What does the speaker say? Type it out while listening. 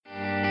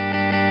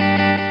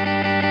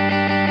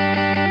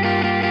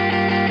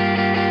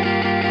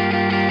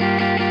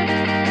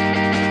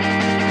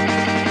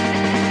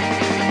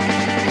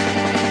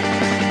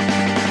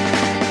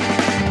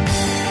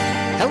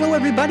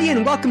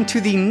and welcome to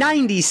the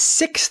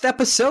 96th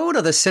episode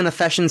of the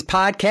Cinefessions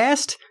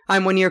podcast.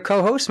 I'm one of your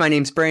co-hosts. My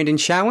name's Brandon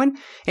Showen,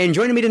 and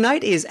joining me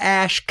tonight is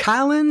Ash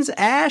Collins.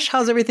 Ash,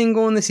 how's everything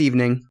going this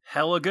evening?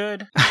 Hella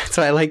good. That's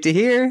what I like to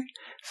hear.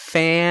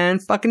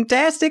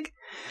 Fan-fucking-tastic.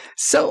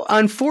 So,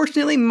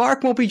 unfortunately,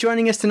 Mark won't be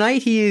joining us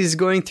tonight. He is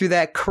going through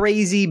that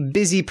crazy,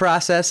 busy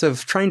process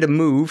of trying to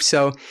move.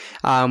 So,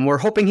 we're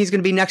hoping he's going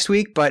to be next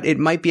week, but it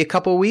might be a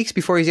couple weeks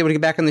before he's able to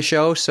get back on the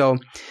show. So,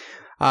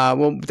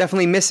 we'll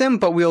definitely miss him,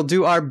 but we'll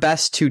do our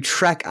best to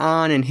trek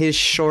on in his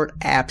short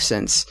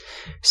absence.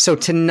 So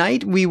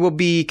tonight we will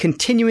be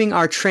continuing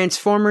our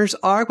Transformers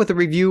arc with a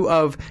review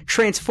of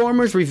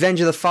Transformers Revenge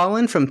of the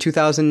Fallen from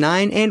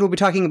 2009, and we'll be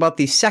talking about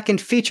the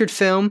second featured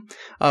film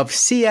of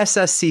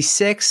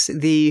CSSC6,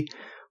 The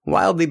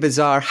Wildly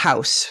Bizarre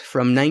House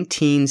from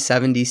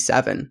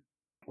 1977.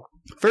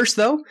 First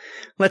though,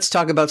 let's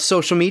talk about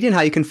social media and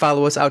how you can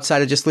follow us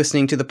outside of just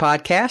listening to the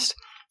podcast.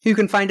 You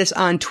can find us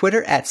on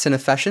Twitter at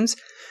Cinefessions.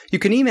 You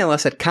can email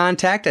us at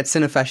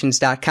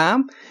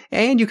contact@cinefessions.com,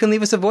 and you can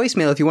leave us a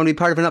voicemail if you want to be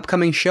part of an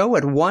upcoming show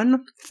at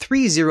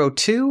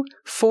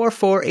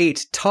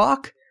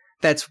 1-302-448-TALK.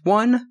 That's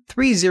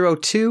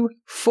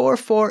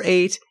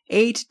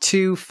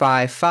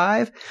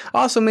 1-302-448-8255.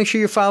 Also, make sure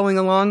you're following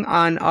along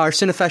on our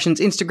Cinefessions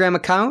Instagram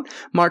account.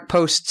 Mark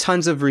posts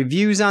tons of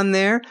reviews on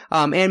there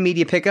and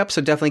media pickups,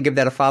 so definitely give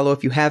that a follow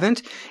if you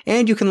haven't.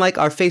 And you can like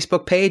our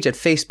Facebook page at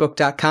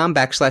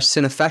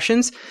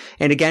facebook.com/Cinefessions.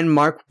 And again,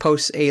 Mark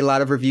posts a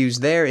lot of reviews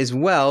there as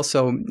well.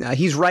 So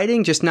he's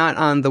writing, just not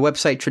on the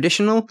website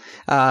traditional.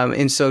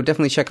 And so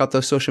definitely check out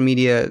those social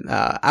media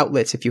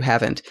outlets if you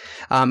haven't.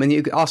 And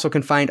you also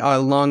can find a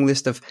long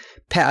list of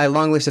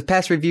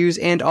past reviews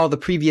and all the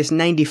previous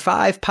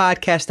 95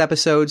 podcast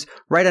episodes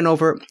right on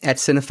over at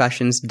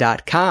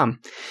cinefessions.com.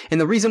 And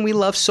the reason we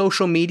love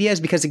social media is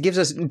because it gives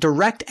us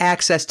direct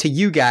access to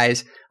you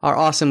guys, our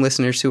awesome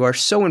listeners who are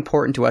so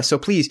important to us. So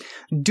please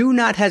do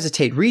not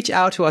hesitate. Reach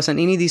out to us on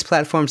any of these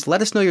platforms.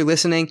 Let us know you're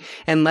listening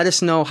and let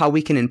us know how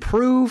we can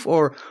improve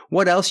or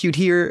what else you'd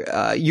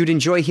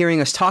enjoy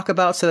hearing us talk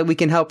about so that we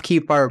can help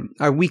keep our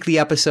weekly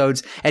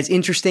episodes as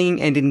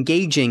interesting and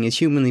engaging as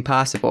humanly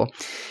possible.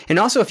 And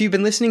also, if you've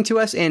been listening to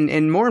us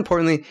and more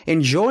importantly,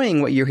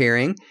 enjoying what you're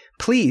hearing,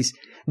 please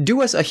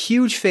do us a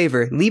huge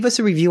favor. Leave us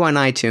a review on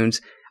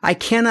iTunes. I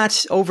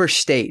cannot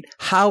overstate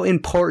how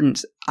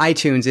important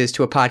iTunes is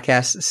to a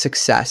podcast's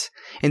success.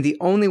 And the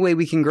only way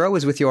we can grow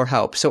is with your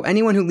help. So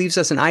anyone who leaves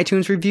us an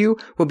iTunes review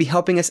will be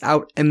helping us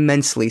out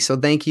immensely. So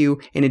thank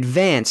you in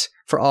advance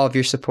for all of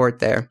your support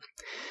there.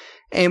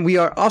 And we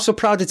are also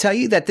proud to tell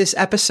you that this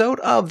episode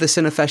of the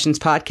Cinefessions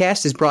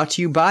podcast is brought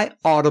to you by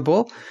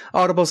Audible.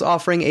 Audible's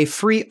offering a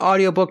free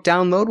audiobook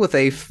download with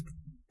a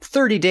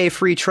 30-day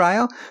free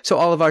trial. So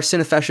all of our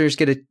Cinefessions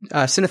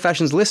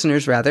Cinefessions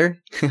listeners, rather.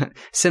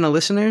 Cine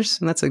listeners?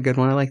 That's a good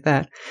one. I like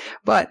that.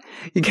 But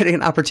you're getting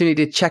an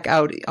opportunity to check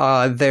out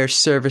their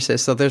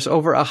services. So there's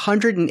over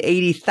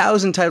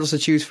 180,000 titles to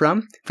choose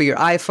from for your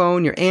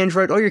iPhone, your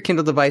Android, or your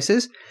Kindle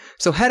devices.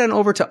 So head on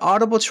over to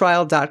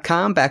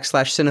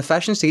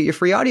audibletrial.com/Cinefessions to get your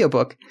free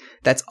audiobook.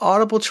 That's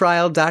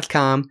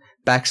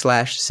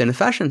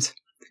audibletrial.com/Cinefessions.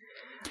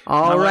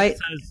 All right.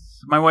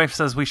 My wife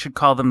says we should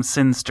call them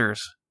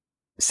Cinsters.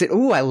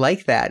 Ooh, I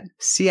like that.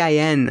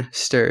 CIN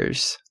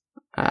stirs.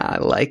 I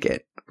like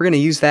it. We're going to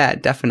use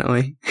that,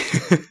 definitely.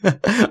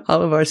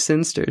 All of our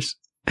Cinsters.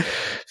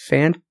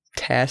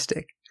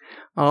 Fantastic.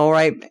 All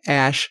right,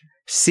 Ash.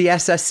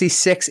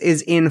 CSSC6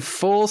 is in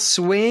full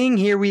swing.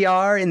 Here we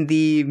are in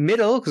the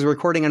middle, because we're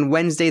recording on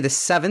Wednesday the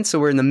 7th, so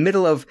we're in the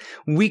middle of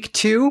week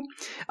 2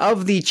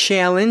 of the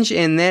challenge,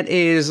 and that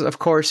is, of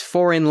course,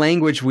 foreign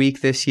language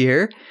week this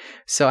year.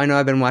 So I know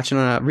I've been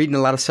reading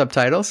a lot of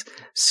subtitles.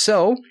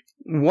 So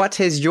what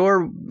has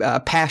your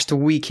past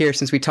week here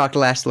since we talked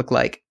last look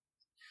like?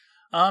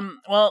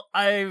 Well,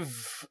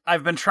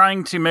 I've been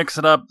trying to mix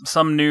it up,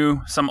 some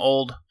new, some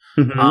old.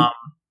 Mm-hmm.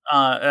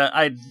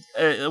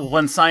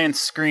 When Science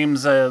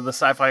Screams, the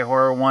sci-fi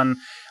horror one,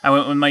 I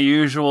went with my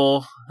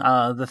usual,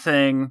 The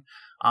Thing.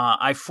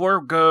 I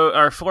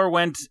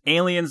forewent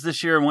Aliens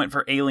this year and went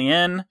for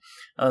Alien,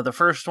 the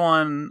first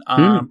one,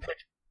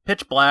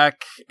 Pitch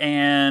Black,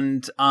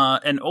 and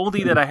an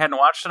oldie that I hadn't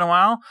watched in a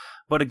while,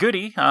 but a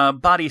goodie,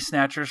 Body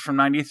Snatchers from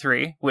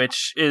 '93,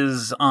 which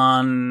is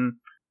on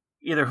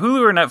either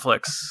Hulu or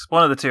Netflix,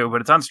 one of the two,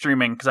 but it's on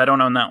streaming because I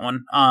don't own that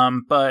one.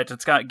 But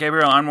it's got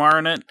Gabriel Anwar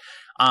in it,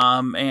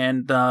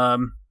 and not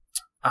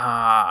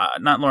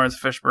Lawrence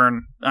Fishburne.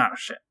 Oh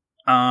shit.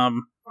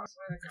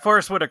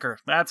 Forrest Whitaker.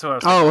 That's what I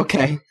was thinking. Oh,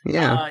 okay.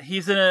 Yeah.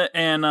 He's in it,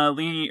 and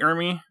Lee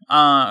Ermey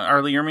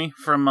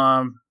from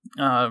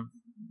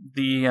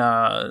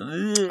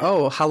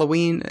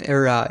Halloween,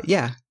 or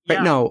yeah. But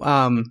yeah. No,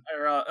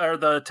 or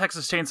the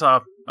Texas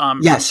Chainsaw.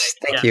 Yes,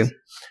 thank you.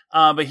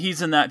 But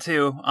he's in that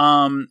too.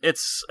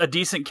 It's a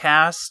decent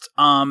cast.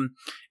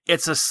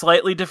 It's a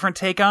slightly different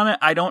take on it.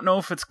 I don't know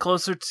if it's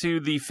closer to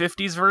the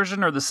 50s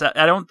version or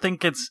I don't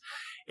think it's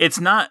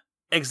not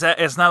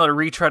it's not a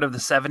retread of the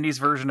 70s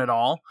version at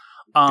all.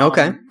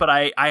 Okay. But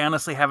I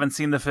honestly haven't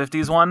seen the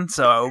 50s one,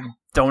 so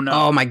Don't know.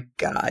 Oh my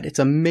God, it's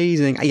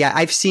amazing. Yeah,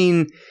 I've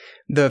seen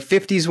the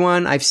 50s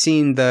one. I've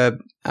seen the,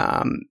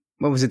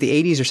 what was it, the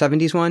 80s or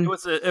 70s one?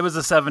 It was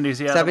the 70s,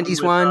 yeah.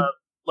 70s one?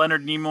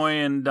 Leonard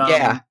Nimoy and...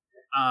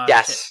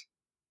 yes.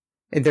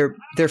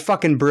 They're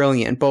fucking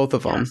brilliant, both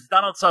of them. Yes,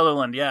 Donald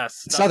Sutherland,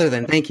 yes.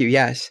 Sutherland, thank you,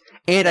 yes.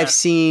 And I've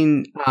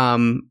seen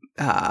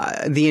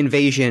The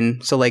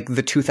Invasion, so like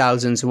the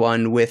 2000s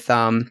one with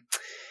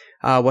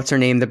what's her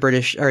name,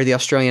 the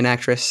Australian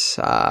actress.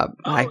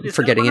 I'm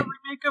forgetting it. A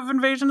remake of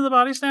Invasion of the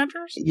Body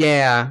Snatchers?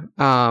 Yeah.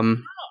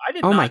 I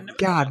did oh not my know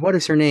God, that. what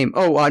is her name?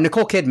 Oh,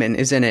 Nicole Kidman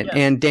is in it,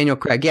 and Daniel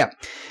Craig. Yeah,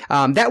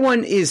 that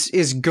one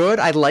is good.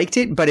 I liked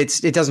it, but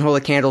it doesn't hold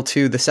a candle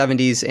to the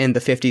 70s and the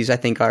 50s. I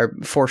think are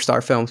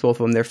 4-star films. Both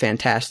of them, they're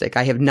fantastic.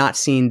 I have not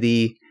seen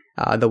the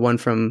one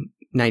from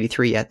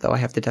 93 yet, though. I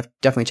have to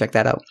definitely check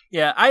that out.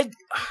 Yeah,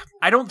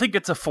 I don't think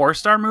it's a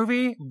 4-star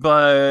movie,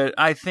 but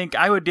I think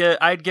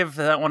I'd give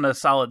that one a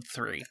solid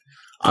 3.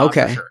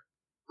 Okay. For sure.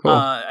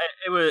 Cool.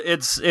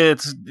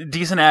 It's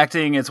decent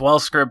acting. It's well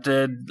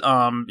scripted.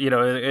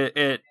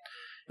 It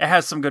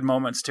has some good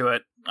moments to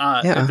it.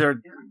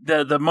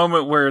 The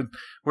moment where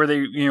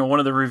they, one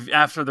of the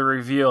after the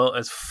reveal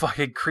is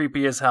fucking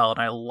creepy as hell, and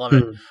I love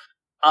it.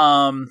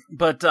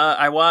 But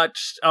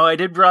I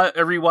did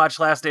rewatch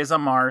Last Days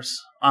on Mars,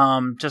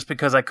 just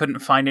because I couldn't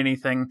find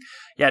anything.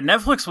 Yeah,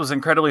 Netflix was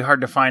incredibly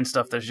hard to find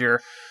stuff this year.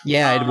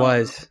 Yeah, it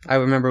was. I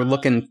remember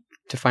looking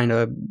to find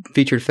a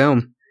featured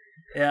film.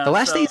 Yeah, The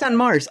Last Days on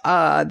Mars.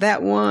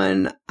 That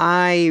one,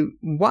 I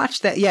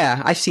watched that.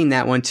 Yeah, I've seen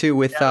that one too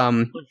with Liv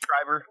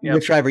Schreiber. Yep.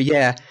 Liv Schreiber.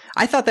 Yeah,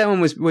 I thought that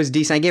one was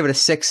decent. I gave it a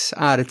 6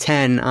 out of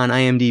 10 on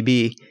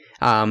IMDb.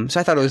 So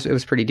I thought it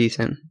was pretty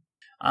decent.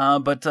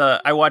 But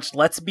I watched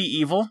Let's Be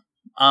Evil,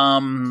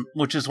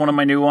 which is one of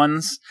my new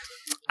ones.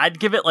 I'd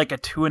give it like a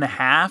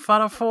 2.5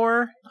 out of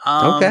 4.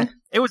 Okay.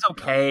 It was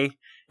okay.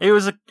 It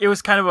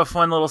was kind of a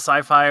fun little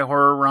sci-fi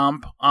horror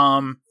romp.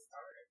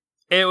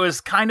 It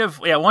was kind of,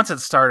 once it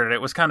started,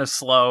 it was kind of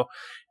slow.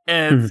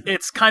 And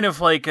it's kind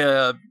of like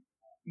a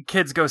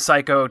kids go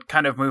psycho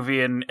kind of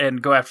movie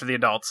and go after the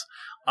adults.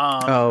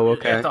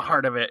 Okay. At the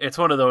heart of it. It's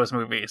one of those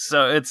movies.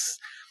 So it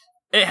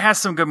has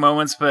some good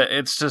moments, but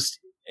it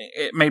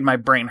made my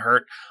brain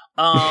hurt.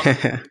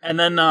 And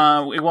then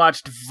we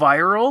watched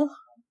Viral.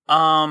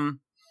 And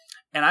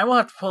I will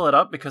have to pull it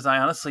up because I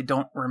honestly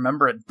don't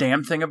remember a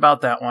damn thing about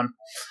that one.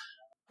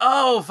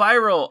 Oh,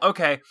 Viral.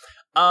 Okay.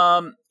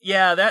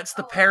 Yeah, that's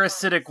the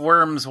parasitic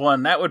worms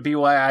one. That would be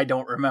why I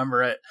don't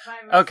remember it.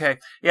 Okay.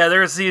 Yeah,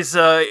 there's these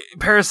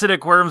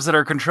parasitic worms that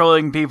are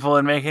controlling people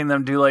and making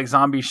them do like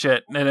zombie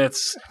shit, and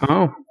it's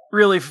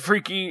really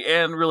freaky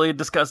and really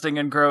disgusting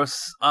and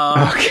gross.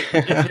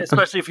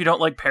 Especially if you don't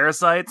like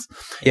parasites.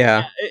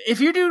 Yeah. If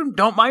you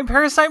don't mind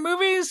parasite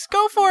movies,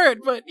 go for it.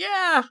 But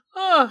yeah,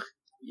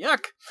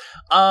 yuck.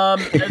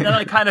 And then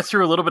I kind of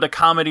threw a little bit of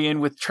comedy in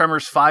with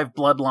Tremors 5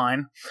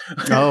 Bloodline.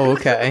 Oh,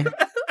 okay.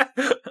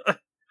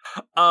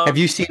 Have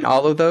you seen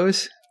all of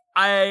those?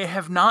 I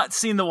have not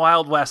seen the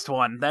Wild West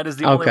one. That is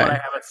the only one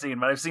I haven't seen,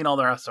 but I've seen all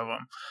the rest of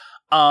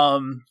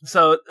them.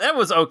 So that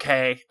was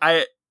okay.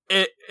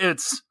 It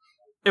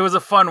was a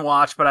fun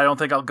watch, but I don't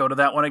think I'll go to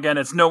that one again.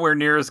 It's nowhere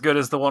near as good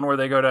as the one where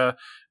they go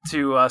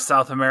to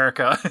South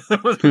America.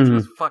 It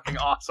was fucking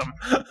awesome.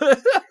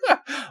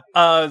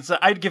 So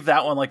I'd give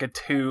that one like a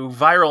 2.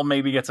 Viral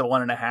maybe gets a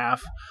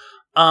 1.5.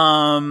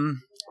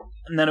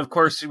 And then, of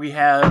course, we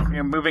have,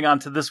 moving on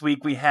to this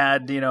week, we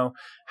had,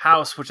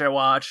 House, which I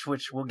watched,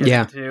 which we'll get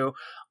into.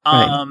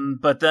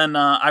 But then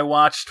I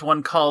watched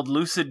one called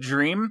Lucid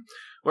Dream,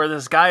 where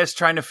this guy is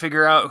trying to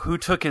figure out who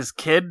took his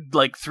kid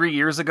like 3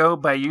 years ago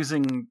by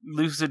using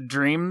lucid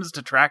dreams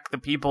to track the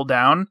people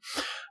down.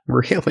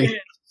 Really?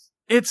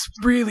 It's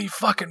really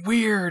fucking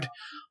weird.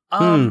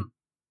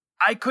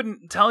 I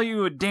couldn't tell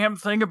you a damn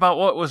thing about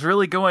what was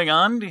really going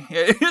on.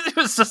 It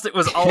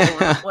was all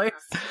over the place.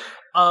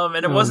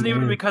 And it wasn't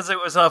even because it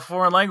was a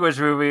foreign language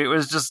movie. It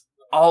was just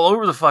all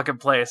over the fucking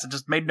place. It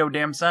just made no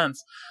damn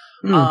sense.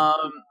 So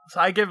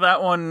I give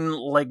that one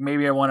like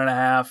maybe a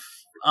 1.5.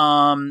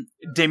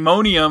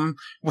 Daemonium,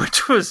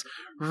 which was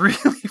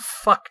really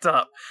fucked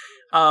up.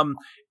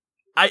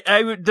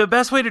 The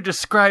best way to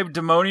describe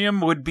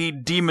Daemonium would be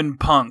demon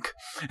punk.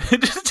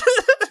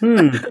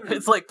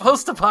 It's like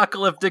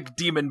post-apocalyptic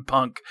demon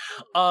punk.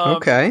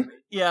 Okay.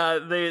 Yeah,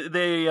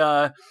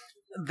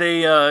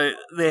 they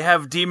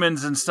have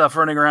demons and stuff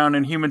running around,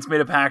 and humans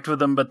made a pact with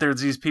them, but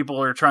there's these people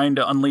who are trying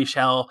to unleash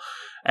hell,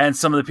 and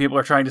some of the people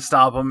are trying to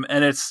stop them,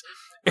 and it's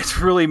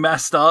really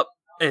messed up.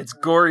 It's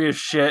gory as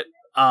shit.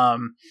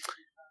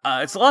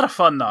 It's a lot of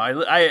fun though.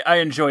 I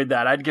enjoyed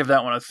that. I'd give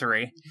that one a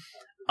 3.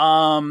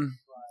 And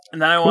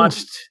then I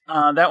watched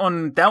that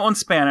one's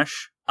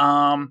Spanish.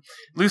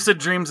 Lucid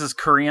Dreams is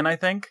Korean, I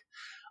think.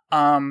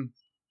 And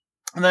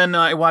then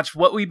I watched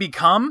What We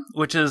Become,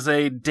 which is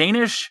a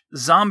Danish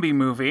zombie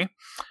movie.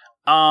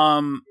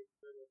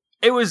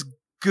 It was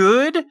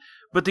good,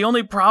 but the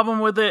only problem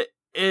with it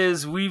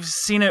is we've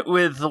seen it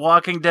with The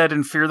Walking Dead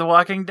and Fear the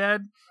Walking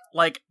Dead,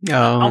 Like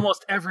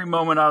almost every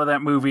moment out of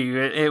that movie,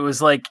 it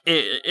was like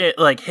it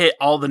like hit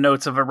all the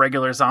notes of a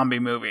regular zombie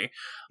movie.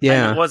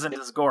 Yeah, and it wasn't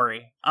as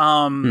gory.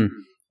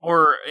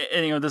 Or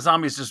the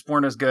zombies just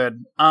weren't as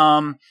good.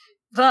 So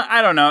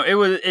I don't know.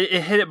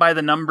 It hit it by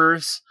the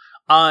numbers.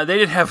 They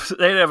did have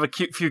a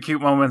few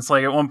cute moments.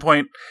 Like at one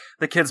point,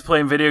 the kid's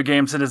playing video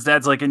games, and his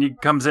dad's like, and he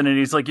comes in and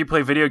he's like, "You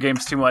play video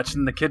games too much."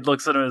 And the kid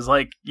looks at him and is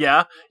like,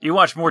 "Yeah, you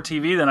watch more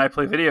TV than I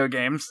play video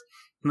games."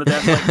 And the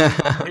dad's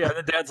like, "Yeah."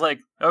 The dad's like,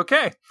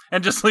 "Okay,"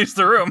 and just leaves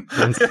the room.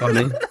 That's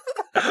funny.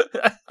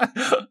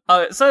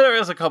 So there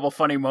was a couple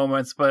funny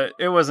moments, but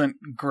it wasn't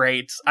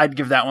great. I'd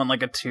give that one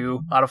like a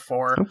 2 out of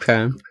 4.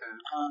 Okay.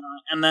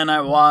 And then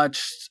I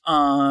watched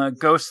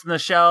Ghost in the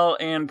Shell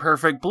and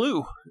Perfect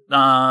Blue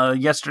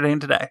yesterday and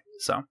today.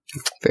 So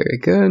very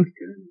good.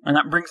 And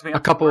that brings me up a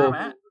couple. To where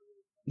I'm at.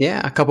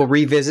 Yeah, a couple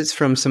revisits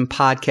from some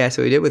podcasts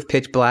that we did with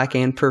Pitch Black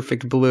and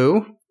Perfect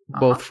Blue,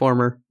 both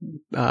former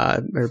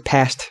or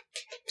past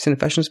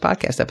Cinefessions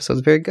podcast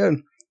episodes. Very good.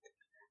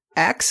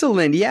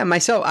 Excellent. Yeah,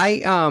 myself,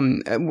 I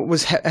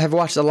have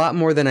watched a lot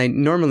more than I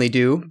normally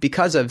do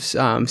because of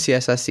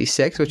CSSC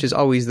 6, which is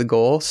always the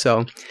goal.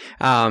 So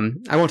I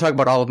won't talk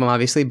about all of them,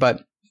 obviously,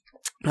 but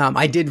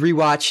I did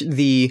rewatch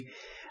the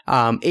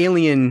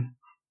Alien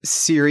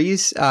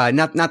series,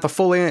 not the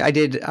full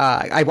Alien.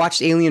 I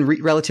watched Alien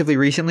relatively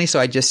recently, so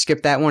I just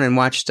skipped that one and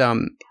watched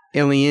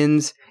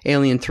Aliens,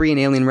 Alien 3, and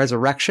Alien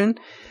Resurrection.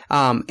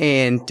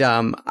 Obviously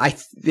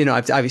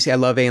I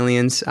love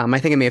Aliens. I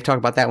think I may have talked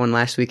about that one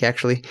last week,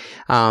 actually.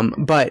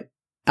 But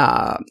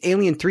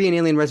Alien 3 and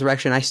Alien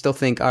Resurrection, I still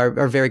think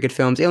are very good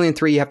films. Alien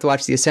 3, you have to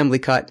watch the assembly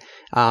cut,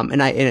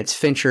 and it's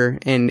Fincher,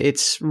 and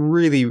it's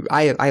really,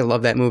 I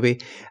love that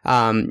movie.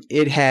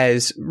 It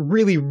has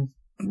really,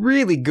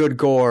 really good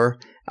gore.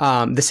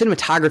 The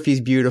cinematography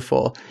is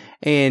beautiful.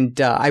 And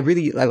I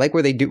like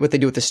what they do with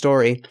the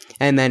story.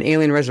 And then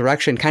Alien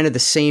Resurrection, kind of the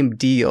same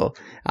deal.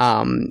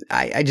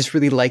 I just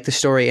really like the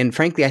story. And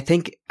frankly, I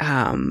think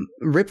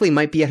Ripley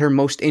might be at her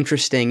most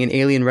interesting in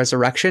Alien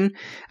Resurrection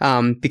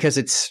because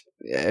it's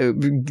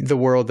the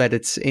world that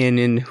it's in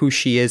and who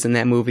she is in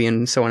that movie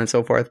and so on and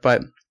so forth.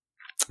 But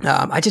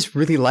I just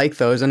really like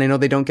those. And I know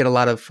they don't get a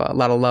lot of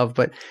love,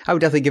 but I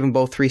would definitely give them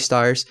both 3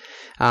 stars.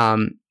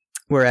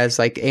 Whereas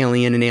like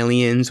Alien and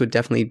Aliens would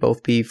definitely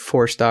both be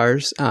 4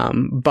 stars.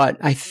 But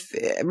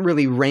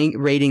really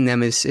rating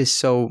them is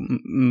so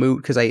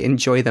moot because I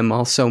enjoy them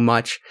all so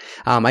much.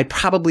 I'd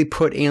probably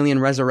put Alien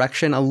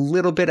Resurrection a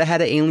little bit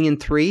ahead of Alien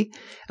 3.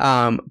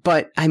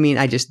 But I mean,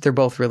 they're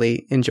both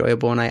really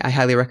enjoyable, and I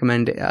highly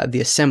recommend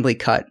the assembly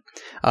cut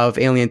of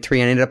Alien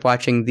 3. And I ended up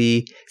watching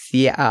the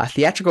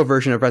theatrical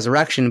version of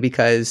Resurrection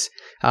because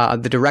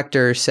the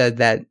director said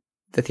that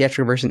the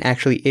theatrical version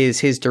actually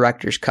is his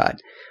director's cut.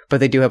 But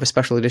they do have a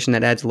special edition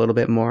that adds a little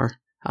bit more.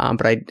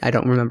 But I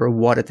don't remember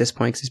what at this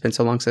point because it's been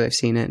so long since I've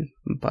seen it.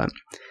 But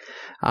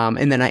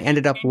and then I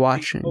ended up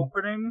watching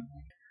opening.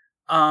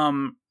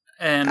 And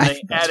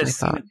they added a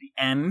scene at the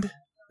end.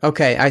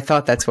 Okay, I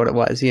thought that's what it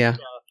was. Yeah.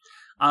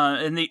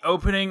 In the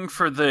opening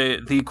for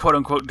the quote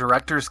unquote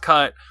director's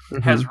cut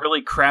has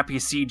really crappy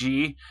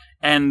CG,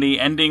 and the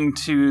ending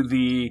to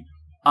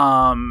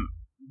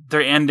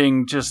their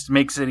ending just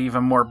makes it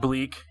even more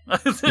bleak.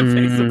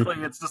 Basically,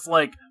 it's just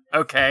like,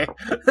 okay.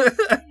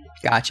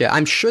 Gotcha.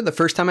 I'm sure the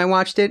first time I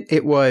watched it,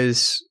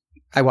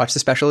 I watched the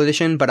special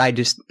edition, but I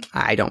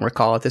don't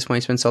recall at this point.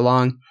 It's been so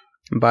long.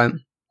 But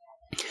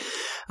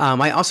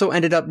I also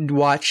ended up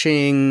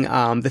watching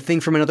The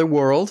Thing from Another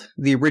World,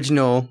 the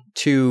original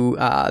to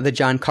the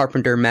John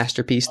Carpenter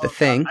masterpiece, The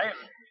Thing. I haven't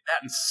seen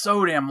that in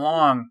so damn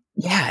long.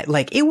 Yeah,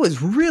 like it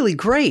was really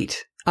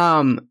great.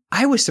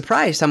 I was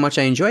surprised how much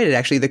I enjoyed it,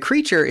 actually. The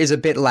creature is a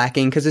bit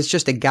lacking because it's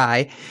just a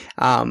guy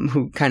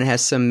who kind of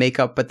has some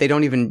makeup, but they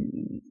don't even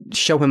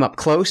show him up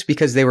close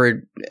because they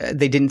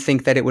didn't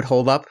think that it would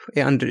hold up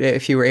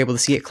if you were able to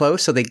see it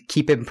close, so they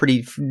keep him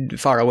pretty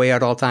far away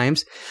at all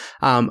times.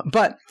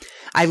 But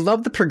I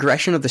love the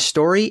progression of the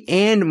story,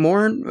 and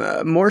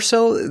more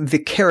so, the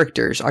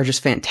characters are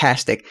just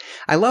fantastic.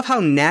 I love how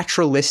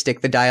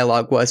naturalistic the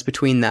dialogue was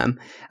between them.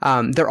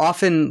 They're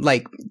often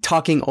like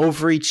talking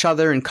over each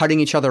other and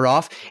cutting each other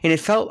off, and it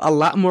felt a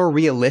lot more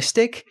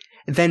realistic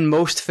than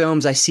most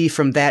films I see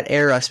from that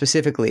era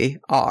specifically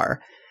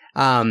are.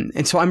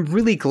 And so I'm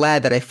really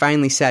glad that I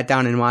finally sat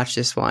down and watched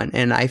this one,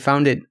 and I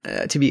found it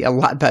to be a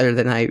lot better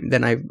than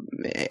I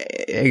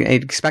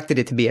expected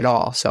it to be at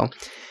all. So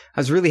I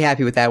was really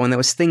happy with that one. That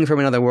was Thing from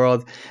Another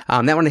World.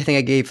 That one I think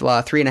I gave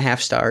 3.5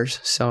 stars.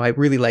 So I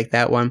really liked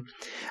that one.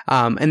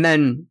 And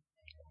then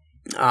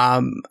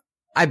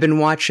I've been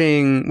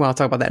watching, well, I'll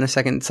talk about that in a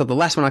second. So the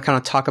last one I'll kind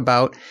of talk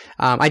about,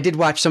 I did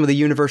watch some of the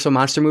Universal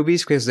monster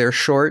movies because they're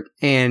short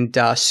and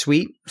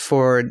sweet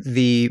for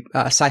the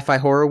sci-fi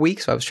horror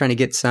week. So I was trying to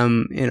get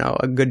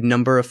a good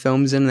number of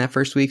films in that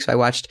first week. So I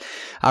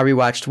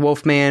rewatched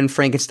Wolfman,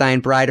 Frankenstein,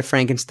 Bride of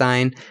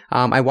Frankenstein.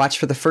 I watched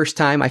for the first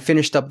time, I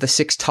finished up the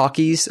 6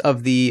 talkies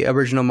of the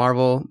original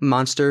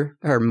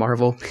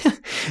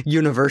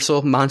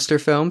Universal monster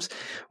films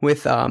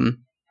with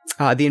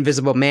The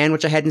Invisible Man,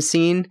 which I hadn't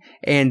seen,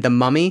 and The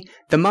Mummy.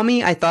 The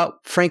Mummy, I thought,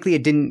 frankly,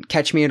 it didn't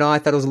catch me at all. I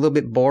thought it was a little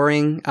bit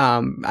boring.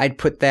 I'd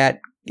put that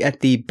at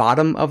the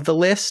bottom of the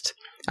list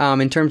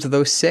in terms of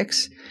those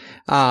 6.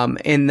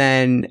 And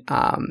then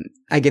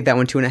I give that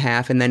one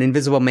 2.5. And then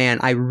Invisible Man,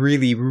 I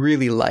really,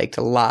 really liked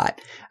a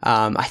lot.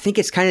 I think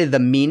it's kind of the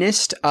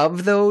meanest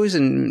of those,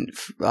 and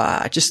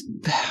just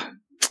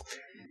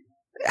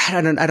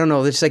I don't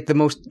know. It's like the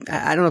most.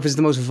 I don't know if it's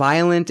the most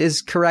violent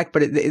is correct,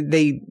 but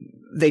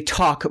they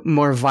talk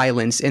more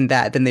violence in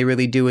that than they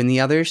really do in the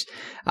others.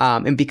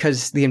 And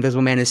because The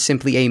Invisible Man is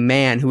simply a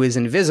man who is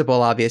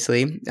invisible,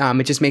 obviously,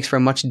 it just makes for a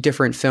much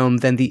different film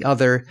than the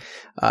other,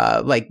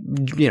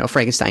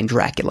 Frankenstein,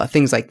 Dracula,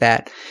 things like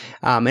that.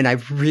 And I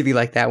really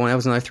liked that one. That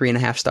was another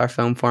 3.5-star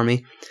film for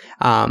me.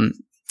 And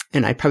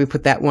I'd probably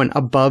put that one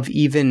above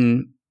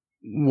even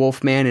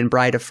Wolfman and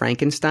Bride of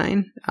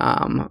Frankenstein.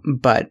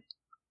 But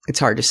it's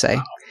hard to say.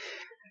 Wow.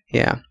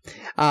 Yeah.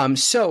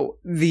 So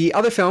the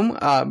other film,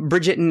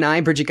 Bridget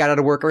got out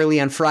of work early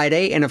on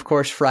Friday. And of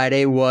course,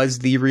 Friday was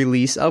the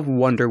release of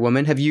Wonder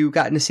Woman. Have you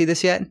gotten to see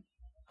this yet?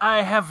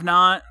 I have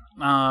not.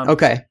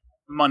 Okay.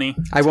 Money.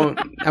 I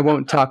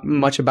won't talk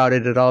much about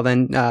it at all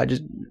then,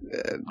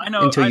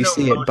 until you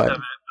see it. But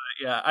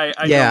yeah,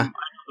 I know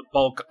the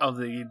bulk of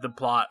the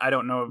plot. I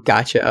don't know.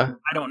 Gotcha.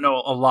 I don't know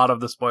a lot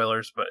of the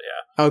spoilers, but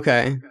yeah.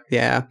 Okay.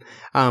 Yeah.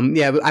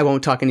 But I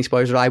won't talk any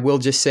spoilers, but I will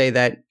just say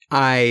that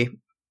I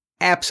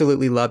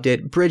absolutely loved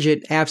it.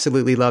 Bridget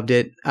absolutely loved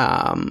it.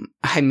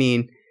 I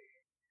mean,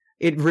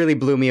 it really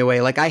blew me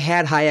away. Like, I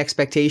had high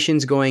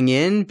expectations going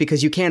in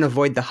because you can't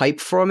avoid the hype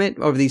from it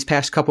over these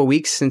past couple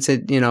weeks since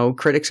it,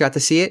 critics got to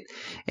see it.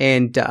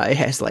 And it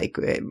has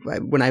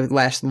when I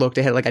last looked,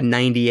 it had like a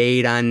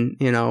 98 on,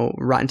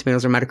 Rotten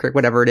Tomatoes or Metacritic,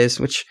 whatever it is,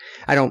 which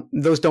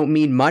those don't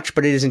mean much,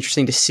 but it is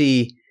interesting to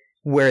see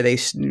where they,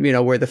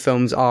 where the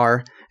films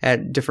are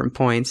at different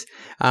points.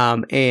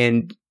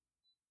 And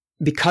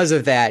because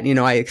of that,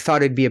 I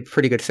thought it'd be a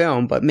pretty good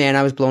film, but man,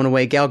 I was blown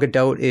away. Gal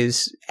Gadot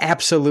is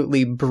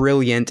absolutely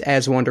brilliant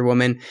as Wonder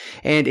Woman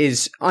and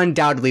is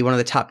undoubtedly one of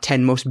the top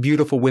 10 most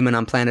beautiful women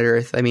on planet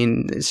Earth. I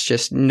mean, it's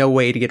just no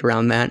way to get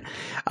around that.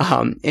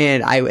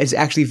 And I was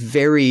actually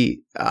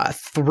very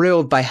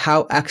thrilled by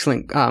how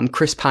excellent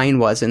Chris Pine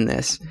was in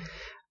this.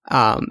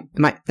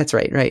 That's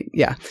right?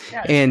 Yeah.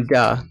 And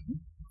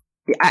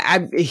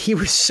he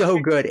was so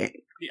good.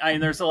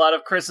 There's a lot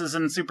of Chris's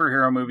in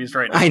superhero movies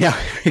right now. I know,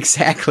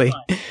 exactly.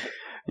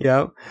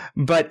 Yeah,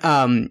 but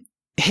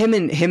him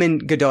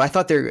and Godot, I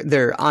thought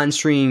their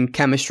on-screen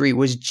chemistry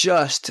was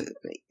just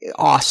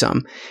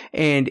awesome,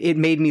 and it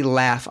made me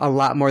laugh a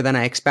lot more than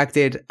I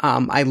expected.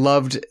 I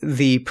loved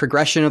the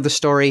progression of the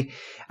story.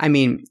 I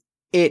mean,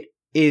 it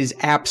is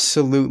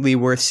absolutely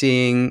worth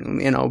seeing.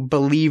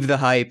 Believe the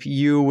hype.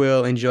 You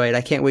will enjoy it. I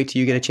can't wait till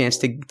you get a chance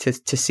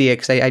to see it,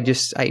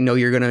 because I know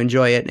you're going to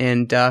enjoy it,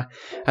 and I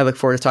look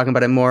forward to talking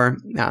about it more,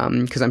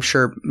 because I'm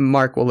sure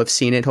Mark will have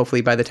seen it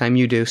hopefully by the time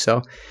you do.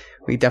 So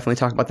we definitely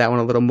talk about that one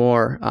a little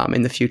more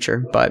in the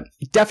future. But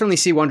definitely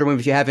see Wonder Woman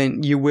if you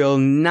haven't. You will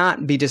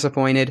not be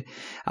disappointed.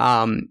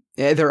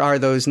 There are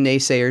those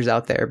naysayers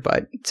out there,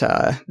 but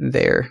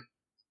they're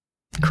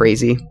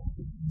crazy.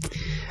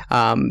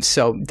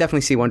 So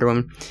definitely see Wonder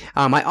Woman.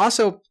 I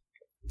also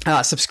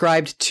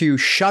subscribed to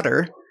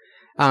Shudder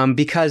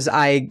because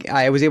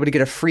I was able to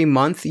get a free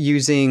month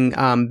using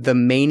the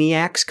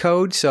Maniacs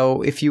code.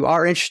 So if you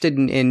are interested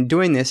in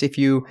doing this, if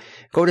you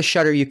go to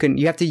Shudder, you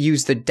have to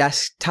use the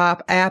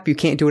desktop app. You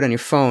can't do it on your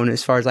phone,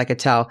 as far as I could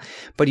tell.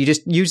 But you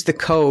just use the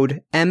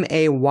code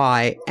MAYNIACS.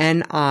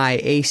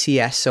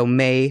 So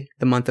May,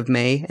 the month of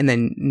May, and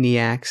then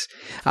NIACS.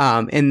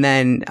 And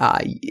then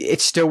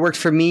it still worked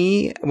for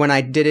me when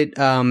I did it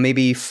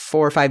maybe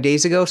 4 or 5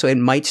 days ago. So it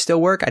might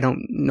still work. I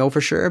don't know for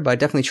sure, but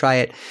definitely try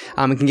it.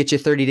 It can get you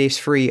 30 days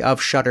free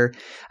of Shudder.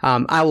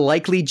 I'll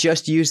likely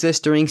just use this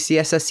during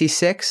CSSC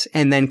 6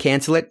 and then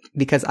cancel it,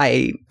 because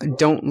I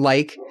don't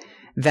like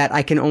that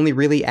I can only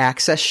really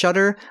access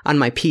Shudder on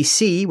my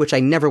PC, which I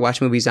never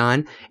watch movies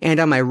on, and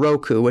on my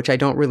Roku, which I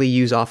don't really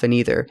use often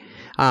either.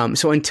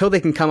 So until they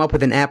can come up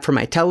with an app for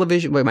my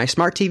television, with my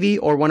smart TV,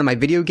 or one of my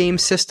video game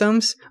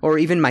systems, or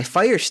even my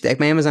Fire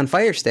Stick, my Amazon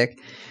Fire Stick,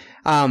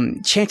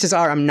 chances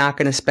are I'm not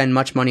going to spend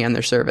much money on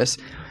their service.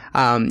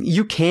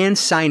 You can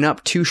sign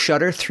up to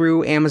Shudder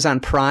through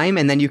Amazon Prime,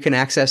 and then you can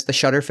access the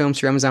Shudder films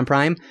through Amazon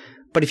Prime.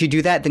 But if you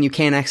do that, then you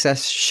can't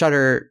access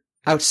Shudder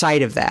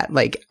outside of that,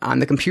 like on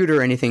the computer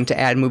or anything, to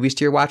add movies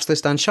to your watch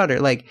list on Shudder.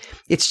 Like,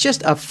 it's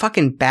just a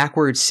fucking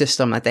backwards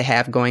system that they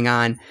have going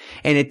on,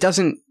 and it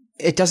doesn't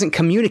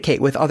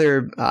communicate with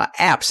other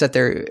apps that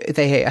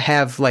they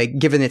have like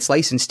given its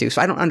license to.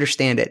 So I don't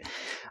understand it.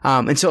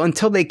 And so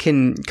until they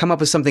can come up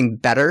with something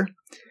better,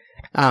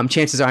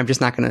 chances are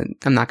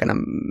I'm not gonna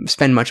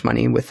spend much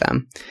money with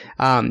them.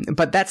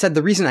 But that said,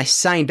 the reason I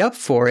signed up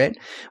for it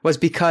was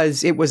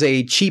because it was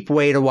a cheap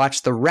way to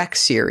watch the Rec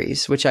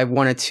series, which I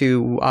wanted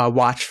to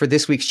watch for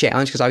this week's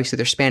challenge, because obviously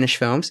they're Spanish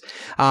films.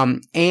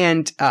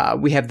 And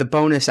we have the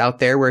bonus out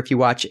there where if you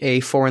watch a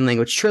foreign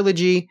language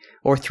trilogy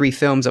or 3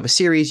 films of a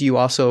series, you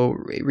also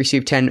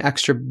receive 10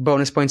 extra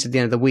bonus points at the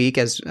end of the week,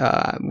 as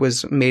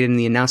was made in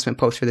the announcement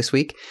post for this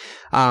week.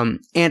 And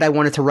I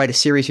wanted to write a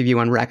series review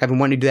on Rec. I've been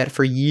wanting to do that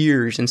for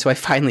years, and so I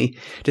finally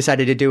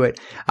decided to do it.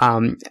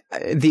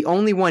 The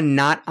only one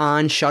not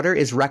on Shudder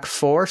is Rec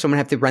 4, so I'm going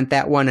to have to rent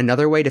that one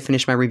another way to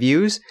finish my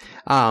reviews.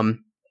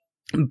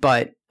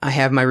 But I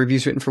have my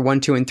reviews written for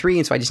 1, 2, and 3,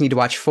 and so I just need to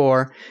watch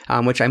 4,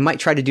 which I might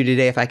try to do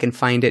today if I can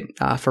find it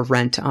for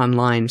rent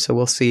online. So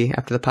we'll see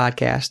after the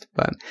podcast.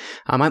 But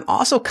I'm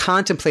also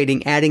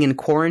contemplating adding in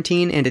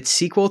Quarantine and its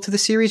sequel to the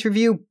series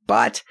review,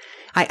 but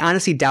I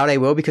honestly doubt I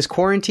will, because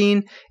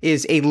Quarantine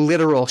is a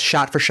literal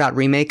shot-for-shot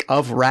remake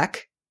of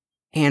Rec.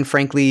 And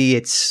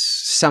frankly,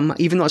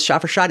 even though it's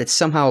shot for shot, it's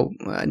somehow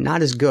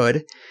not as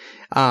good.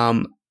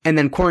 And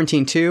then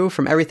Quarantine 2,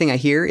 from everything I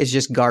hear, is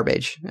just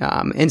garbage.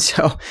 And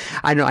so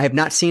I don't know. I have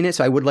not seen it,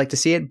 so I would like to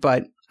see it,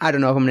 but I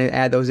don't know if I'm going to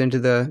add those into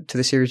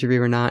the series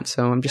review or not.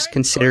 So I'm just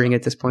considering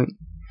at this point.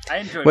 I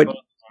enjoyed both of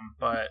them,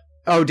 but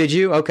oh, did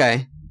you?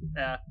 Okay,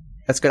 yeah,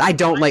 that's good. I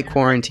don't like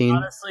Quarantine.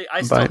 Honestly,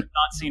 I still have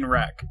not seen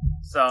Rec.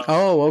 So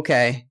oh,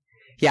 okay.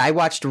 Yeah, I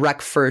watched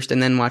Rec first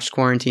and then watched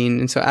Quarantine,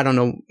 and so I don't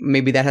know.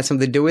 Maybe that has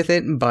something to do with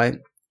it, but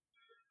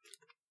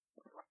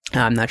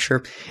I'm not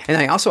sure. And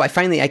I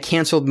finally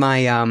canceled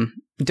my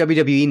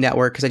WWE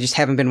Network because I just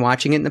haven't been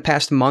watching it in the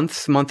past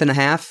month and a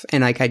half,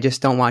 and I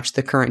just don't watch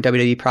the current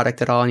WWE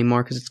product at all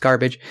anymore because it's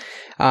garbage.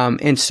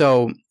 And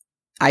so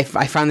I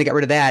finally got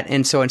rid of that,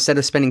 and so instead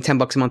of spending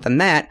 $10 a month on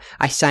that,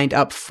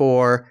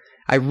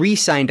 I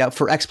re-signed up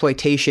for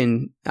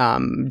Exploitation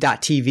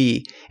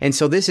 .tv, and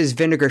so this is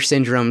Vinegar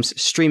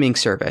Syndrome's streaming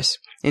service.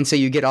 And so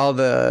you get all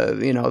the,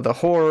 the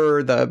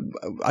horror, the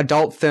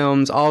adult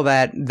films, all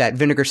that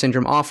Vinegar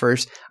Syndrome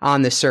offers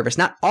on this service.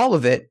 Not all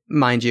of it,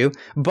 mind you,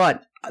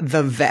 but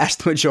the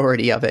vast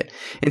majority of it.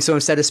 And so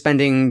instead of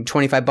spending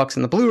 $25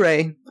 on the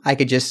Blu-ray, I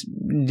could just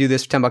do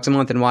this for $10 a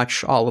month and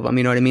watch all of them.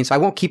 You know what I mean? So I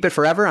won't keep it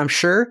forever, I'm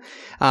sure.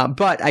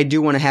 But I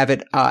do want to have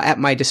it at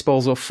my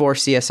disposal for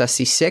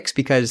CSSC6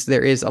 because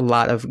there is a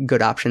lot of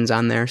good options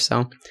on there.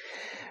 So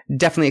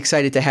definitely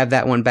excited to have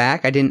that one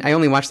back. I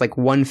only watched like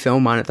one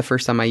film on it the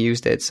first time I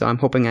used it. So I'm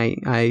hoping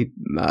I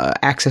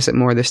access it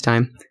more this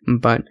time.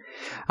 But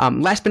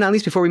last but not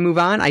least, before we move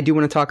on, I do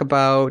want to talk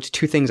about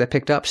 2 things I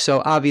picked up.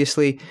 So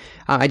obviously,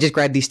 I just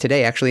grabbed these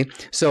today, actually.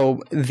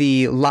 So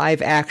the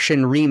live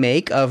action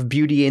remake of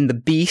Beauty and the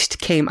Beast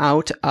came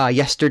out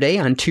yesterday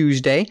on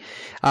Tuesday.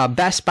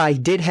 Best Buy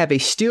did have a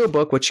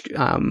steelbook, which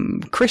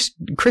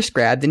Chris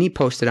grabbed and he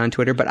posted on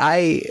Twitter. But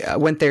I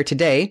went there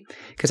today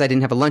because I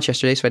didn't have a lunch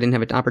yesterday, so I didn't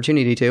have an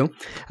opportunity to.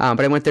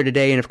 But I went there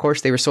today, and of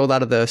course, they were sold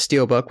out of the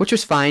steelbook, which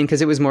was fine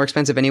because it was more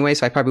expensive anyway,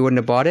 so I probably wouldn't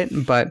have bought it.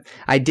 But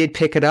I did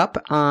pick it up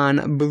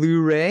on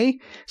Blu-ray,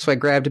 so I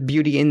grabbed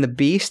Beauty and the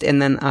Beast,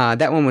 and then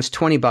that one was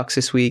 $20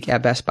 this week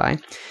at Best Buy.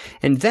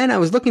 And then I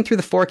was looking through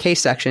the 4K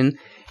section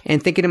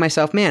and thinking to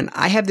myself, man,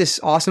 I have this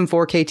awesome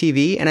 4K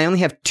TV, and I only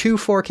have 2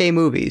 4K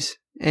movies.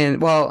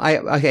 And, well,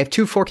 I have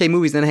 2 4K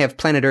movies, then I have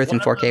Planet Earth in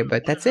 4K,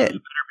 but that's it. Better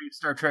be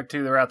Star Trek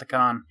 2, The Wrath of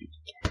Khan.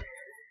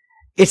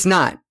 It's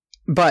not,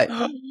 but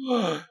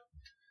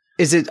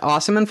is it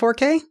awesome in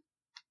 4K?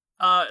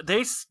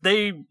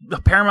 They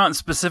Paramount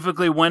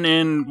specifically went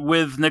in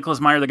with Nicholas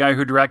Meyer, the guy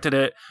who directed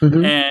it,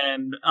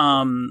 and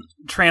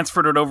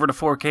transferred it over to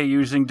 4K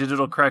using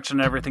digital correction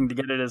and everything to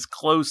get it as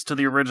close to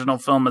the original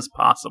film as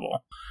possible.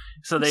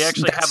 So they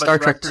actually have a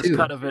director's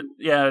cut of it.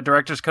 Yeah, a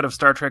director's cut of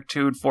Star Trek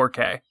 2 in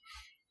 4K.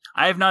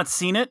 I have not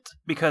seen it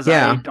because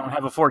I don't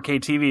have a 4K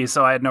TV,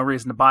 so I had no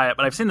reason to buy it.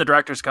 But I've seen the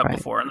director's cut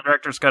before, and the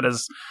director's cut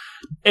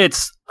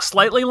it's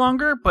slightly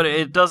longer, but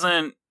it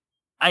doesn't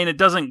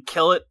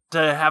kill it to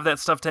have that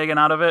stuff taken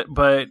out of it,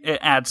 but it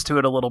adds to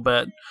it a little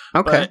bit.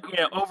 Okay.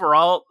 But,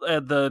 overall,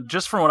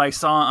 just from what I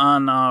saw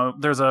on,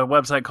 there's a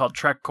website called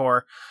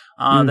TrekCore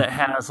that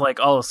has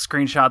like all the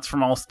screenshots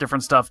from all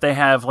different stuff. They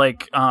have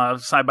like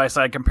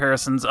side-by-side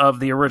comparisons of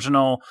the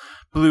original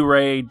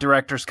Blu-ray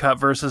director's cut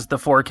versus the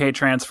 4K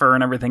transfer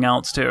and everything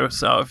else too.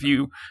 So if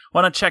you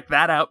want to check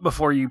that out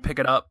before you pick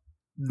it up,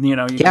 you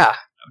can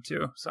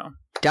too. So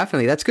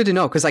definitely, that's good to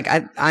know because like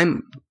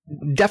I'm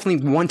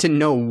definitely want to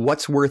know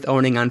what's worth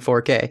owning on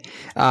 4K,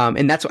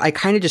 and that's what I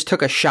kind of just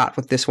took a shot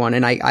with this one,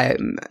 and I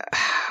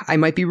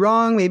might be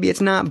wrong, maybe it's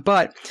not,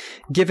 but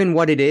given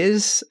what it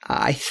is,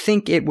 I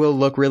think it will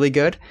look really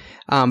good.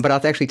 But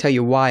I'll actually tell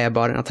you why I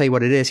bought it. And I'll tell you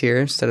what it is here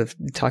instead of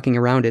talking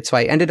around it. So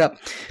I ended up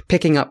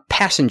picking up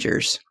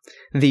Passengers,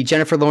 the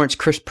Jennifer Lawrence,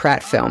 Chris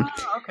Pratt film.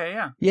 Okay,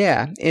 yeah.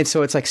 Yeah, and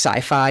so it's like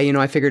sci-fi.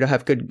 I figured I'll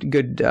have good.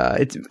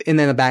 And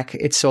then the back,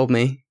 it sold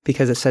me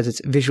because it says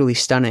it's visually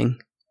stunning.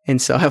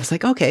 And so I was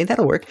like, okay,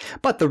 that'll work.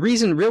 But the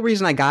real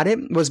reason I got it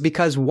was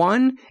because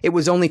one, it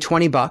was only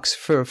 $20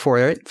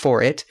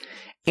 for it,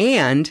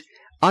 and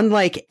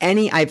unlike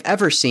any I've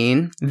ever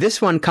seen,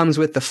 this one comes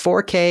with the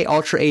 4K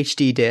Ultra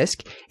HD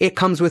disc. It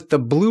comes with the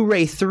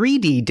Blu-ray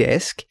 3D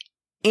disc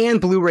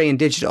and Blu-ray and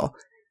digital.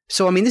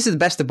 So, I mean, this is the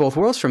best of both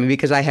worlds for me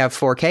because I have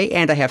 4K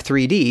and I have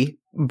 3D,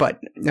 but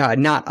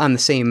not on the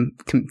same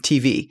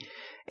TV.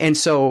 And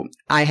so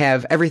I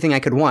have everything I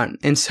could want.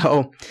 And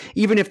so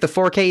even if the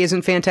 4K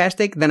isn't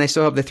fantastic, then I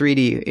still have the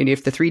 3D. And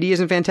if the 3D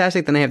isn't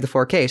fantastic, then I have the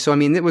 4K. So, I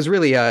mean, it was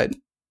really a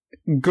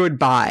good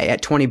buy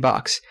at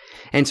 $20.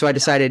 And so I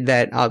decided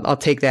that I'll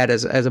take that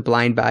as a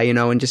blind buy,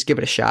 and just give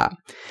it a shot.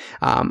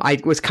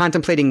 I was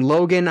contemplating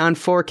Logan on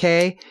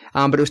 4K,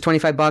 but it was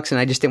 $25 and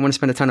I just didn't want to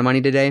spend a ton of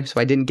money today. So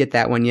I didn't get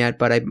that one yet,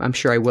 but I'm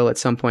sure I will at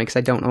some point because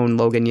I don't own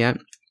Logan yet.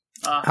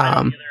 I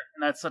don't either.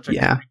 And that's such a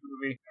great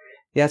movie.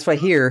 Yeah, that's what I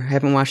hear. I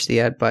haven't watched it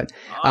yet, but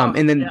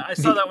and then I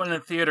saw that one in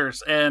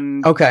theaters,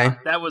 and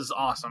that was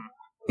awesome.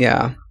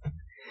 Yeah,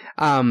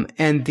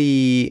 and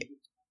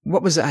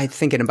what was I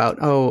thinking about?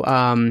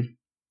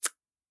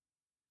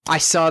 I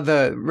saw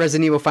the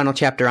Resident Evil Final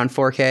Chapter on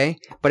 4K,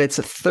 but it's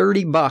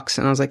 $30,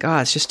 and I was like,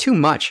 it's just too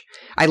much.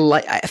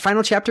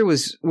 Final Chapter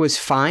was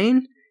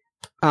fine.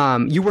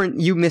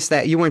 You missed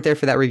that. You weren't there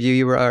for that review.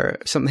 You were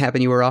something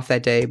happened. You were off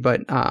that day,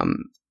 but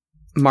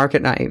Mark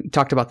and I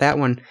talked about that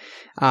one.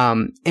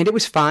 And it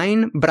was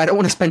fine, but I don't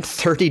want to spend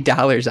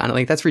 $30 on it.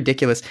 Like, that's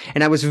ridiculous.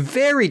 And I was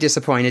very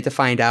disappointed to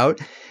find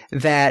out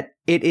that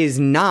it is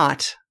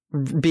not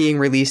being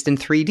released in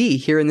 3D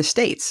here in the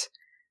States,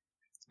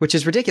 which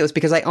is ridiculous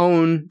because I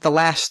own the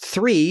last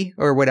three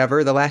or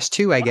whatever, the last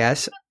two, I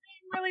guess,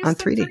 on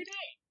 3D.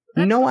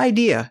 No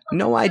idea.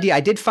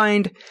 I did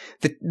find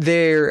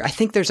that I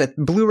think there's a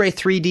Blu-ray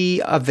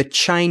 3D of the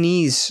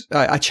Chinese,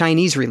 a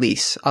Chinese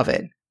release of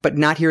it, but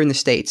not here in the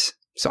States.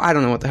 So I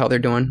don't know what the hell they're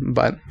doing,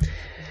 but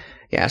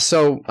yeah.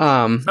 So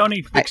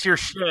Sony, fix your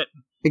shit.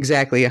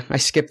 Exactly. I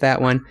skipped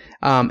that one.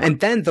 And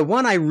then the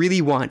one I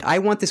really want. I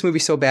want this movie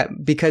so bad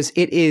because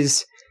it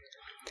is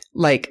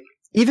like,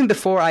 even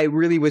before I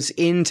really was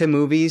into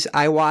movies,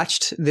 I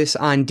watched this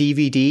on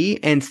DVD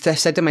and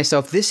said to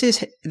myself, this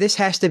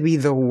has to be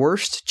the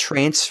worst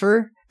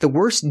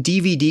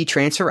DVD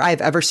transfer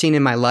I've ever seen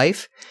in my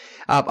life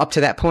up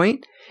to that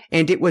point.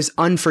 And it was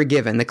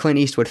Unforgiven, the Clint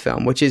Eastwood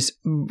film, which is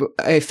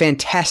a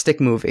fantastic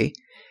movie.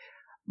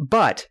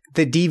 But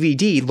the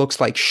DVD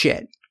looks like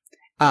shit.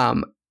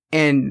 And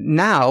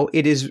now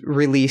it is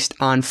released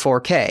on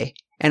 4K.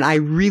 And I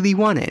really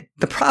want it.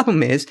 The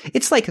problem is,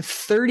 it's like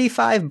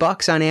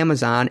 $35 on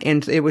Amazon,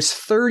 and it was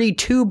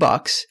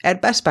 $32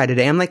 at Best Buy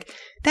today. I'm like,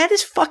 that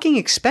is fucking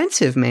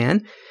expensive,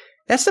 man.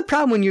 That's the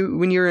problem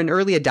when you're an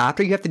early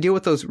adopter. You have to deal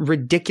with those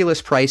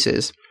ridiculous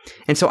prices.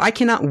 And so I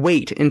cannot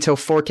wait until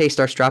 4K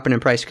starts dropping in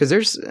price because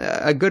there's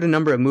a good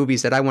number of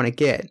movies that I want to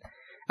get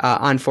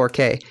on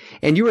 4K.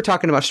 And you were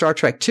talking about Star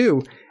Trek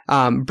 2.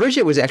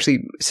 Bridget was actually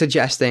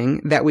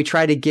suggesting that we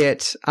try to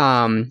get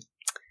the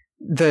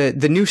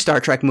new Star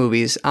Trek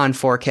movies on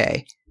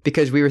 4K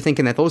because we were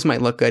thinking that those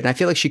might look good. And I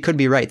feel like she could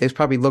be right. They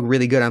probably look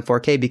really good on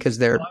 4K because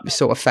they're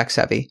so effects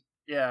heavy.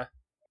 Yeah.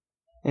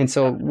 And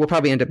so we'll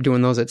probably end up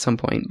doing those at some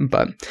point.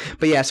 But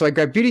yeah, so I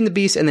grabbed Beauty and the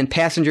Beast and then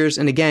Passengers.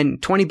 And again,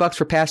 $20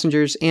 for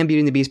Passengers and Beauty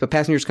and the Beast. But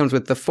Passengers comes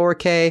with the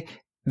 4K,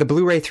 the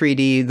Blu-ray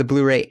 3D, the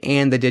Blu-ray,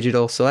 and the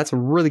digital. So that's a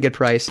really good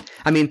price.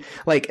 I mean,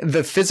 like,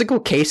 the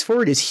physical case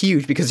for it is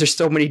huge because there's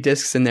so many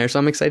discs in there. So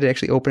I'm excited to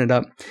actually open it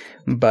up.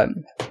 But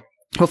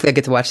hopefully I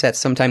get to watch that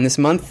sometime this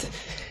month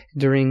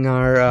during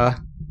our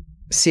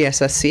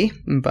CSSC.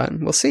 But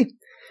we'll see.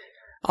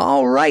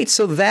 All right,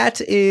 so that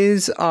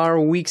is our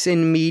Weeks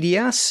in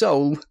Media.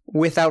 So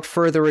without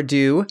further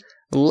ado,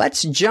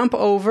 let's jump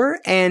over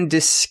and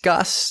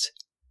discuss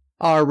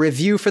our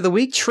review for the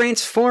week,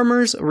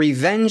 Transformers: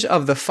 Revenge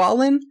of the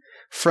Fallen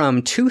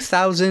from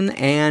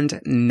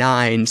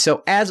 2009.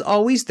 So as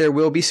always, there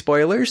will be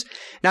spoilers.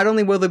 Not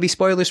only will there be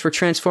spoilers for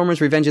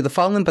Transformers: Revenge of the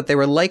Fallen, but there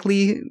will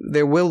likely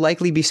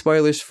be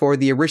spoilers for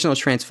the original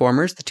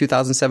Transformers, the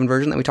 2007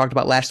 version that we talked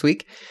about last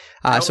week.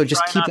 So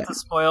just keep not to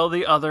spoil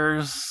the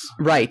others.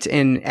 Right,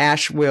 and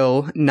Ash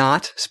will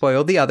not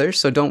spoil the others,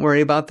 so don't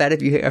worry about that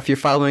if you're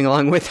following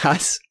along with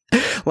us,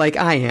 like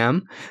I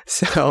am.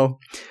 So,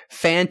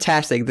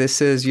 fantastic.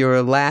 This is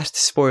your last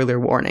spoiler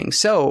warning.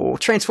 So,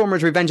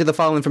 Transformers: Revenge of the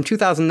Fallen from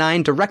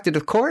 2009, directed,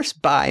 of course,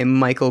 by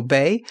Michael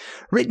Bay,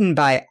 written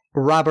by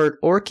Robert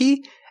Orci,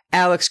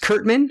 Alex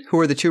Kurtzman, who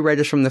are the two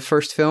writers from the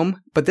first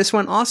film, but this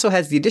one also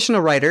has the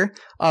additional writer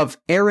of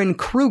Aaron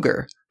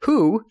Kruger,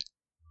 who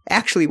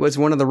actually was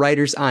one of the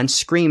writers on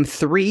Scream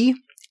 3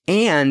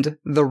 and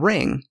The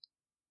Ring,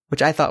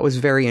 which I thought was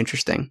very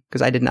interesting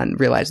because I did not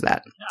realize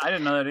that. I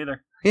didn't know that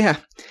either. Yeah.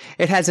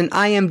 It has an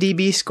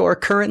IMDb score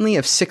currently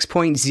of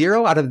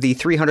 6.0 out of the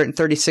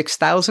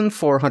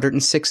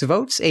 336,406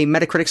 votes, a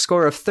Metacritic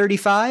score of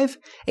 35,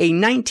 a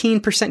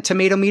 19%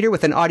 tomato meter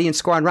with an audience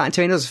score on Rotten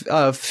Tomatoes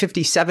of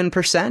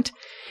 57%.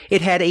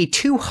 It had a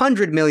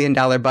 $200 million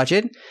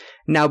budget,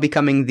 now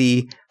becoming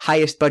the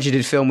highest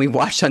budgeted film we've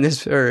watched on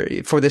this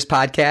for this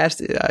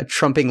podcast,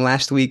 trumping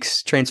last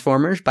week's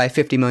Transformers by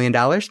 $50 million.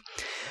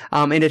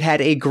 And it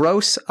had a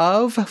gross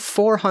of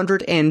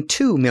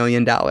 $402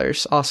 million,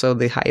 also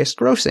the highest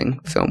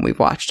grossing film we've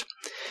watched.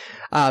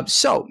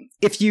 So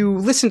if you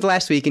listened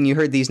last week and you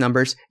heard these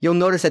numbers, you'll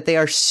notice that they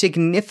are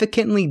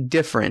significantly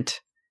different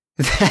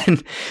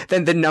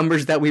than the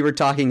numbers that we were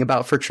talking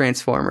about for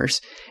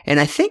Transformers. And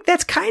I think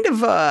that's kind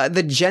of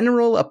the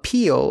general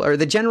appeal or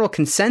the general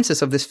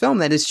consensus of this film,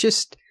 that it's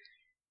just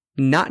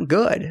not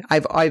good.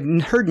 I've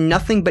heard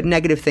nothing but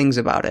negative things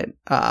about it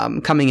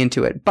coming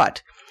into it.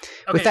 But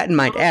with that in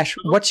mind, Ash,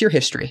 what's your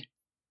history?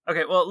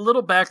 Okay, well, a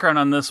little background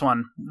on this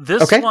one.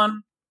 This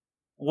one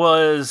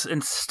was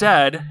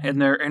instead, in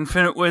their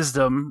infinite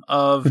wisdom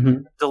of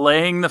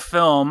delaying the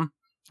film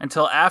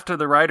until after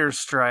the writer's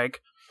strike,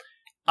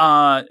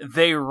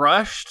 they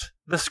rushed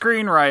the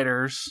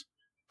screenwriters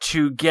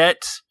to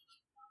get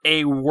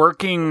a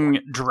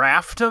working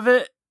draft of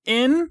it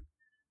in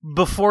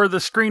before the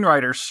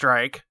screenwriter's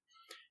strike,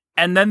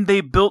 and then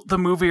they built the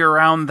movie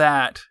around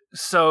that,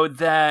 so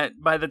that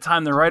by the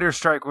time the writer's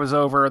strike was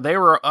over, they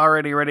were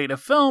already ready to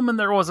film, and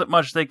there wasn't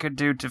much they could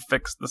do to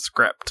fix the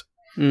script.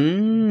 So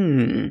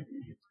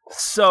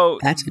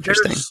that's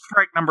interesting. There's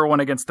strike number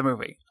one against the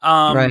movie.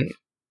 Right.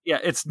 Yeah,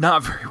 it's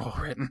not very well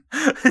written.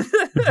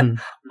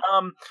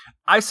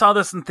 I saw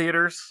this in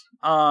theaters.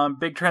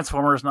 Big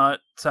Transformers nut,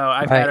 so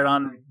I've had it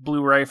on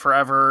Blu-ray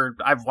forever.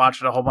 I've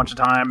watched it a whole bunch of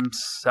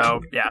times. So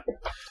yeah,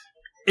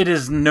 it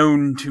is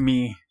known to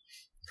me.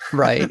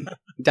 Right.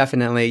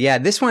 Definitely. Yeah.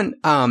 This one.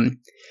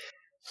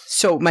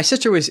 So my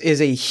sister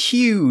is a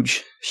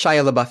huge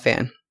Shia LaBeouf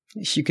fan.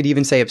 You could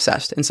even say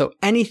obsessed. And so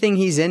anything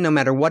he's in, no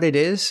matter what it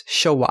is,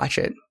 she'll watch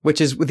it, which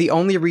is the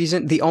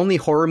only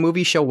horror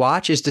movie she'll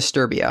watch is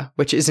Disturbia,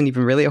 which isn't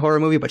even really a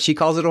horror movie, but she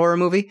calls it a horror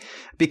movie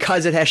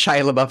because it has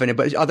Shia LaBeouf in it.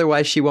 But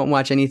otherwise, she won't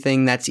watch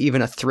anything that's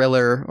even a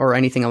thriller or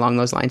anything along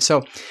those lines.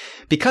 So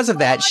because of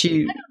that,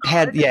 she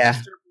had,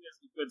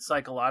 good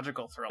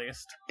psychological thrill.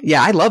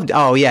 Yeah, I loved.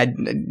 Oh, yeah.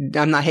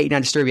 I'm not hating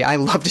on Disturbia. I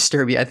love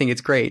Disturbia. I think it's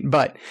great.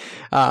 But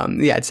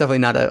yeah, it's definitely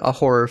not a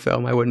horror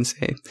film, I wouldn't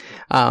say.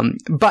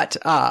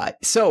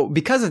 So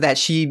because of that,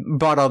 she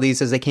bought all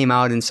these as they came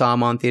out and saw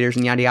them on theaters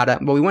and yada yada.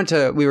 Well,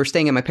 we were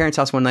staying at my parents'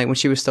 house one night when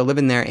she was still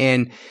living there,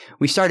 and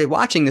we started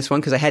watching this one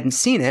because I hadn't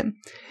seen it.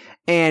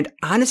 And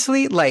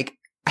honestly, like,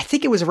 I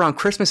think it was around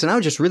Christmas, and I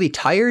was just really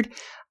tired.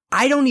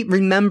 I don't even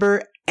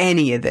remember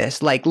any of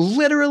this. Like,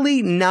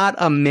 literally, not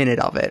a minute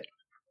of it.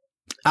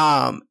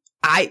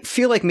 I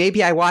feel like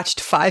maybe I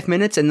watched 5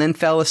 minutes and then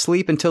fell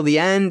asleep until the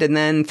end, and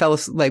then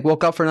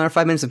woke up for another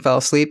 5 minutes and fell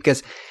asleep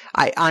because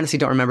I honestly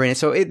don't remember it.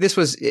 So this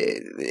was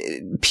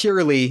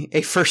purely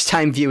a first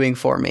time viewing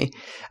for me,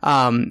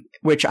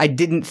 which I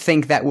didn't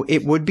think that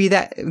it would be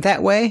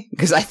that way,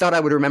 because I thought I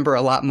would remember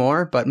a lot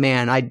more. But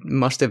man, I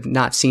must have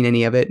not seen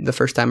any of it the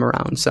first time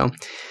around. So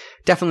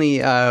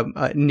definitely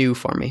new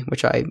for me,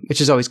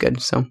 which is always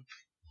good. So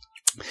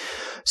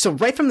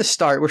right from the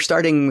start, we're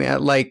starting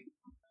at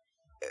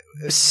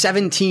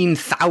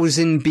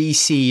 17,000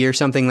 BC or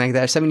something like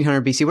that,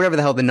 1700 BC, whatever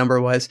the hell the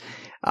number was.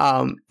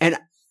 And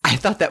I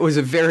thought that was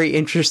a very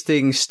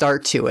interesting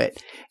start to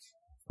it.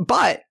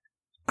 But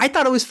I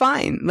thought it was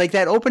fine. Like,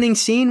 that opening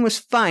scene was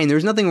fine. There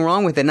was nothing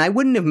wrong with it. And I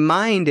wouldn't have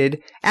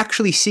minded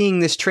actually seeing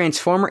this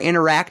Transformer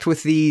interact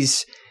with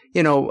these,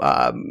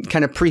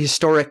 kind of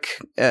prehistoric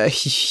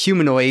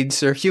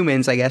humanoids, or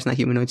humans, I guess, not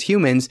humanoids,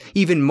 humans,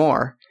 even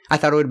more. I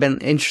thought it would have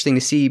been interesting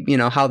to see,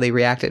 how they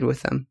reacted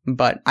with them.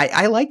 But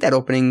I like that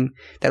opening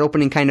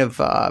kind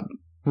of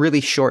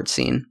really short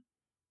scene.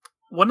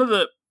 One of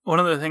the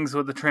things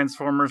with the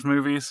Transformers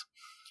movies,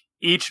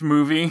 each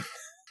movie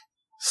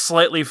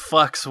slightly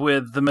fucks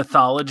with the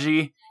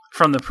mythology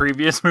from the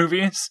previous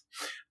movies.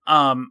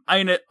 I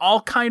mean, it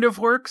all kind of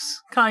works,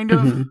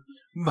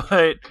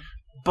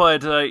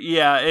 but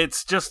yeah,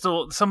 it's just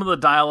some of the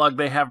dialogue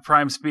they have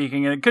Prime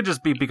speaking, and it could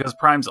just be because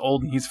Prime's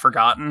old and he's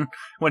forgotten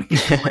when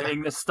he's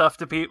explaining this stuff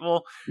to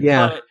people.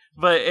 Yeah.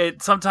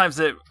 But sometimes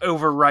it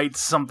overwrites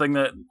something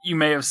that you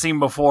may have seen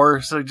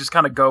before, so just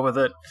kind of go with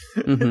it.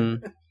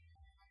 Mm-hmm.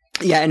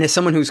 Yeah, and as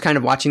someone who's kind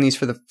of watching these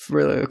for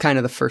kind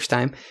of the first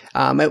time,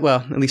 well,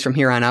 at least from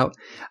here on out,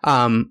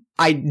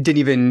 I didn't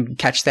even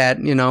catch that,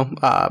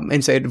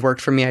 and so it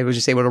worked for me. I was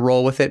just able to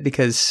roll with it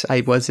because I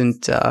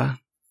wasn't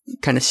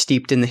kind of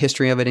steeped in the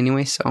history of it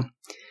anyway. So,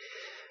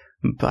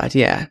 but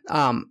yeah,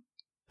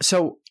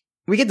 so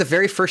we get the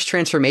very first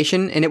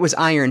transformation, and it was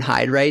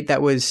Ironhide, right?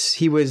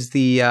 He was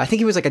I think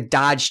he was like a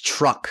Dodge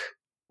truck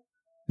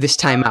this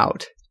time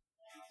out.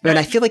 And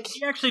I feel like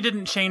he actually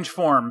didn't change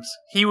forms.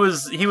 He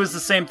was the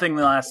same thing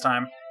the last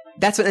time.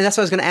 That's what I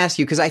was going to ask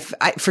you, because I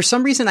for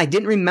some reason I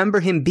didn't remember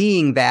him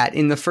being that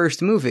in the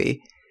first movie.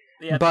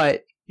 Yeah,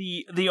 but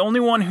the only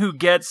one who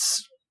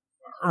gets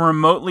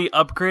remotely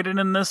upgraded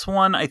in this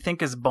one, I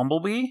think, is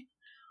Bumblebee.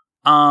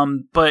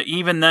 But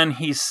even then,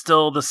 he's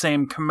still the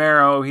same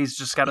Camaro. He's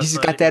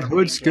got that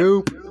hood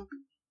scoop.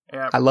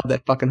 Yeah, I love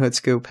that fucking hood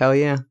scoop. Hell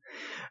yeah.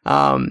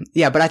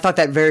 Yeah, but I thought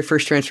that very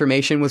first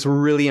transformation was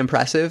really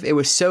impressive. It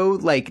was so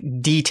like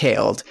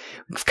detailed,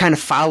 kind of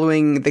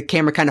following the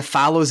camera kind of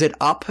follows it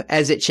up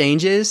as it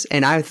changes.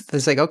 And I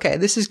was like, okay,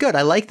 this is good.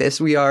 I like this.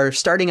 We are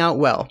starting out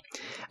well.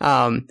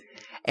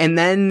 And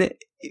then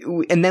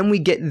we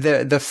get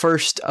the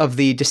first of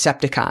the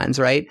Decepticons,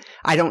 right?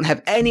 I don't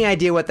have any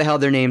idea what the hell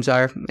their names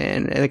are.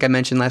 And like I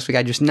mentioned last week,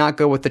 I just not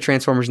go with the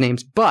Transformers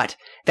names. But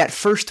that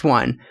first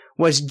one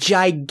was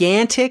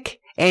gigantic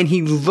and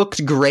he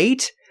looked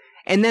great.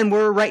 And then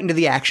we're right into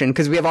the action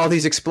because we have all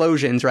these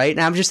explosions, right? And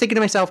I'm just thinking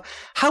to myself,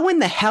 how in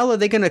the hell are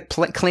they going to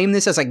claim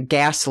this as a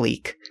gas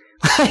leak?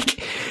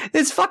 Like,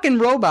 this fucking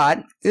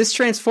robot, this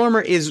Transformer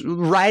is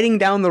riding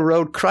down the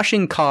road,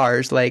 crushing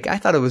cars. Like, I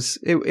thought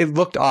it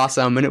looked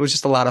awesome, and it was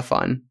just a lot of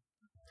fun.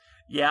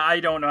 Yeah,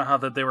 I don't know how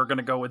that they were going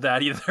to go with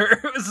that either.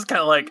 It was just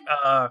kind of like,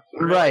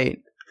 really? Right.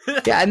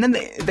 Yeah, and then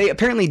they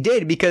apparently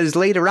did, because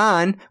later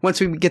on,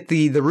 once we get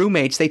the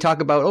roommates, they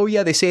talk about, oh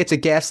yeah, they say it's a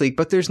gas leak,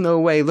 but there's no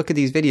way, look at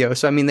these videos.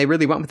 So, I mean, they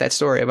really went with that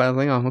story. But I was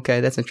like, oh, okay,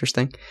 that's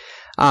interesting.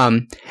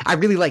 I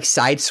really like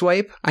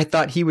Sideswipe. I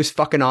thought he was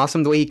fucking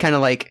awesome, the way he kind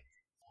of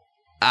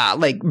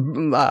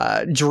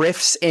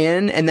drifts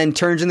in and then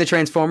turns in the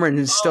Transformer and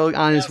is still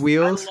on his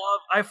wheels.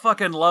 I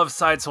fucking love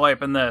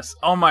Sideswipe in this.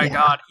 Oh my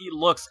god, he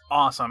looks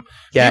awesome.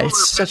 Yeah,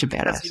 it's such a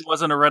badass. He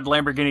wasn't a red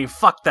Lamborghini.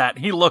 Fuck that.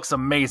 He looks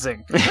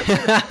amazing.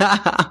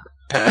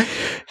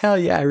 Hell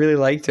yeah, I really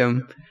liked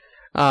him.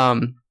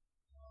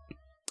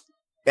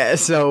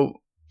 So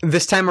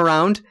this time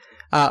around,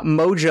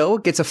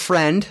 Mojo gets a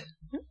friend,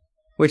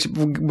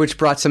 which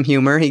brought some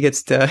humor. He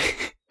gets to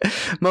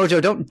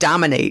Mojo, don't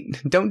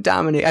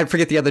dominate. I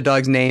forget the other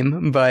dog's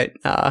name, but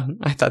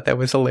I thought that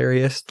was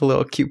hilarious. The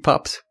little cute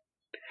pups.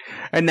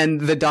 And then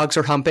the dogs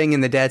are humping,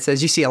 and the dad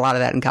says, you see a lot of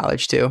that in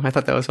college, too. I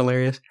thought that was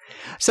hilarious.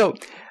 So,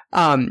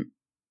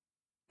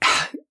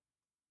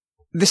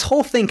 this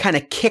whole thing kind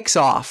of kicks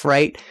off,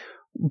 right?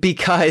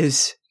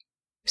 Because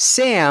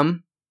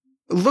Sam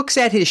looks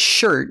at his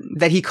shirt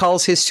that he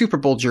calls his Super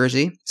Bowl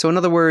jersey. So, in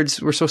other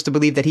words, we're supposed to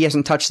believe that he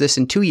hasn't touched this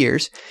in 2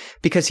 years,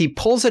 because he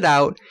pulls it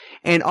out,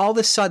 and all of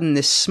a sudden,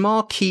 this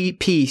small key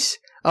piece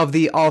of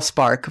the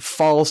Allspark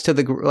falls to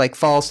the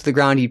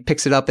ground. He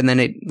picks it up and then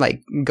it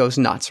like goes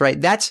nuts, right?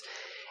 That's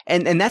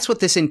what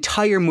this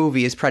entire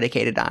movie is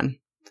predicated on,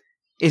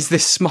 is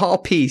this small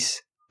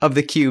piece of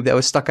the cube that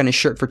was stuck on his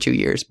shirt for 2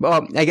 years.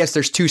 Well, I guess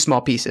there's two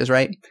small pieces,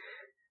 right?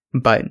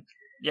 But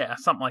yeah,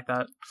 something like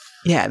that.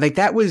 Yeah, like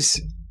that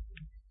was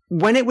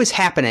when it was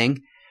happening.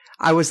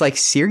 I was like,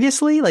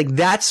 seriously? Like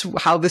that's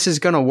how this is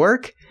going to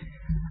work?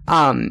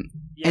 And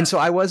so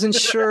I wasn't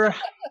sure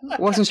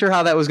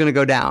how that was going to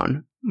go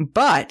down.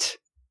 But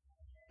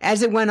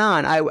as it went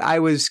on, I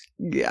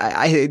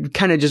had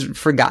kind of just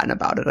forgotten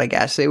about it, I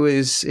guess.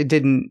 It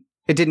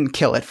didn't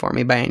kill it for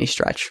me by any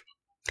stretch.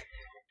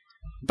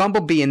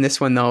 Bumblebee in this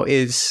one, though,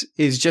 is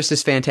just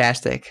as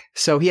fantastic.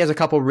 So he has a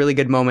couple really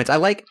good moments. I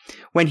like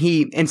when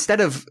he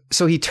drives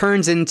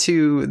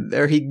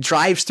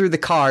through the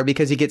car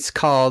because he gets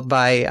called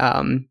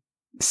by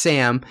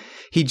Sam.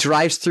 He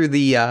drives through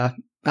the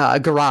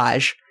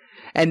garage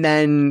and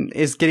then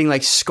is getting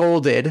like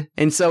scolded.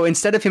 And so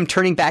instead of him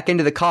turning back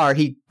into the car,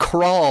 he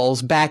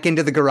crawls back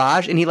into the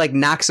garage and he like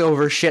knocks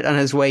over shit on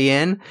his way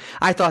in.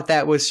 I thought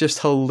that was just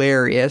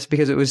hilarious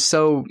because it was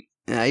so,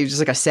 he was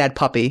just like a sad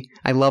puppy.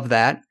 I love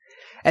that.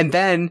 And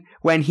then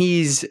when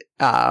he's,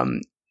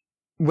 the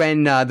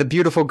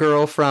beautiful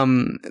girl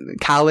from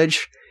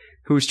college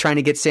who's trying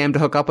to get Sam to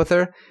hook up with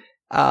her,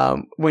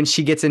 when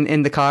she gets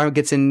in the car,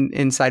 gets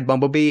inside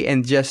Bumblebee,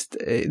 and just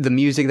the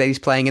music that he's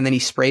playing, and then he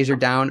sprays her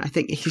down. I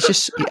think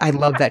I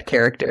love that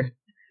character.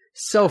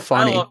 So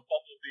funny. I love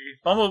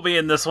Bumblebee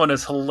in this one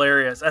is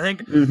hilarious. I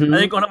think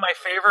one of my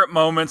favorite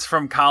moments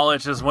from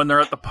college is when they're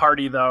at the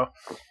party, though,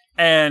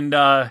 and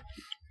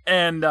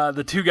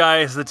the two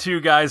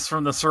guys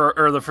from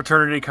the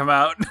fraternity come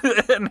out,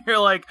 and they're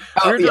like,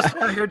 "We're just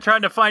out here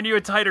trying to find you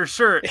a tighter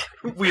shirt."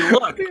 We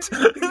looked.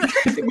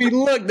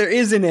 There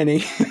isn't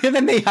any. And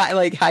then they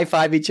high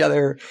five each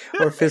other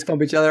or fist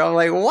bump each other. I'm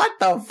like, what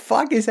the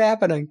fuck is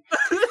happening?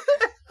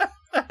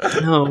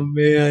 Oh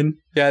man,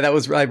 yeah,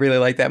 I really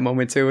liked that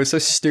moment too. It was so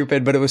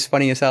stupid, but it was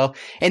funny as hell.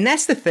 And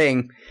that's the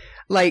thing,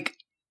 like,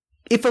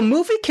 if a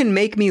movie can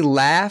make me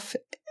laugh,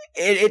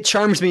 it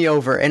charms me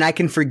over, and I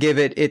can forgive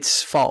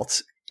its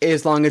faults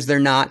as long as they're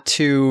not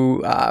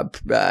too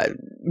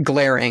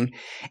glaring.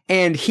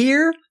 And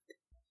here,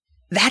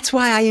 that's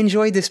why I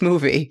enjoyed this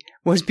movie,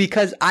 was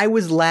because I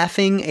was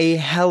laughing a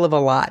hell of a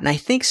lot. And I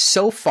think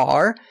so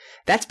far,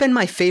 that's been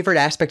my favorite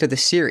aspect of the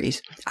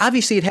series.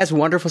 Obviously, it has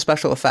wonderful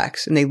special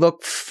effects, and they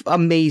look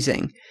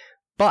amazing.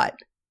 But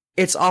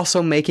it's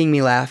also making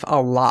me laugh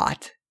a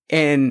lot.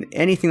 And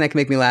anything that can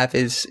make me laugh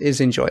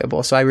is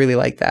enjoyable. So I really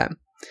like that.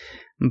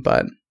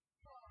 But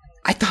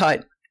I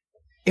thought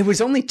it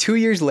was only 2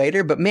 years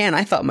later, but man,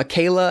 I thought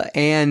Michaela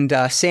and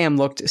Sam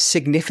looked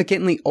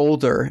significantly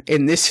older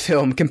in this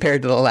film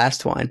compared to the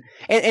last one.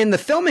 And the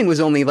filming was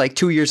only like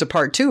 2 years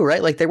apart too,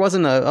 right? Like there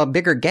wasn't a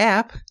bigger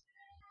gap,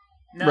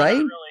 no, right?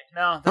 Not really.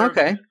 No.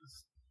 Okay.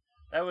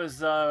 That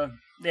was,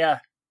 yeah.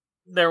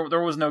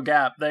 there was no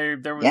gap. There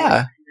was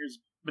Yeah. years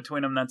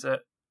between them. That's it.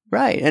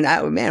 Right. And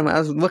when I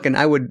was looking,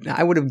 I would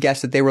have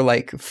guessed that they were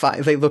like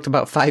they looked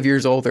about 5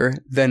 years older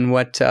than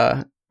what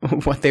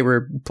they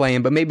were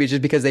playing, but maybe it's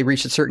just because they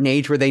reached a certain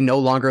age where they no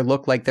longer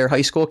look like they're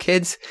high school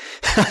kids.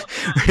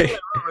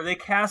 They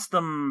cast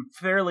them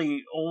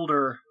fairly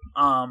older.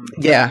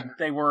 Than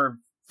they were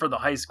for the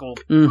high school.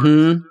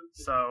 Mm-hmm.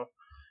 So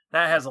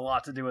that has a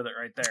lot to do with it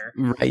right there.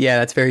 Right. Yeah,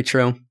 that's very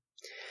true.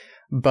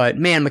 But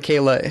man,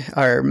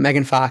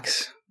 Megan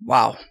Fox,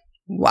 wow,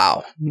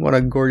 what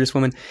a gorgeous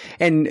woman.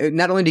 And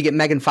not only do you get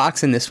Megan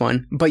Fox in this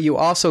one, but you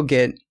also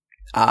get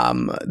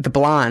the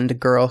blonde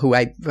girl who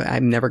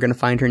I'm never going to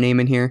find her name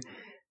in here.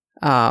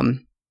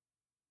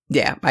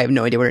 Yeah, I have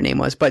no idea what her name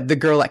was, but the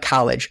girl at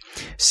college.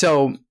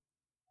 So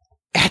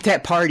at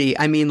that party,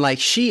 I mean, like,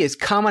 she is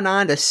coming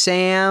on to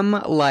Sam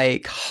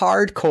like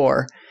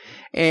hardcore.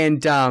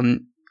 And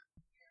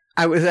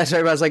I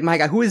was like, my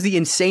God, who is the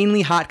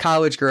insanely hot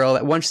college girl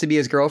that wants to be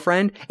his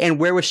girlfriend? And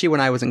where was she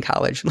when I was in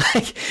college?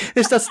 Like,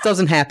 this just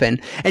doesn't happen.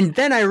 And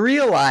then I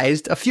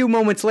realized a few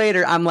moments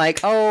later, I'm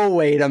like, oh,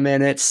 wait a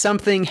minute.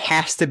 Something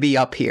has to be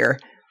up here.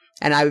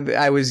 And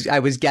I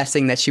was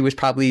guessing that she was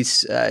probably,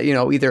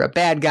 either a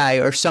bad guy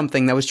or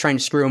something that was trying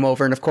to screw him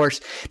over. And of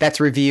course, that's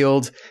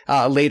revealed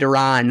later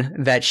on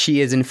that she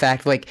is in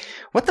fact like,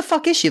 what the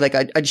fuck is she? Like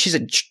she's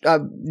a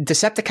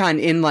Decepticon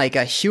in like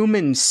a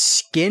human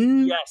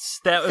skin?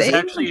 Yes, that was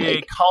actually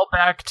a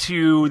callback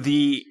to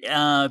the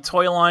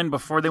toy line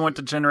before they went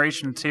to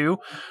Generation 2.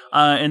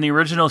 In the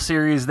original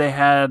series, they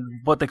had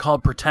what they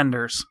called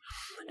pretenders.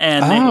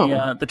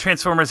 And the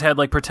Transformers had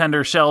like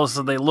pretender shells,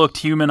 so they looked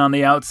human on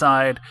the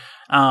outside,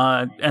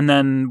 and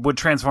then would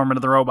transform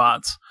into the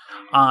robots.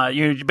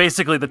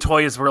 Basically the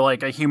toys were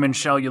like a human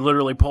shell. You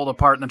literally pulled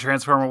apart, and the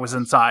Transformer was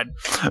inside.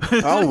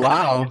 Oh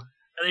wow! And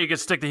then you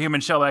could stick the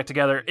human shell back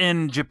together.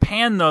 In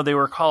Japan, though, they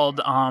were called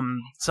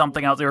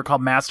something else. They were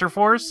called Master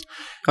Force,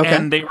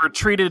 and they were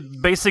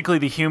treated basically.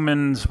 The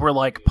humans were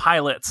like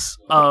pilots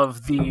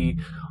of the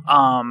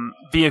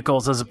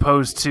vehicles, as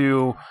opposed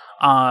to.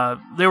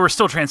 They were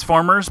still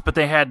Transformers, but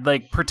they had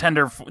like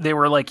they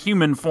were like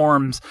human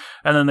forms,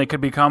 and then they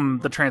could become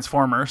the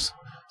Transformers.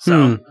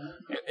 So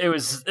it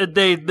was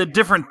the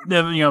different,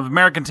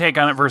 American take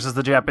on it versus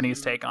the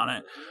Japanese take on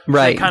it.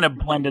 Right. So they kind of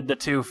blended the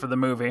two for the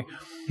movie.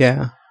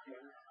 Yeah.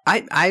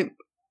 I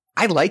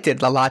liked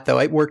it a lot though.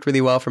 It worked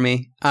really well for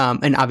me.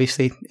 And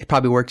obviously it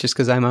probably worked just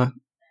because I'm a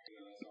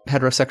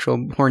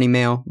heterosexual horny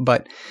male,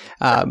 but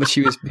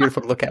she was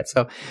beautiful to look at.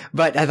 So,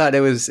 but I thought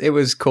it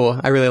was cool.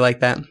 I really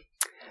liked that.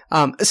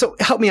 So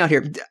help me out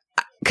here,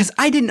 because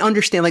I didn't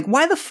understand, like,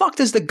 why the fuck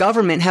does the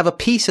government have a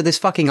piece of this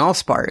fucking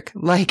Allspark?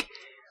 Like,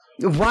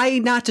 why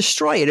not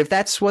destroy it if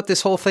that's what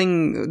this whole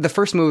thing, the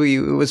first movie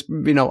was,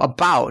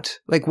 about?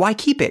 Like, why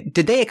keep it?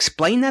 Did they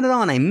explain that at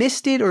all and I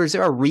missed it, or is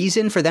there a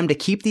reason for them to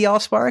keep the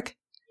Allspark?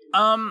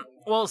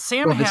 Well,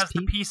 Sam has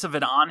the piece of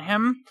it on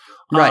him.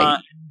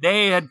 Right.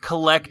 They had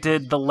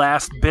collected the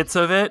last bits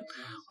of it,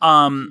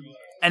 and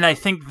I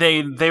think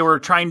they were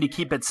trying to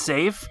keep it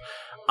safe.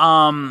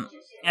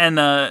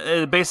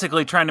 And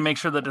basically trying to make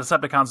sure the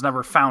Decepticons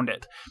never found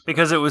it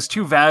because it was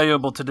too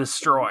valuable to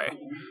destroy.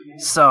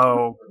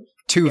 So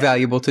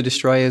valuable to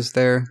destroy is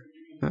their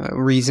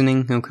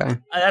reasoning. Okay,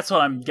 that's what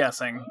I'm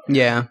guessing.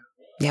 Yeah,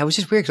 it was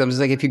just weird because I was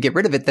like, if you get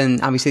rid of it, then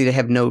obviously they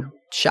have no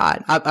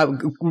shot.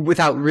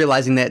 Without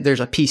realizing that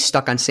there's a piece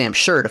stuck on Sam's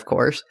shirt, of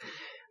course.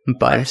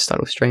 But I just thought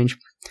it was strange.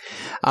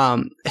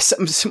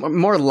 Some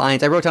more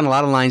lines. I wrote down a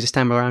lot of lines this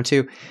time around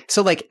too.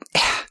 So like.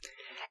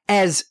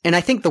 And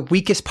I think the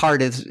weakest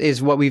part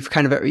is what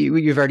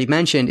you've already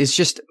mentioned is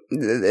just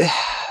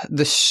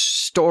the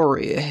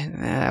story.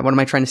 What am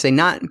I trying to say?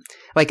 Not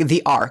like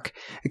the arc,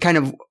 kind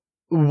of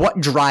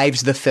what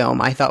drives the film.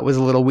 I thought was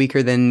a little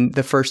weaker than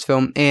the first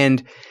film,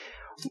 and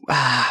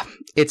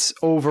its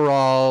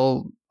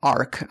overall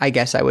arc, I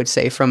guess I would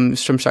say, from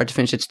start to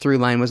finish, its through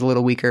line was a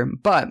little weaker.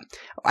 But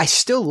I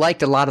still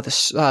liked a lot of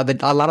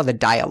the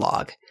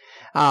dialogue.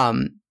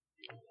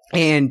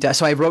 And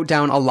so I wrote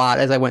down a lot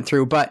as I went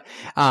through, but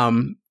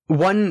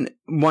one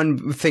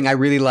thing I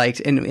really liked,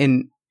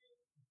 and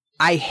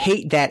I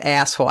hate that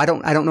asshole. I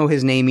don't know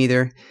his name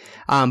either,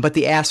 but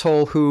the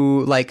asshole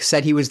who like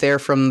said he was there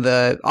from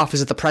the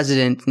office of the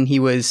president and he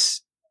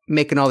was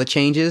making all the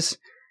changes.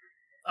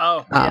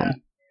 Oh, yeah.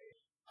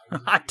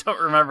 I don't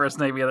remember his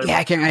name either. Yeah,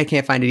 I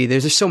can't find it either.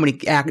 There's so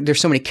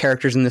many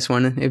characters in this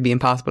one. It'd be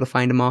impossible to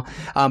find them all.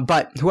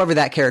 But whoever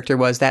that character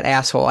was, that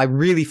asshole, I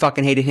really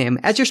fucking hated him,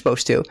 as you're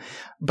supposed to.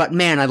 But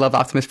man, I love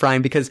Optimus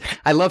Prime because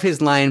I love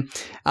his line.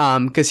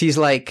 Because he's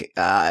like,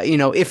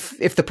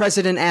 if the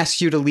president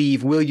asks you to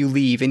leave, will you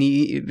leave?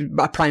 And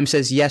Prime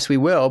says, yes, we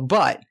will.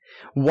 But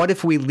what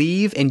if we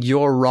leave and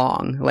you're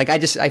wrong? Like, I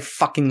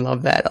fucking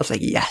love that. I was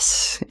like,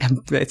 yes,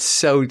 it's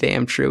so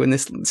damn true. And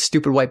this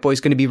stupid white boy's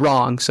going to be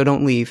wrong, so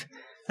don't leave.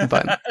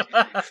 But,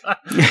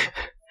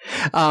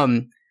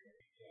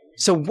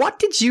 so what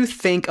did you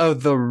think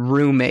of the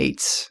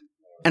roommates?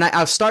 And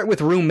I'll start with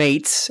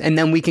roommates, and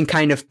then we can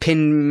kind of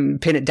pin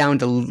it down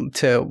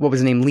to what was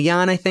his name?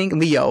 Leon, I think?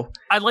 Leo.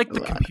 I like the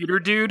computer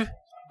dude.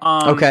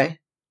 Okay.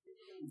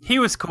 He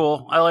was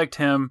cool. I liked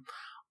him.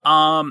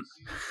 I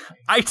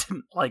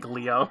didn't like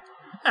Leo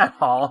at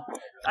all.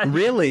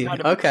 Really?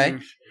 Okay.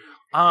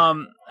 I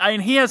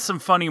mean, he has some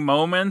funny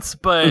moments,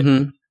 but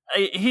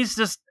he's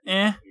just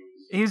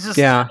He's just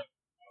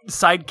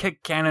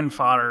sidekick cannon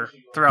fodder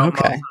throughout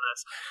most of this.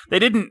 They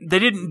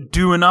didn't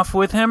do enough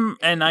with him,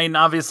 and I mean,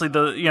 obviously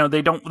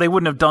they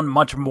wouldn't have done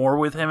much more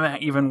with him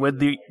even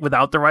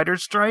without the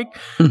writer's strike.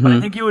 But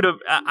I think he would have.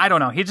 I don't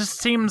know. He just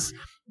seems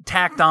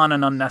tacked on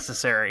and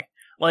unnecessary.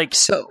 Like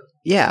so.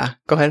 Yeah.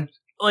 Go ahead.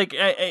 Like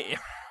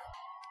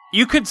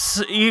you could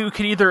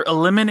either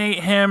eliminate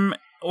him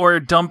or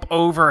dump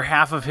over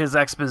half of his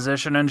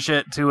exposition and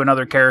shit to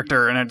another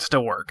character, and it'd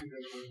still work.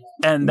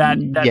 And that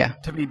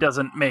to me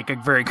doesn't make a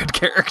very good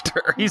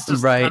character. He's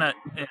just kind of,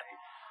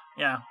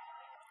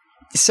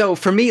 So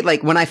for me,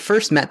 like when I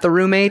first met the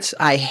roommates,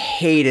 I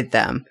hated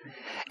them.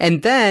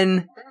 And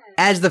then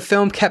as the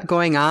film kept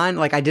going on,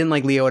 like I didn't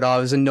like Leo at all.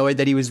 I was annoyed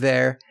that he was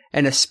there.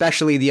 And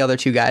especially the other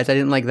two guys. I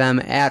didn't like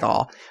them at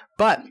all.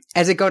 But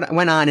as it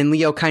went on and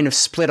Leo kind of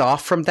split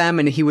off from them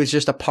and he was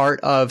just a part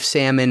of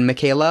Sam and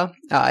Michaela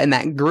in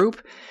that group,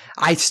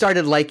 I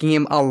started liking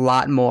him a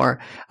lot more.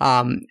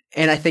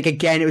 And I think,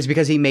 again, it was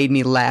because he made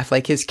me laugh.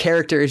 Like, his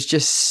character is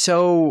just such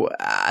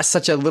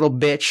a little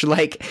bitch.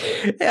 Like,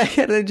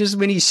 just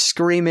when he's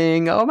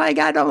screaming, oh my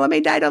God, don't let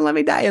me die, don't let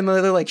me die. And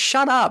they're like,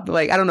 shut up.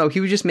 Like, I don't know.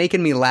 He was just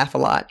making me laugh a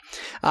lot.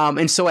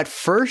 And so at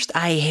first,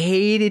 I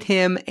hated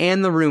him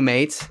and the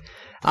roommates.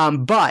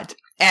 But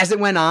as it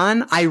went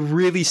on, I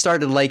really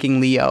started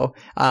liking Leo.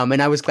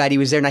 And I was glad he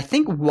was there. And I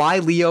think why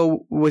Leo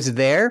was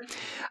there,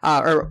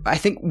 or I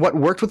think what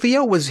worked with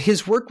Leo was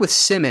his work with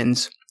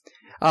Simmons,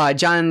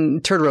 John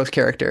Turturro's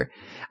character.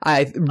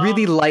 I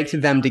really liked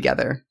them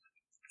together.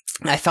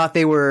 I thought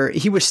he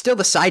was still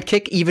the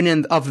sidekick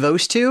even of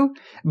those two,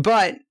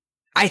 but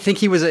I think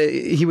he was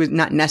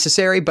not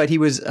necessary, but he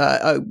was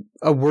a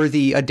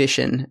worthy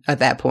addition at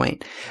that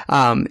point.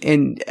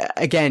 And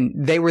again,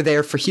 they were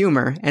there for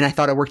humor, and I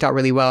thought it worked out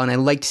really well. And I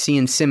liked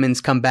seeing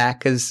Simmons come back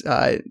because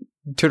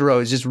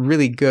Turturro is just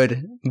really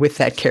good with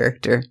that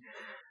character.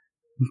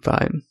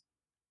 But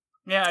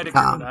yeah, I'd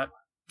agree with that.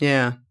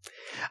 Yeah.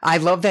 I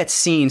love that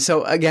scene.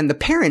 So again, the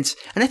parents,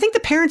 and I think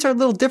the parents are a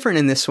little different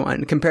in this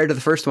one compared to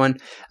the first one.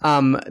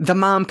 The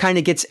mom kind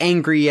of gets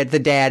angry at the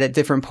dad at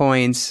different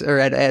points, or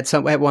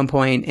at one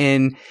point,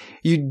 and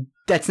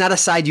that's not a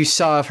side you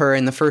saw of her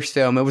in the first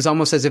film. It was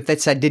almost as if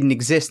that side didn't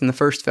exist in the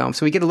first film.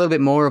 So we get a little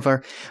bit more of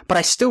her, but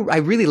I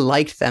really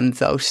liked them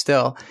though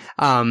still.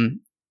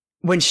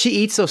 When she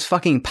eats those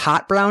fucking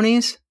pot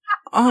brownies,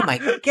 oh my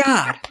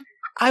God,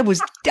 I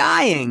was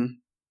dying.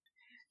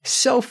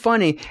 So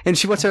funny. And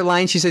what's her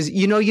line? She says,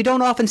 you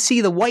don't often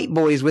see the white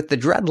boys with the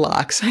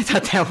dreadlocks. I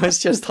thought that was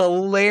just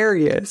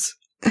hilarious.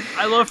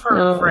 I love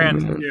her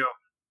friend too.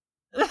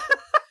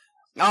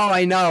 Oh,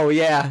 I know.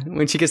 Yeah.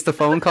 When she gets the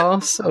phone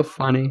call. So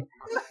funny.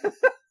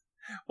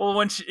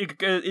 Well,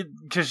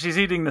 because she's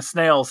eating the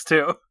snails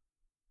too.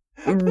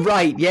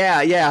 Right.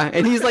 Yeah. Yeah.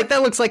 And he's like,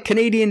 that looks like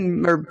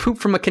Canadian or poop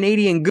from a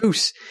Canadian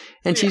goose.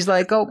 And she's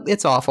like, oh,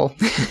 it's awful.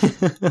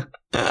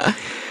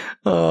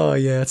 Oh,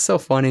 yeah. It's so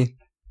funny.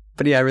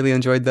 But yeah, I really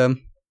enjoyed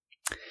them.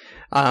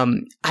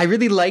 I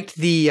really liked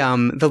the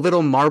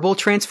little marble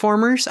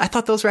transformers. I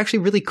thought those were actually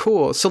really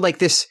cool. So like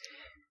this,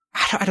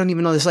 I don't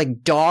even know, this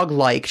like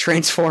dog-like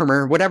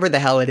transformer, whatever the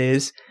hell it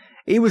is.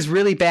 It was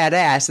really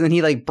badass. And then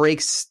he like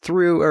breaks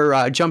through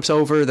or jumps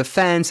over the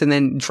fence and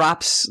then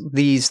drops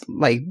these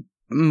like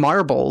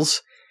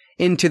marbles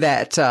into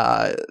that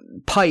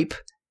pipe.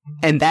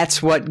 And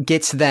that's what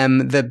gets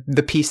them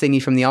the piece they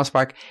need from the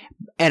Allspark.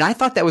 And I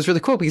thought that was really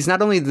cool because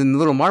not only the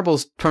little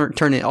marbles turn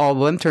into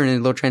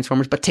little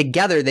transformers, but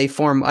together they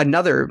form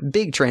another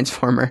big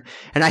transformer.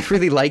 And I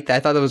really liked that. I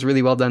thought that was a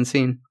really well done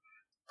scene.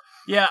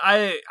 Yeah,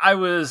 I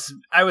was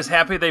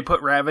happy they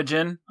put Ravage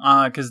in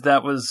because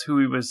that was who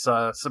he was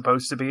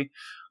supposed to be.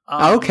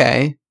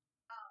 Okay.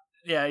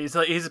 Yeah, he's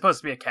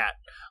supposed to be a cat.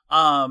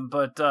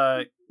 But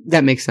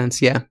that makes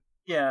sense. Yeah.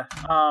 Yeah.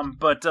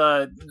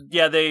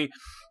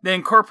 They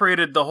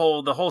incorporated the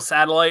whole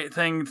satellite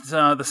thing.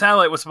 The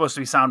satellite was supposed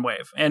to be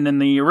Soundwave, and in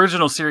the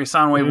original series,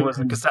 Soundwave was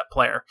a cassette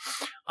player,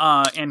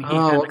 and he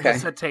had the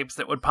cassette tapes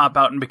that would pop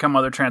out and become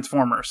other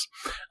Transformers.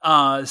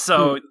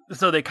 So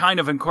they kind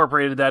of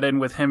incorporated that in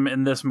with him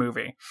in this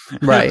movie,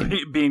 right?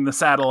 Being the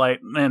satellite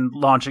and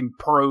launching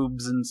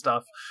probes and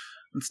stuff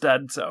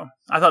instead. So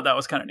I thought that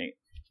was kind of neat.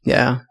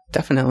 Yeah,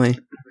 definitely.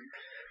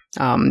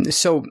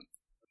 So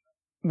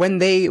when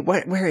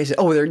where is it?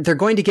 Oh, they're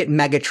going to get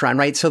Megatron,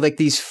 right? So like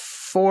these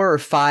 4 or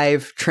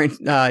 5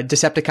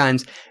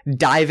 Decepticons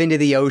dive into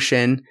the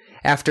ocean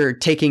after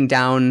taking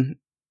down.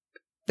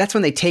 That's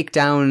when they take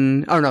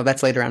down. Oh no,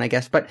 that's later on, I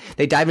guess. But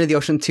they dive into the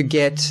ocean to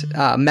get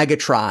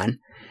Megatron,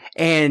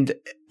 and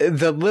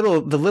the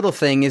little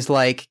thing is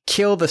like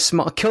kill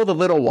the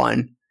little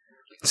one.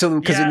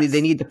 So because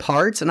they need the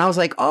parts, and I was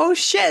like, oh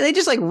shit, they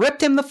just like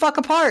ripped him the fuck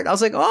apart. I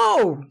was like,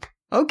 oh,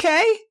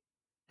 okay,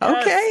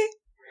 yes. okay.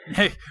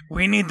 Hey,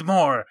 we need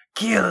more.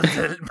 Bring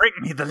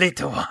me the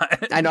little one.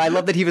 I know. I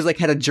love that he was like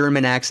had a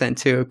German accent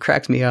too. It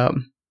cracked me up.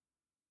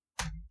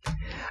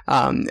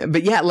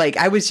 But yeah, like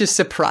I was just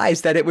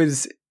surprised that it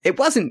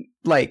wasn't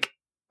like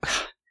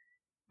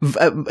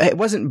it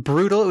wasn't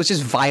brutal. It was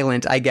just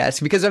violent, I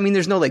guess, because I mean,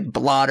 there's no like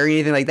blood or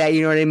anything like that.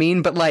 You know what I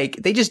mean? But like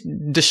they just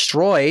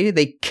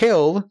they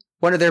kill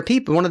one of their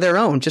people, one of their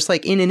own, just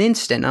like in an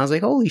instant. I was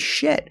like, holy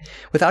shit,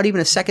 without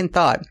even a second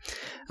thought.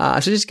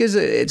 So just because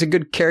it's a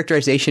good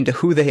characterization to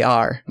who they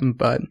are.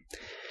 But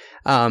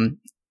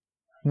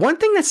one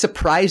thing that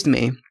surprised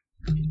me,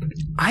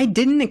 I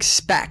didn't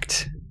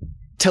expect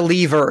to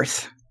leave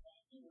Earth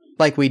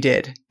like we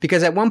did,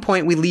 because at one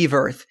point we leave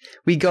Earth,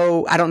 we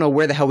go, I don't know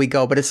where the hell we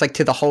go, but it's like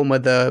to the home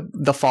of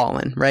the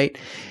Fallen, right?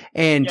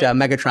 And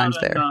Megatron's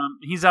there.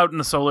 He's out in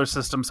the solar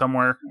system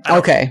somewhere.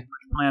 Okay.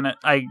 Planet.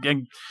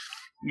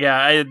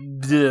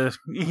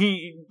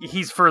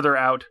 He's further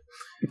out.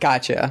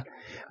 Gotcha.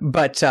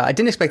 But I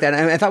didn't expect that.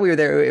 I thought we were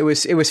there. It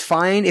was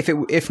fine,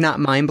 if not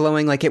mind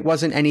blowing. Like it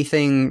wasn't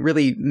anything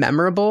really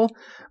memorable.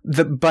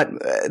 But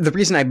the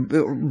reason I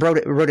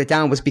wrote it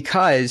down was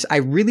because I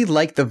really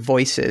liked the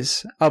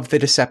voices of the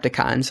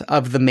Decepticons,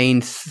 of the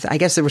main. I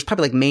guess there was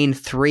probably like main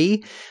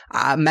three: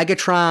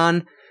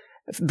 Megatron,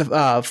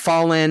 the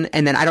Fallen,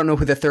 and then I don't know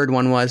who the third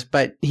one was,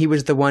 but he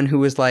was the one who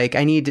was like,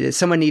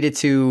 someone needed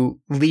to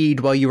lead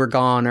while you were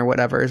gone, or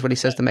whatever is what he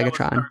says to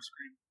Megatron.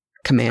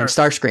 Command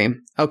Starscream.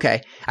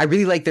 Okay, I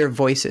really like their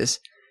voices.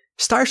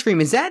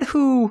 Starscream, is that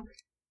who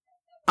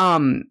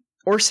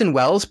Orson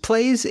Welles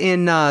plays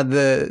in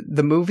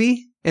the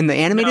movie, in the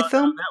animated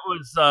film? That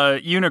was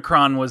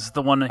Unicron was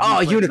the one.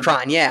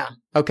 Unicron, yeah.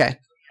 Okay.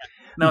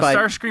 No,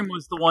 Starscream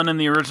was the one in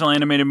the original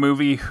animated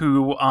movie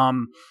who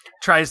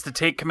tries to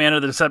take command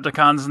of the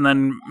Decepticons, and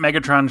then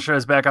Megatron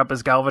shows back up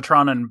as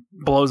Galvatron and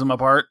blows them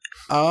apart.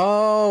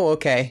 Oh,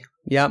 okay.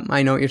 Yep,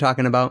 I know what you're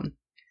talking about.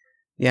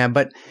 Yeah,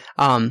 but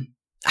I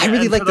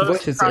really like the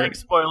voices there.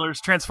 Spoilers,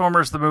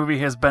 Transformers the movie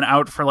has been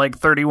out for like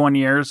 31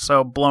 years,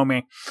 so blow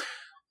me.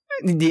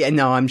 Yeah,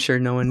 no, I'm sure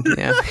no one,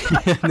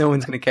 no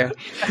one's going to care.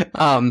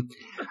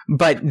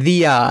 But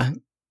they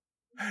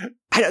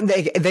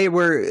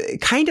were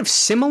kind of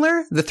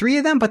similar, the three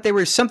of them, but there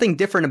was something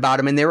different about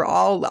them, and they were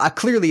all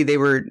clearly they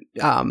were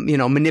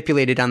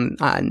manipulated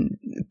on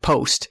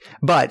post.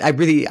 But I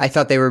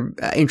thought they were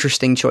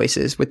interesting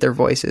choices with their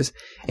voices,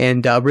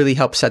 and really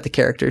helped set the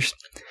characters.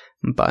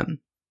 But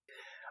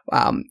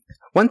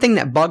one thing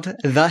that bugged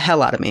the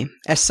hell out of me,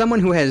 as someone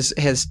who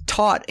has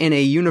taught in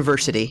a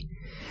university,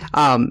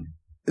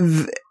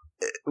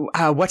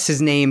 what's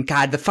his name?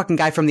 God, the fucking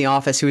guy from The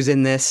Office who's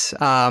in this.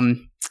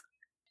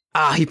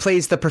 He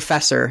plays the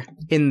professor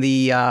in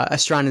the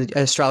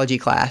astrology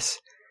class.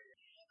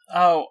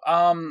 Oh,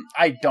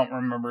 I don't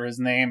remember his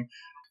name.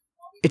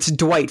 It's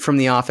Dwight from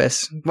The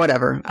Office.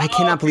 Whatever. I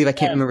cannot believe I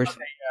can't remember. Okay,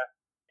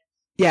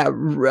 yeah,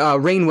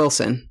 Rainn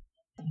Wilson.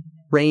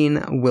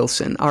 Rainn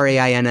Wilson.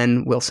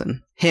 Rainn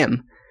Wilson.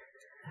 Him.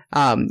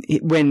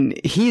 When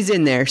he's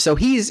in there, so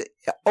he's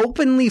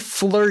openly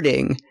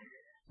flirting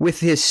with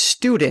his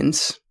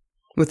students,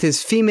 with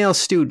his female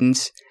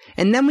students,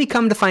 and then we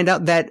come to find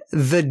out that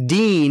the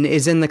dean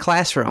is in the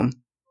classroom.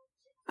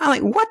 I'm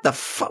like, what the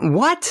fuck?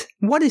 What?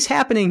 What is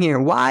happening here?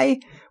 Why?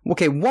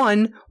 Okay,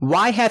 one,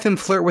 why have him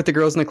flirt with the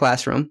girls in the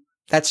classroom?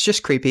 That's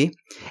just creepy.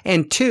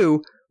 And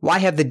two, why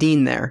have the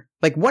dean there?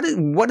 Like, what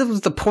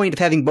was the point of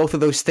having both of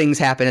those things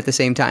happen at the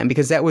same time?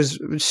 Because that was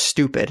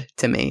stupid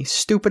to me.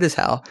 Stupid as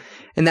hell.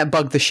 And that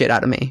bugged the shit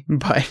out of me.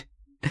 But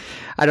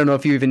I don't know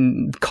if you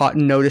even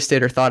noticed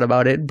it or thought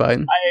about it, but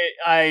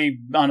I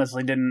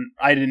honestly didn't.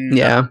 I didn't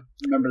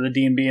remember the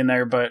dean being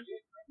there, but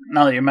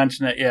now that you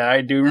mention it, yeah,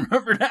 I do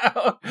remember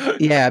now.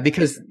 Yeah,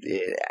 because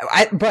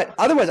but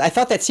otherwise, I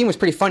thought that scene was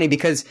pretty funny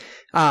because,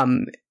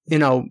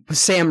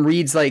 Sam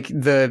reads like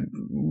the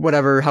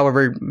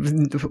however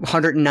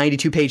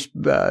 192 page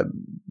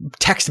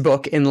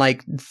textbook in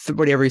like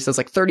whatever he says,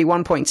 like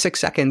 31.6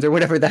 seconds or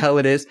whatever the hell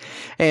it is,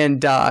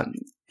 and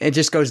it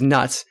just goes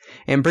nuts.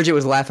 And Bridget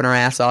was laughing her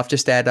ass off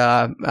just at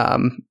Shia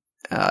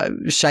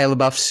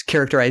LaBeouf's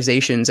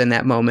characterizations in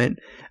that moment.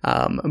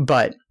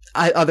 But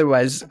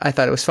otherwise, I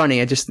thought it was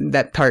funny.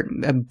 That part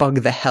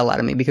bugged the hell out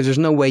of me because there's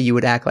no way you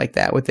would act like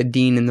that with the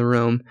dean in the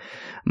room.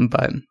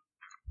 But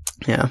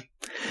yeah.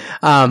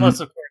 Plus,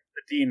 of course,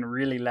 the dean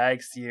really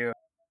likes you.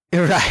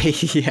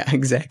 Right. Yeah,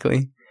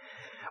 exactly.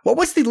 What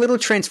was the little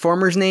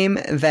Transformers name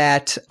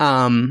that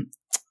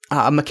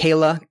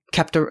Michaela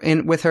kept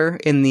with her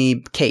in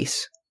the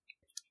case?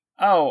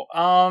 Oh,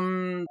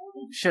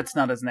 shit's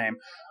not his name.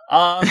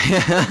 Well,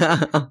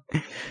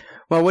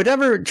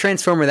 whatever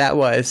Transformer that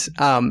was,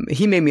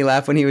 he made me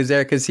laugh when he was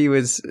there because he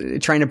was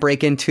trying to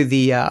break into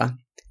the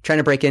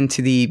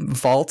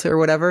vault or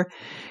whatever,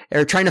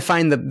 or trying to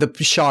find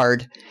the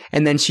shard,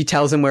 and then she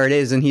tells him where it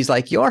is, and he's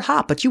like, "You're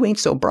hot, but you ain't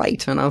so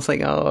bright." And I was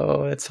like,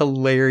 "Oh, that's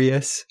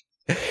hilarious."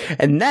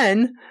 And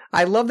then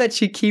I love that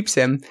she keeps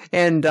him.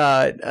 And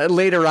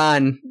later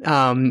on,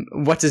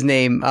 what's his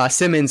name?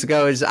 Simmons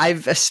goes,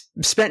 I've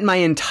spent my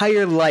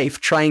entire life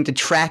trying to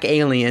track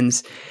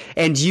aliens,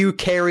 and you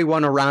carry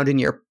one around in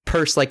your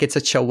purse like it's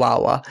a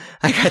chihuahua.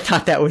 Like, I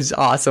thought that was an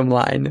awesome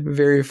line.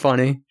 Very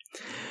funny.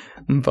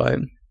 But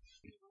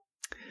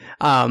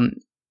I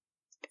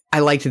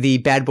liked the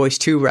Bad Boys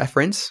 2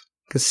 reference,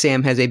 because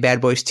Sam has a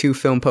Bad Boys 2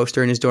 film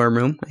poster in his dorm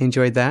room. I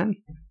enjoyed that.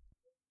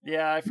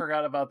 Yeah, I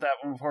forgot about that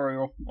one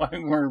before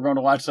we were going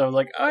to watch. So I was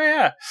like, oh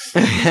yeah.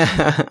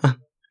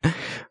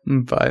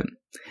 But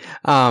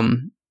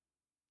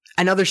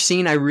another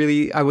scene I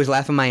was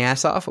laughing my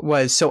ass off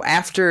was, so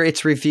after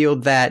it's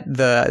revealed that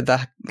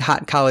the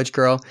hot college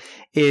girl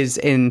is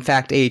in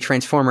fact a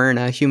transformer in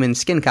a human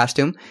skin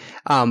costume,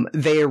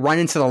 they run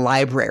into the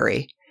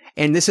library,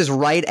 and this is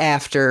right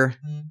after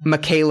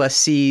Michaela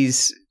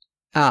sees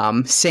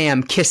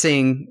Sam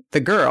kissing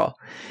the girl.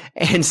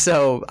 And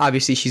so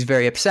obviously she's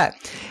very upset,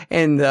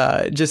 and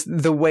just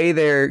the way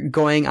they're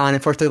going on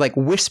and forth, they're like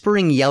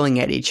whispering, yelling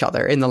at each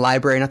other in the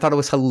library. And I thought it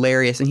was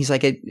hilarious. And he's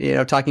like,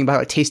 talking about how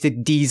it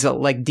tasted diesel,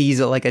 like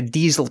a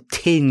diesel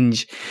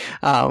tinge,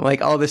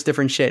 like all this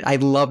different shit. I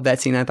love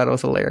that scene. I thought it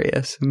was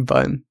hilarious.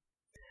 But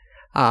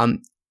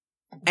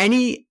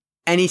any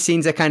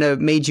scenes that kind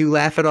of made you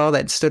laugh at all,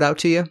 that stood out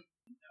to you?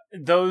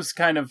 Those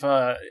kind of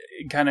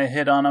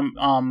hit on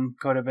him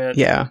quite a bit.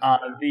 Yeah.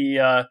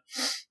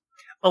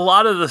 A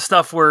lot of the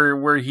stuff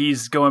where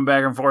he's going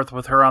back and forth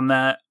with her on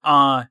that,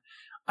 I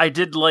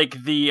did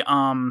like the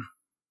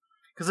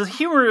because the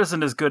humor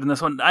isn't as good in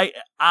this one. I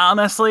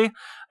honestly,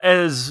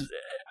 as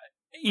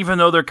even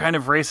though they're kind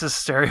of racist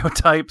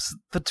stereotypes,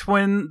 the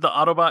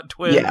Autobot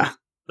twins, yeah,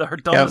 they're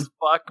dumb as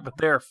fuck, but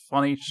they're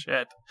funny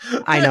shit.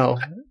 I know.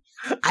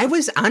 I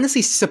was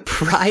honestly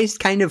surprised,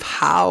 kind of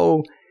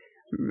how,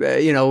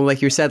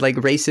 like you said, like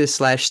racist /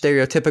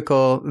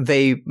 stereotypical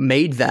they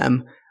made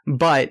them,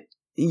 but.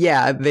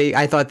 Yeah,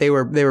 I thought they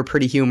were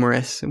pretty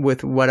humorous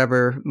with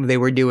whatever they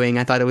were doing.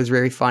 I thought it was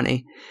very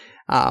funny.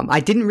 I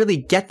didn't really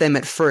get them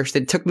at first.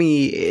 It took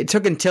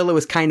until it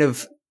was kind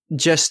of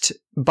just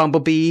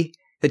Bumblebee,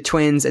 the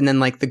twins, and then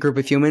like the group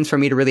of humans for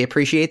me to really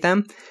appreciate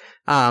them.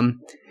 And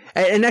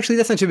actually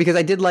that's not true, because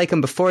I did like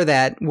them before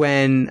that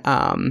when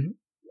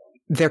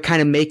they're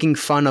kind of making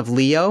fun of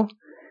Leo.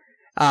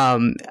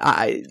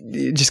 I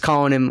just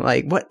calling him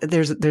like, what?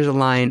 There's a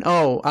line.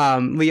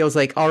 Leo's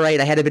like, all right,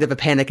 I had a bit of a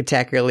panic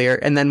attack earlier.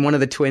 And then one of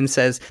the twins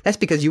says, that's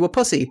because you a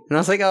pussy. And I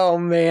was like, oh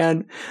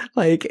man,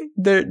 like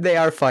they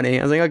are funny.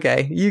 I was like,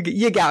 okay,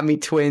 you got me,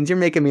 twins. You're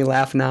making me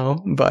laugh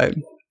now. But,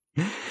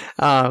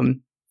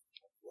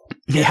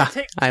 yeah,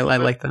 I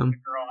like them.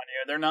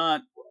 They're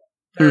not,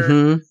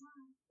 they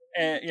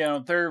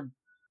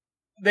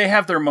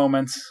have their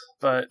moments,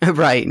 but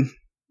right.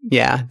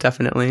 Yeah,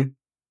 definitely.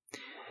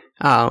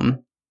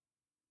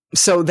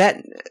 So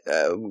that,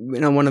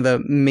 one of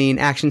the main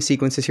action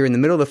sequences here in the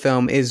middle of the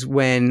film is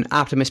when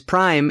Optimus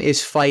Prime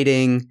is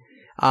fighting,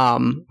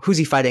 who's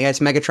he fighting? It's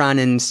Megatron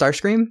and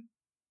Starscream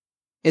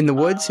in the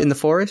woods, in the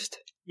forest?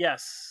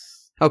 Yes.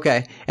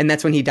 Okay. And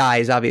that's when he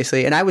dies,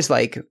 obviously. And I was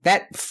like,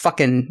 that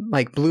fucking,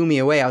 like, blew me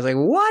away. I was like,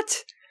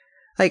 what?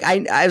 Like,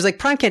 I was like,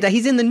 Prime can't die.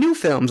 He's in the new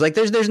films. Like,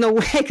 there's no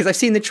way, because I've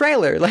seen the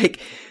trailer. Like,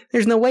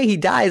 there's no way he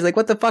dies. Like,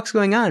 what the fuck's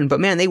going on? But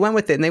man, they went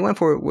with it, and they went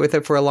with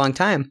it for a long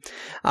time.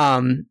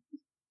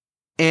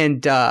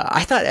 And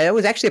I thought it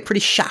was actually a pretty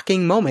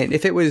shocking moment.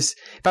 If I was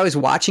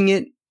watching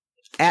it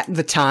at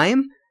the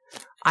time,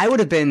 I would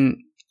have been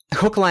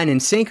hook, line,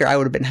 and sinker. I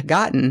would have been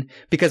gotten,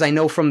 because I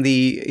know from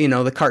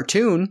the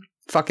cartoon,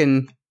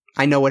 fucking,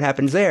 I know what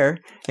happens there.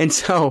 And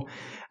so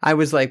I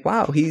was like,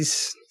 wow,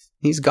 he's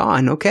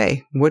gone.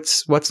 Okay.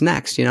 What's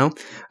next?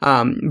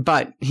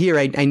 But here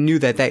I knew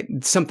that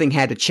something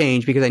had to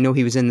change, because I know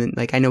he was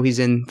I know he's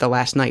in The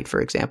Last Night, for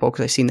example,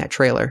 because I've seen that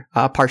trailer,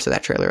 parts of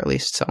that trailer at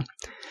least. So,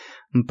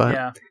 but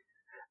yeah.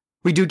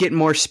 We do get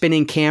more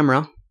spinning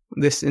camera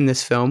in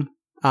this film.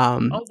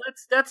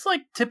 That's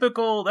like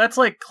typical. That's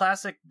like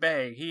classic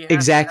Bay. He has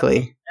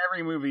exactly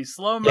every movie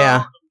slow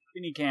mo,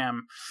 spinny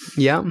cam.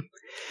 Yeah.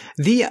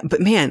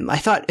 But man, I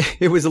thought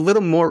it was a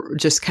little more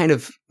just kind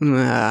of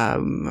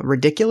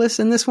ridiculous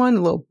in this one,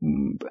 a little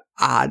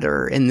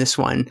odder in this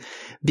one,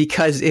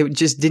 because it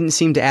just didn't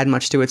seem to add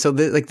much to it. So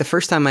the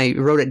first time I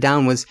wrote it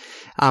down was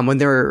when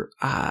they were,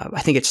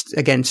 I think it's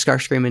again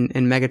Starscream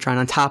and Megatron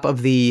on top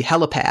of the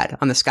helipad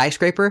on the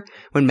skyscraper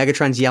when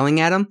Megatron's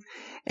yelling at him,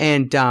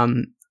 and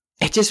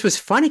it just was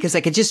funny because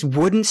like it just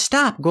wouldn't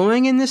stop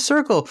going in this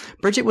circle.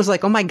 Bridget was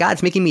like, "Oh my God,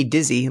 it's making me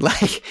dizzy.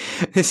 Like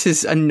this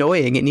is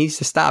annoying. It needs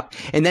to stop."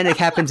 And then it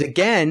happens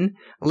again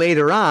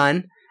later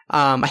on.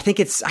 I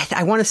think it's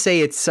I want to say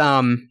it's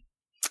when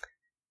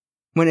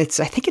I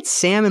think it's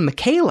Sam and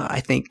Michaela. I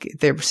think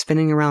they're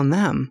spinning around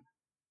them,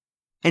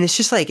 and it's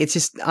just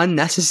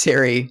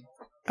unnecessary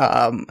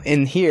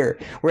in here.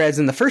 Whereas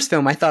in the first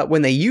film, I thought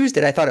when they used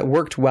it, I thought it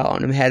worked well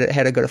and it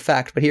had a good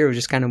effect. But here it was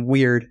just kind of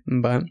weird.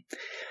 But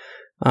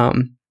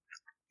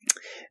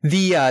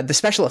The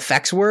special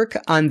effects work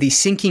on the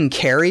sinking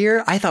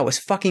carrier I thought was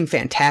fucking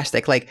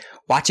fantastic. Like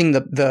watching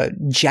the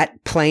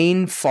jet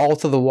plane fall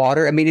to the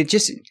water. I mean, it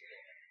just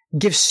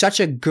gives such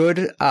a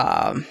good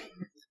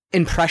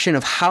impression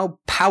of how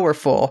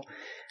powerful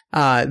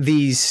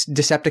these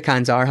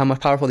Decepticons are, how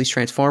much powerful these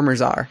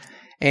Transformers are.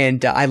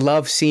 And I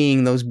love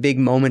seeing those big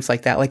moments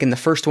like that. Like in the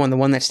first one, the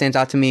one that stands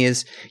out to me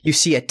is you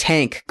see a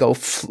tank go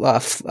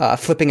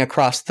flipping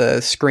across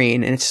the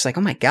screen. And it's just like,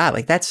 oh my God,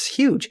 like that's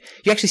huge.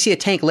 You actually see a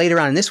tank later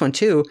on in this one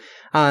too.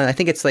 I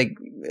think it's like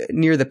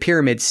near the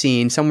pyramid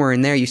scene. Somewhere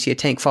in there, you see a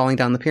tank falling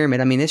down the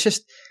pyramid. I mean, it's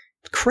just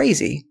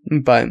crazy,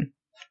 but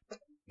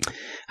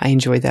I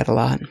enjoyed that a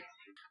lot.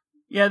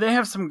 Yeah, they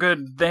have some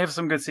good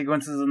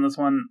sequences in this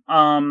one.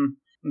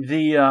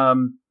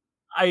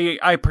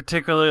 I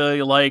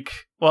particularly like,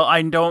 well,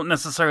 I don't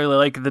necessarily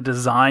like the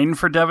design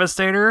for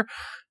Devastator.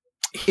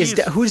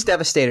 Who's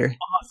Devastator?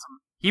 Awesome.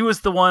 He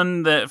was the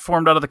one that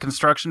formed out of the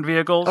construction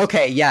vehicles.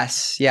 Okay,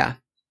 yes, yeah.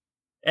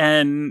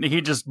 And he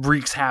just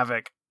wreaks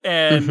havoc.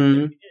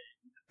 And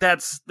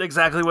that's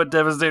exactly what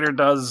Devastator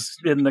does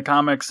in the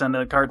comics and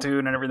the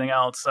cartoon and everything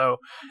else. So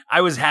I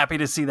was happy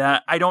to see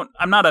that.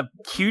 I'm not a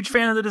huge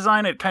fan of the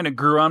design. It kind of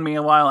grew on me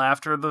a while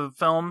after the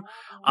film.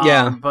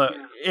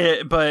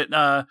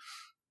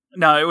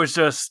 No, it was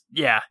just,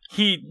 yeah.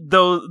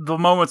 The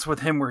moments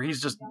with him where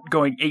he's just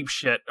going ape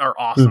shit are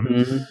awesome.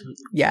 Mm-hmm.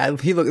 Yeah,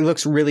 it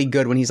looks really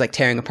good when he's like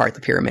tearing apart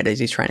the pyramid as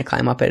he's trying to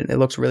climb up it. It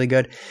looks really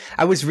good.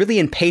 I was really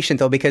impatient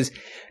though because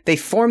they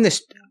formed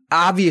this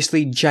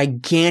obviously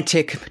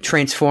gigantic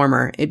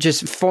Transformer. It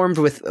just formed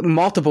with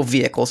multiple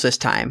vehicles this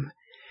time.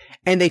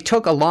 And they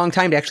took a long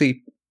time to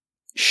actually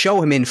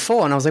show him in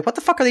full. And I was like, what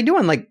the fuck are they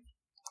doing? Like,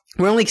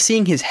 we're only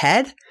seeing his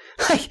head?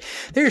 Like,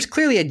 there's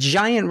clearly a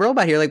giant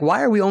robot here. Like,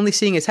 why are we only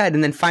seeing his head?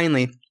 And then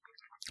finally,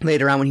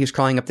 later on when he was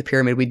crawling up the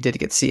pyramid, we did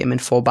get to see him in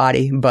full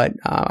body. But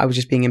I was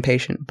just being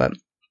impatient. But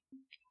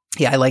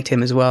yeah, I liked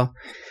him as well.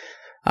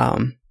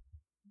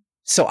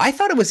 So I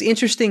thought it was an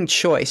interesting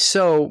choice.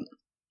 So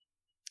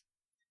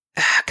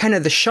kind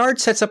of the Shard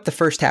sets up the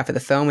first half of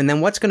the film. And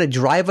then what's going to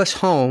drive us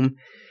home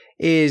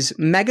is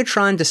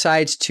Megatron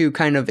decides to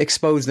kind of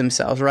expose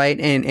themselves, right?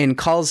 And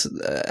calls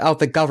out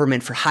the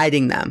government for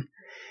hiding them.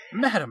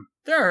 Madam.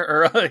 There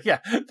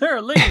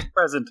are ladies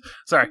present.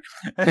 Sorry.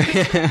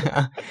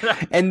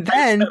 And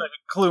then a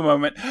clue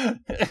moment.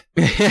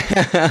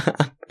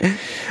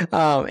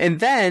 And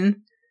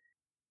then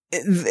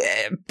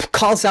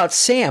calls out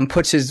Sam,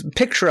 puts his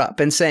picture up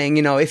and saying,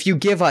 you know, if you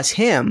give us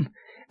him,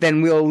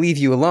 then we'll leave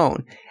you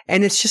alone.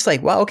 And it's just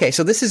like, well, okay,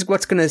 so this is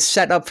what's going to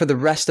set up for the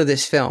rest of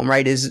this film,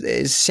 right?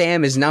 Is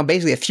Sam is now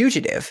basically a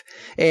fugitive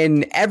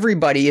and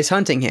everybody is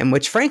hunting him,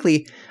 which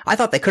frankly, I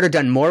thought they could have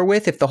done more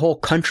with if the whole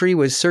country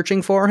was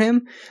searching for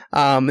him.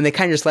 And they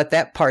kind of just let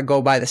that part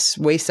go by the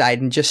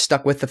wayside and just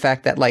stuck with the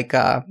fact that like,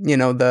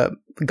 the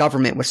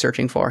government was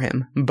searching for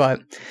him.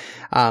 But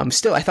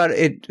still, I thought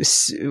it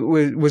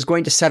was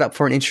going to set up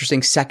for an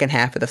interesting second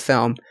half of the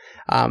film.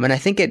 And I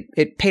think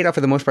it paid off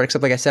for the most part,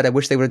 except like I said, I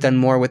wish they would have done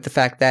more with the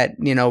fact that,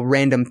 you know,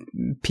 random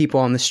people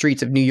on the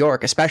streets of New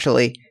York,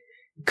 especially,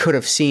 could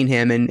have seen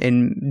him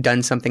and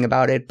done something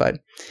about it. But,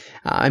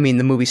 I mean,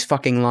 the movie's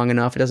fucking long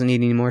enough. It doesn't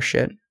need any more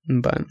shit.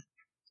 But,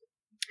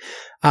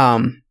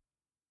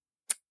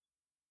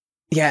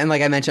 yeah, and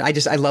like I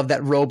mentioned, I love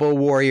that Robo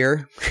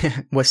Warrior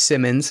was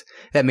Simmons.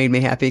 That made me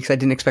happy because I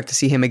didn't expect to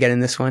see him again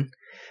in this one.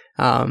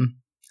 And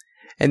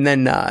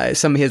then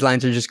some of his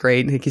lines are just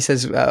great. He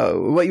says,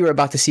 what you were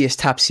about to see is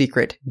top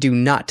secret. Do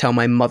not tell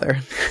my mother.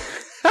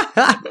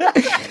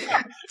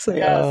 It's like,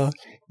 yes.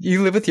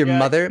 You live with your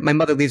mother? My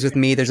mother lives with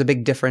me. There's a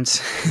big difference.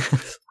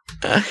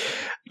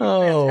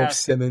 Fantastic.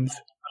 Simmons.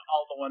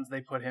 All the ones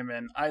they put him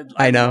in.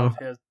 I know.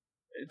 His.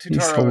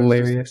 He's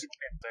hilarious.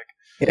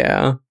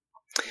 Yeah.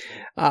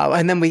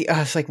 And then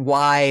it's like,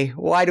 why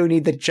do we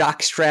need the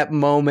jockstrap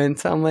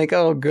moment? I'm like,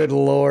 oh, good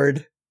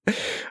Lord.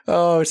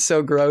 Oh, it's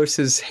so gross.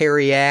 His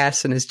hairy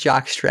ass and his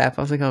jockstrap.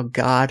 I was like, oh,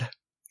 God.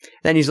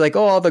 Then he's like,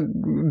 oh, all the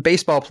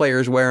baseball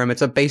players wear them.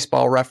 It's a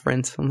baseball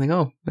reference. I'm like,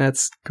 oh,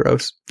 that's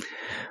gross.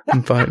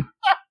 But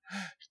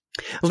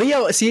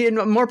Leo, see, in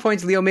more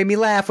points, Leo made me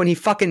laugh when he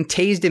fucking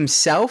tased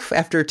himself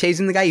after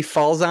tasing the guy. He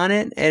falls on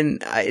it.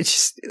 And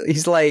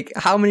he's like,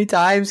 how many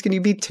times can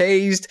you be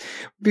tased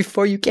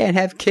before you can't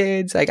have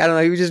kids? Like, I don't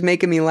know. He was just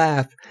making me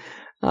laugh.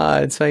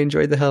 So I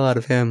enjoyed the hell out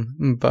of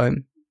him. But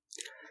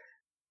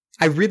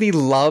I really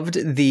loved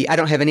I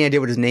don't have any idea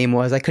what his name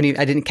was. I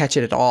didn't catch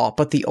it at all.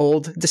 But the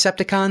old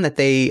Decepticon that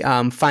they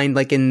find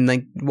like in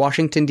like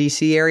Washington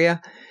D.C.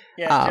 area.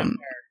 Yeah, Jetfire.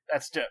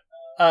 That's Jet.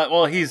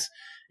 Well, he's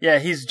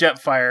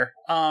Jetfire.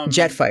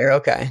 Jetfire.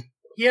 Okay.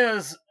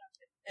 He's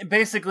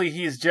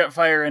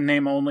Jetfire in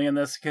name only in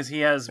this because he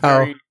has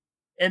because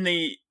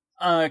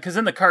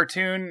in the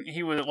cartoon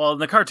he was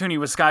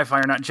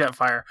Skyfire, not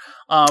Jetfire.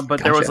 But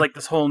gotcha. There was like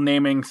this whole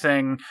naming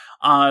thing.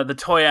 The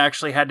toy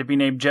actually had to be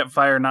named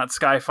Jetfire, not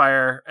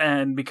Skyfire,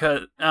 and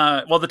because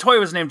the toy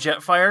was named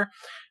Jetfire.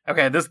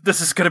 Okay,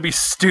 this is gonna be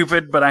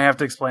stupid, but I have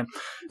to explain.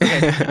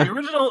 Okay,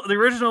 the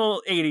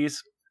original 80s,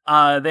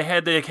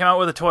 they came out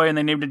with a toy and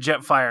they named it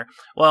Jetfire.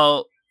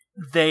 Well,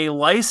 they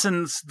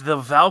licensed the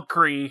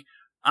Valkyrie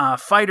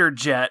fighter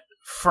jet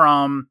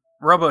from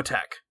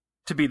Robotech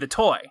to be the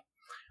toy.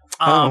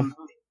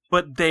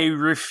 But they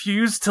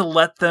refused to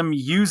let them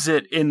use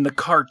it in the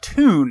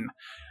cartoon,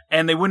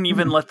 and they wouldn't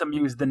even let them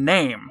use the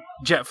name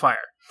Jetfire.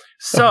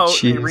 So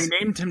they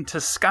renamed him to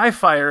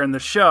Skyfire in the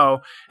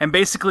show, and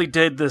basically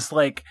did this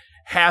like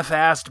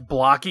half-assed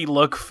blocky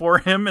look for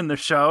him in the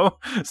show.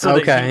 So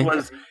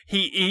that he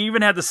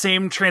even had the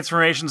same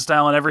transformation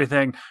style and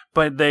everything,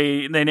 but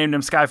they named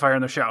him Skyfire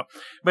in the show.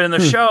 But in the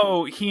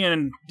show, he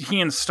and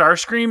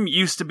Starscream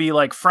used to be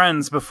like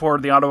friends before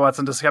the Autobots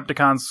and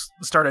Decepticons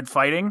started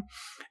fighting.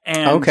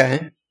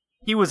 And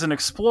he was an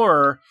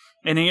explorer,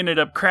 and he ended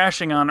up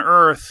crashing on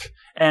Earth,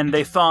 and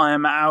they thaw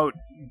him out,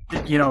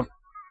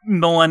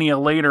 millennia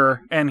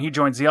later, and he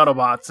joins the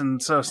Autobots, and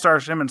so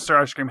him and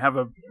Starscream have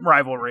a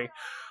rivalry.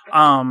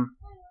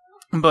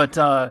 But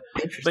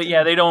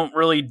yeah, they don't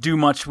really do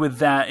much with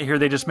that here.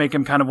 They just make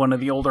him kind of one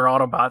of the older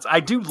Autobots. I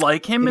do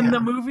like him in the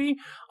movie.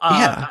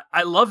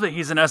 I love that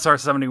he's an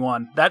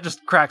SR-71. That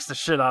just cracks the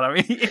shit out of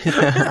me.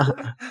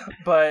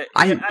 But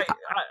I don't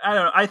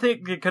know. I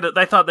think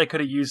I thought they could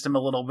have used him a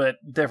little bit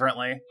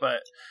differently, but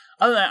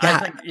other than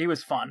that, I think he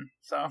was fun.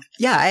 So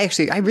yeah,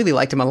 I really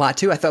liked him a lot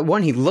too. I thought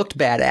he looked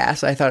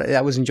badass. I thought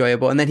that was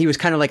enjoyable, and then he was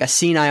kind of like a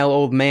senile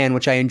old man,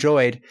 which I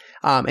enjoyed.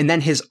 And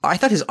then I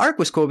thought his arc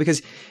was cool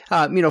because,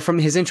 from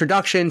his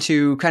introduction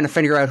to kind of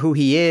figure out who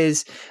he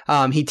is,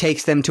 he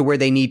takes them to where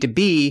they need to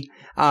be,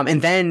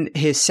 and then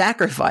his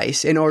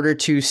sacrifice in order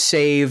to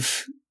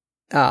save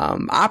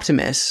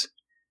Optimus.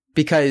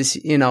 Because,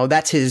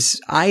 that's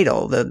his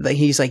idol.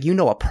 He's like,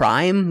 a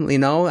Prime,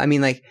 I mean,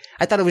 like,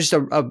 I thought it was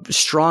just a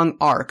strong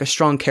arc, a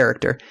strong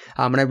character.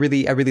 And I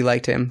really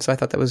liked him. So I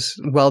thought that was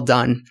well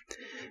done,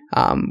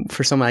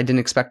 for someone I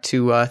didn't expect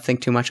to,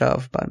 think too much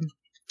of,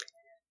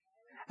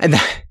 and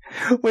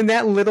when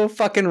that little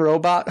fucking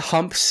robot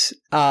humps,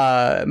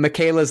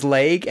 Michaela's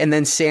leg, and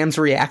then Sam's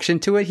reaction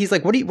to it, he's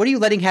like, what are you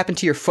letting happen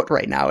to your foot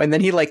right now? And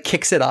then he like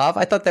kicks it off.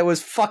 I thought that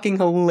was fucking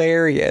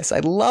hilarious. I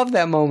love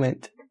that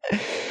moment.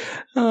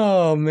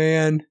 Oh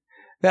man,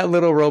 that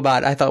little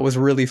robot I thought was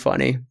really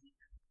funny.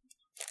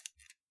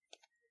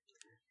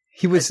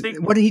 He was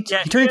he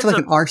turned into like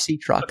an RC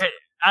truck. Okay,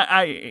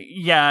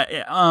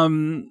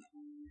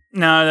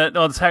 no,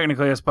 that's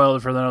technically a spoiler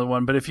for another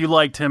one. But if you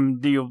liked him,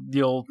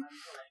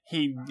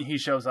 he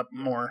shows up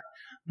more.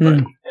 But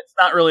it's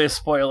not really a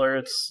spoiler.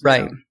 It's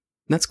right.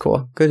 That's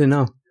cool. Good to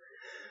know.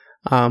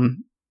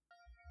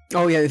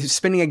 Oh yeah,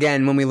 spinning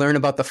again when we learn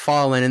about the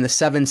Fallen and the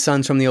 7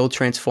 sons from the old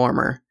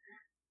Transformer.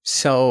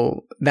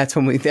 So that's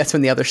when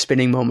the other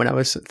spinning moment I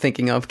was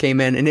thinking of came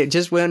in, and it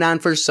just went on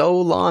for so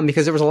long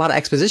because there was a lot of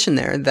exposition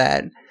there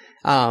that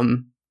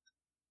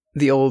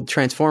the old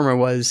Transformer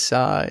was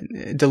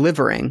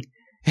delivering,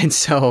 and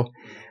so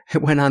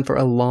it went on for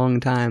a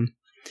long time.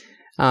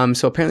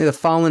 So apparently the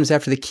Fallen is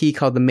after the key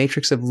called the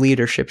Matrix of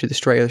Leadership to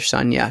destroy their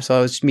son. Yeah, so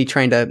it was me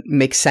trying to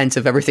make sense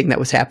of everything that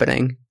was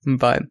happening.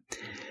 But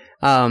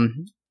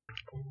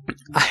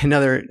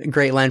another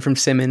great line from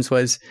Simmons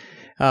was,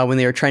 when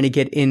they were trying to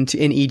get in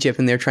Egypt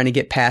and they were trying to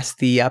get past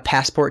the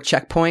passport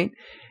checkpoint.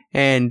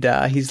 And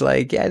he's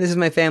like, yeah, this is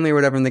my family or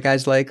whatever. And the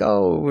guy's like,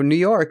 oh, New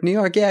York,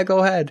 yeah, go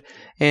ahead.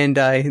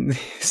 And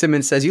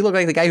Simmons says, you look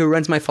like the guy who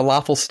runs my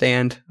falafel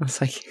stand. I was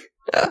like,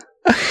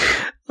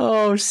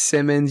 oh,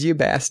 Simmons, you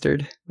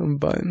bastard.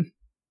 But,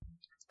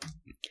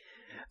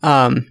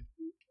 yeah,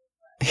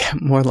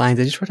 more lines.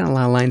 I just wrote down a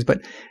lot of lines.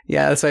 But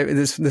yeah, that's why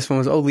this one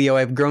was, oh, Leo,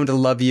 I've grown to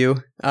love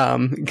you.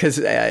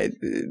 Because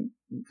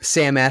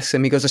Sam asks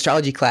him, he goes,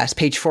 astrology class,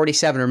 page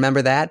 47,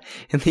 remember that?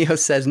 And Leo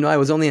says, no, I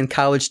was only in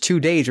college 2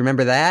 days,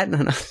 remember that?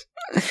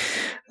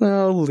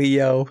 Oh,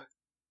 Leo,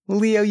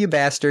 you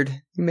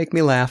bastard. You make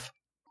me laugh.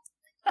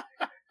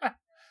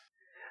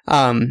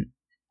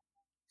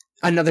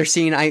 Another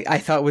scene I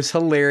thought was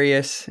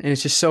hilarious, and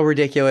it's just so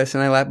ridiculous,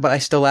 and but I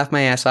still laugh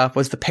my ass off,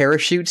 was the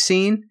parachute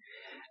scene.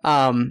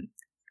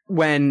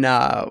 When,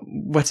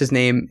 what's his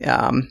name?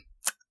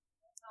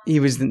 He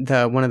was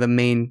one of the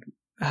main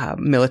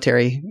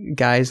military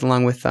guys,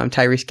 along with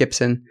Tyrese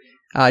Gibson,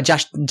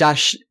 Josh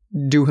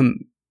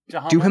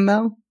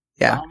Duhamel,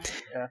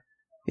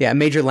 yeah,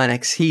 Major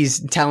Lennox.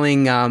 He's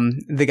telling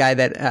the guy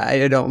that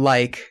I don't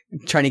like,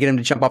 trying to get him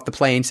to jump off the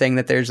plane, saying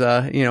that there's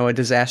a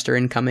disaster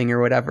incoming or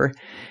whatever,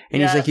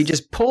 and he's like, you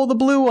just pull the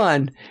blue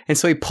one, and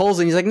so he pulls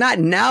it, and he's like, not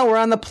now, we're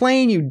on the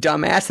plane, you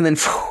dumbass, and then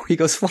he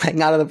goes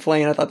flying out of the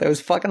plane. I thought that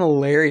was fucking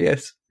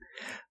hilarious.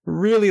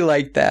 Really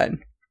liked that.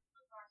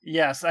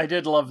 Yes, I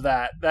did love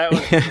that. That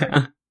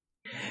was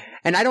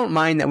And I don't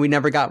mind that we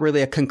never got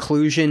really a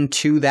conclusion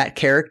to that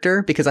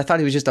character, because I thought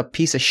he was just a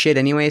piece of shit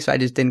anyway, so I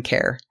just didn't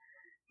care.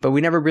 But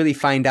we never really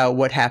find out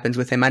what happens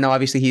with him. I know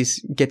obviously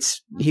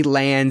he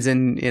lands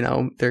and,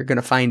 they're going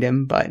to find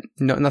him, but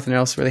nothing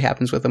else really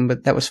happens with him,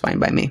 but that was fine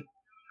by me.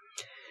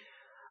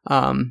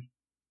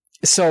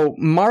 So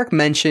Mark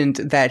mentioned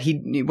that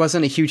he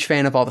wasn't a huge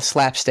fan of all the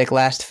slapstick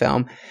last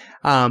film.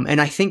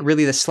 And I think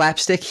really the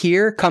slapstick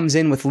here comes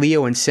in with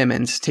Leo and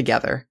Simmons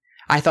together.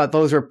 I thought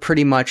those were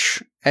pretty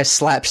much as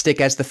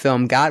slapstick as the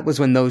film got, was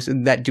when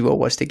that duo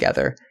was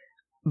together.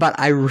 But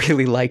I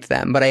really liked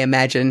them. But I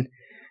imagine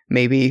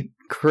maybe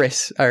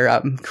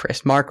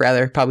Mark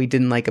rather, probably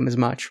didn't like him as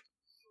much.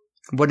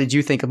 What did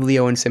you think of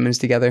Leo and Simmons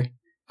together?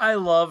 I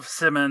love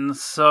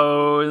Simmons,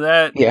 so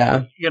that,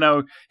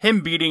 him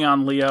beating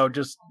on Leo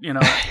just,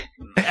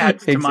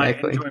 adds to my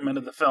enjoyment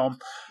of the film.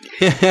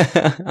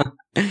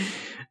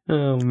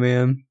 Oh,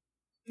 man.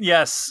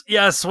 Yes,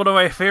 one of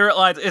my favorite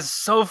lines. It's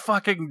so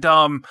fucking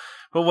dumb,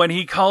 but when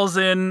he calls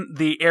in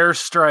the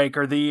airstrike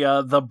or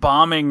the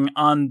bombing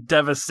on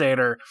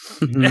Devastator,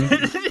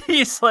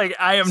 he's like,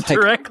 I am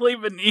directly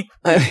beneath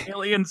the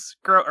alien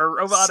or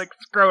robotic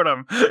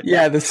scrotum.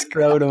 Yeah, the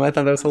scrotum. I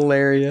thought that was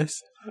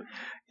hilarious.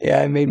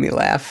 Yeah, it made me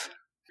laugh.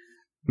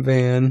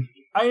 Man.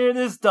 It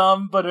is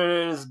dumb, but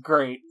it is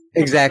great.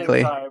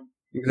 Exactly.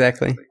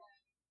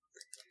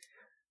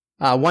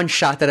 One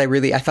shot that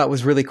I thought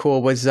was really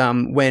cool was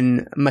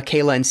when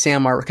Michaela and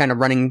Sam are kind of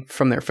running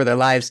for their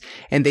lives,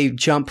 and they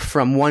jump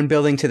from one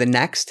building to the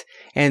next,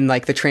 and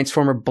like the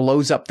Transformer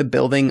blows up the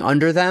building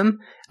under them,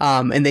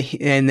 and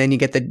then you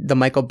get the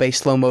Michael Bay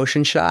slow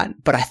motion shot.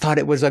 But I thought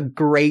it was a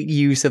great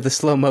use of the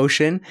slow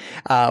motion,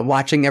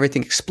 watching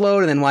everything explode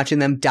and then watching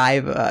them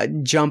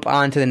jump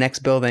onto the next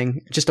building.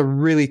 Just a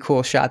really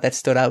cool shot that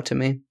stood out to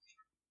me.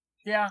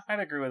 Yeah, I'd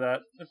agree with that.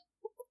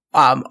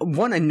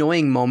 One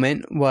annoying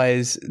moment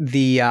was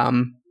the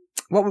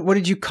what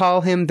did you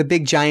call him? The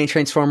big giant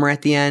Transformer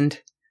at the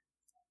end?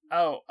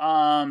 Oh,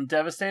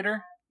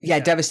 Devastator? Yeah,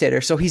 Devastator.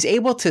 So he's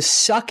able to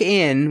suck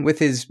in with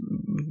his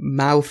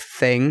mouth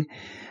thing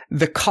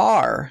the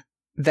car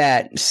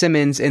that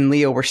Simmons and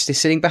Leo were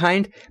sitting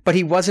behind, but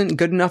he wasn't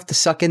good enough to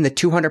suck in the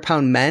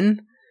 200-pound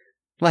men?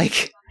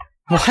 Like,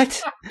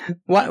 what?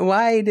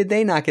 Why did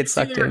they not get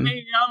sucked in?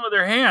 Hanging on with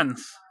their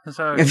hands.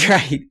 So. That's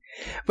right.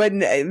 But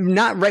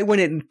not right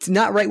when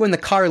the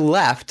car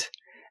left.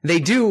 They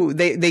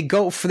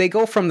go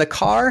from the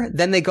car,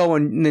 then they go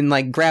and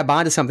like grab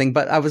onto something.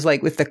 But I was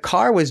like, if the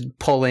car was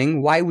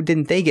pulling, why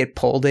didn't they get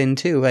pulled in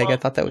too? Like, I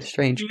thought that was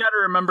strange. You got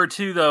to remember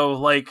too, though,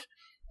 like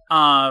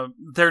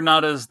they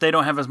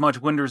don't have as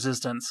much wind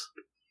resistance.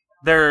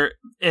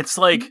 It's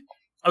like,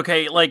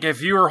 okay, like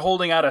if you were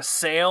holding out a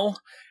sail.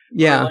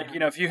 Yeah. Like,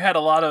 if you had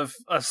a lot of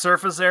a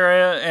surface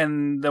area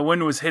and the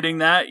wind was hitting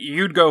that,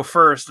 you'd go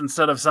first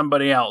instead of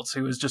somebody else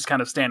who was just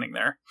kind of standing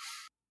there.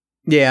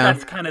 Yeah.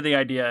 That's kind of the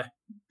idea.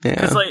 Yeah.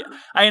 Because,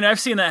 I've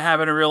seen that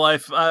happen in real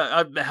life.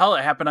 Hell,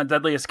 it happened on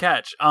Deadliest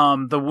Catch.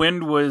 The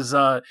wind was,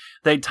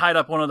 they tied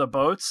up one of the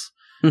boats.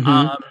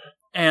 Mm-hmm.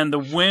 And the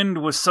wind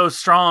was so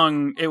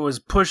strong, it was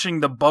pushing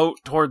the boat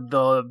toward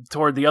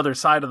the other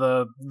side of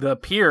the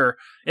pier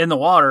in the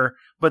water,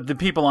 but the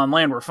people on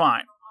land were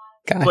fine.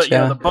 Gotcha. But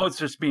the boat's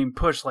just being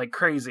pushed like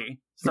crazy.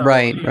 So,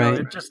 right.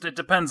 It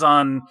depends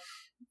on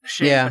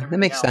shape. Yeah, that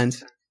makes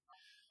sense.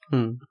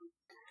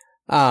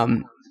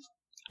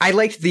 I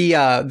liked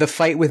the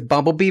fight with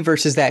Bumblebee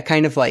versus that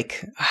kind of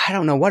like, I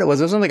don't know what it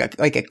was. It was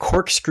like a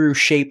corkscrew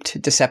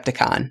shaped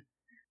Decepticon. It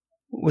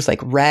was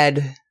like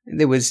red.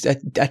 It was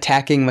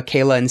attacking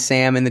Michaela and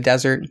Sam in the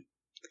desert.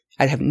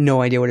 I have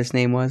no idea what his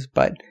name was,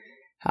 but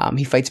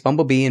he fights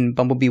Bumblebee and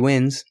Bumblebee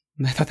wins.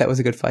 I thought that was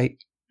a good fight.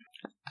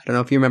 I don't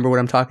know if you remember what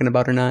I'm talking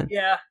about or not.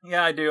 Yeah,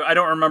 I do. I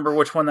don't remember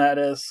which one that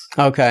is.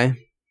 Okay.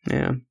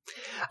 Yeah.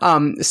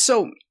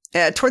 So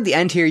toward the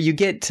end here, you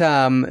get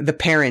the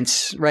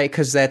parents, right?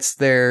 Because that's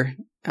what the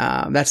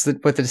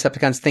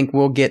Decepticons think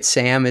will get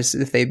Sam is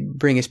if they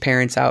bring his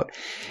parents out.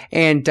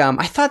 And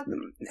I thought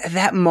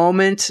that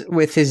moment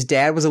with his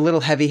dad was a little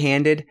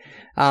heavy-handed.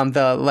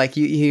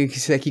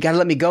 He's like, you gotta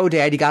let me go,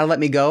 Dad. You gotta let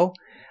me go.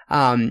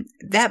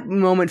 That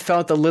moment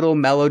felt a little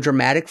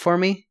melodramatic for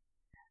me.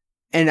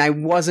 And I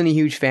wasn't a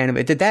huge fan of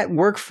it. Did that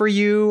work for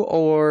you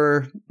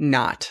or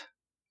not?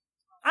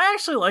 I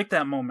actually like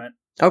that moment.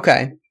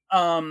 Okay.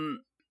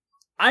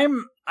 I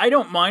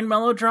don't mind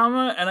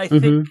melodrama, and I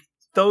think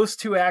those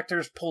two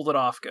actors pulled it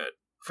off good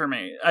for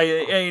me.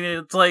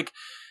 It's like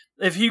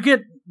if you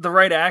get the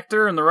right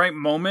actor in the right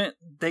moment,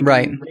 they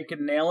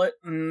can nail it,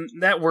 and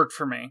that worked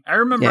for me. I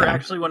remember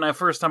actually when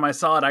first time I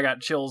saw it, I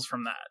got chills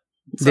from that.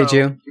 So, did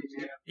you?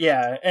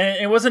 Yeah,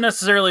 and it wasn't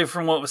necessarily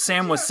from what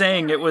Sam was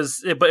saying.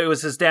 But it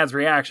was his dad's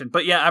reaction.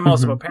 But yeah, I'm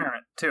also a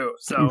parent too.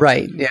 So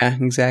right, yeah,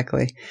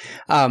 exactly.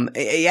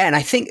 And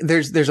I think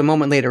there's a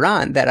moment later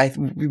on that I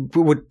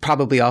would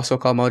probably also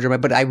call melodrama,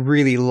 but I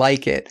really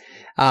like it.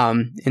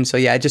 And so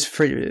yeah, just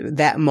for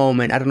that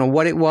moment, I don't know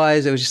what it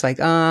was. It was just like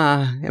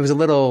it was a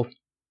little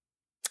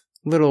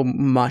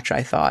much.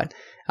 I thought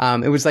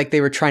it was like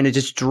they were trying to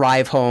just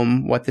drive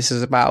home what this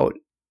is about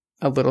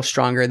a little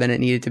stronger than it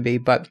needed to be,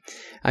 but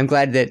I'm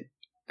glad that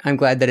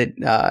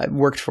it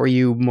worked for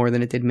you more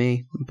than it did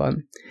me. But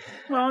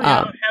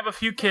have a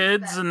few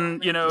kids,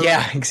 and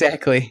yeah,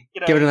 exactly.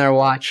 Give it another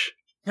watch.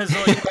 Because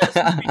when this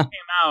movie came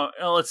out,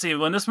 let's see,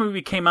 when this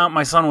movie came out,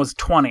 my son was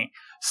 20.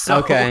 So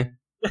okay.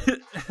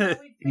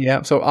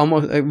 Yeah, so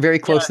almost very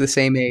close to the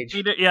same age.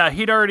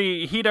 He'd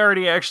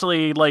already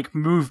actually like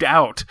moved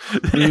out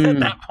at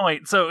that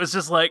point. So it was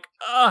just like,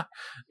 right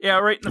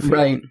in the field.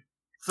 Right.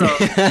 So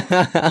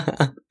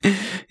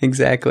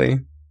exactly.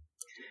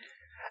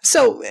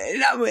 So,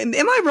 am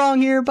I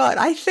wrong here? But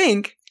I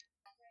think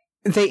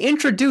they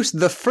introduced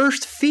the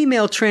first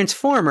female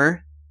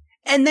Transformer,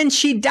 and then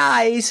she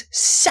dies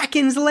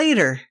seconds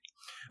later.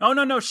 Oh,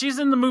 no, she's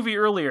in the movie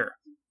earlier.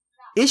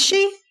 Is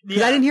she?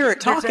 Because I didn't hear her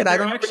talking.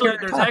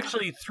 There's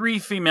actually 3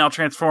 female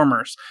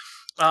Transformers.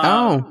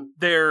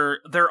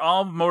 They're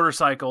all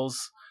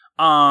motorcycles.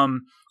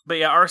 But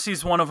yeah,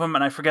 RC's one of them,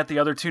 and I forget the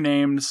other 2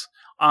 names.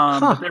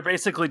 But they're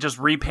basically just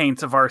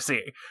repaints of RC.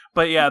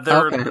 But yeah,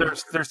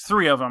 there's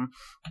 3 of them.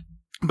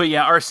 But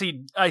yeah,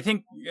 RC. I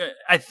think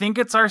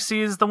it's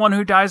RC is the one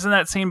who dies in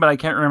that scene, but I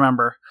can't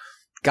remember.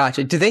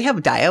 Gotcha. Do they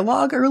have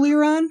dialogue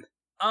earlier on?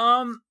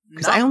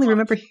 Because I only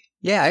remember.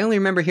 Yeah, I only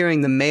remember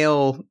hearing the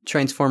male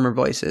Transformer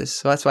voices,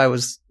 so that's why I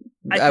was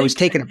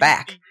taken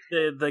aback.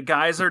 The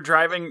guys are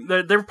driving.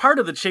 They're part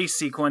of the chase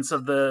sequence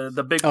of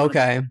the big.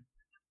 Okay, one.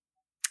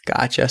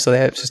 Gotcha. So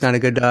that's just not a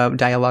good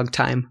dialogue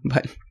time,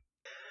 but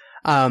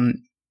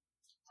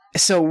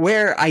so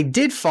where I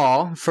did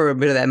fall for a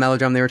bit of that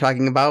melodrama they were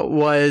talking about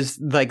was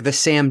like the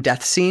Sam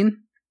death scene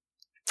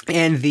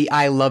and the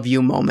 "I love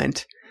you"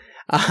 moment.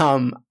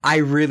 I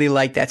really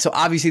like that. So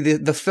obviously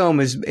the film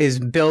is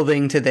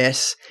building to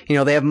this. You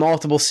know, they have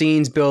multiple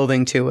scenes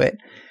building to it.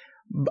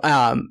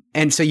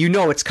 And so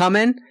it's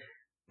coming,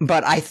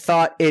 but I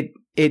thought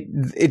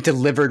it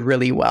delivered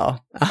really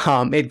well.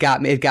 It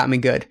got me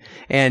good.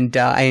 And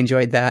I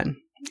enjoyed that.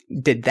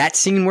 Did that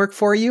scene work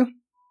for you?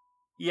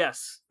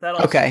 Yes. That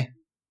also.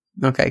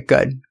 Okay,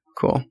 good.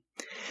 Cool.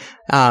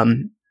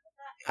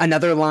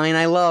 Another line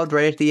I loved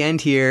right at the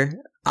end here,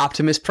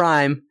 Optimus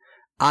Prime,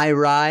 "I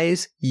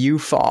rise, you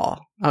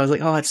fall." I was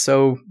like, oh, that's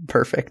so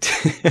perfect.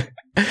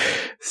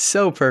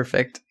 So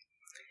perfect.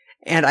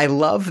 And I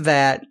love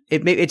that.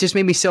 It just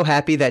made me so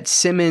happy that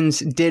Simmons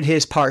did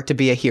his part to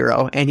be a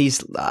hero. And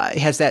he's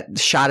has that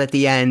shot at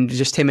the end,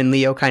 just him and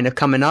Leo kind of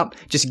coming up,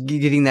 just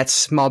getting that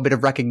small bit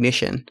of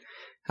recognition.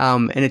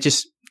 And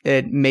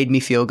it made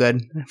me feel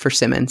good for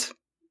Simmons.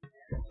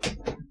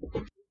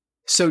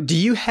 So do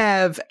you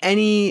have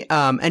any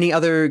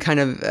other kind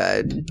of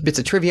bits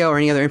of trivia or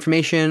any other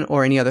information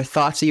or any other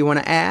thoughts that you want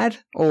to add?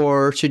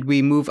 Or should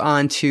we move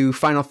on to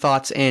final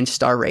thoughts and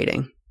star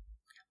rating?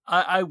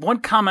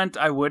 One comment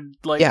I would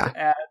like to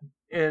add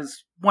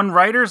is when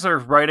writers are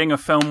writing a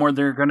film where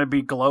they're going to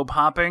be globe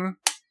hopping,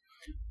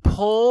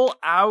 pull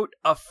out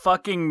a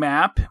fucking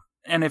map.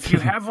 And if you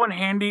have one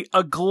handy,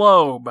 a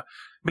globe.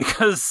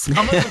 Because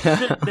some of the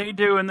shit they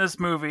do in this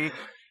movie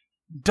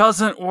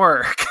doesn't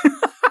work.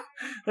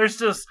 There's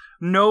just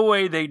no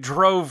way they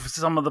drove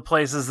some of the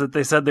places that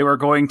they said they were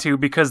going to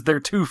because they're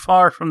too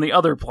far from the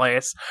other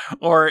place.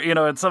 Or,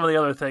 and some of the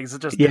other things.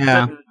 It just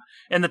didn't,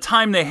 and the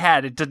time they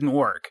had, it didn't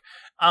work.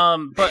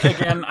 But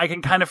again, I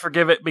can kind of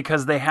forgive it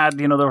because they had,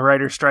 the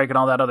writer's strike and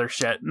all that other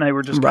shit. And they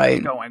were just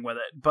going with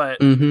it. But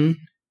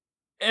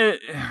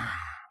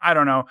I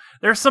don't know.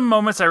 There's some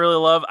moments I really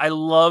love. I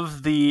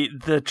love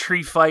the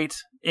tree fight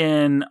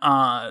in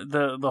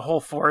the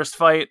whole forest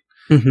fight.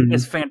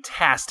 Is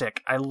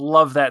fantastic. I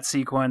love that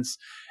sequence,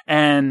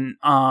 and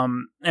I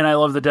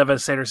love the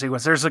Devastator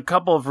sequence. There's a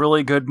couple of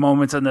really good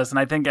moments in this, and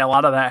I think a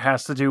lot of that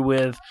has to do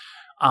with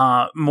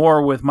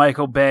more with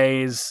Michael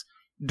Bay's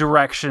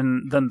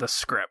direction than the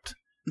script,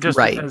 just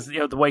because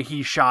the way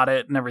he shot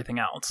it and everything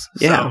else.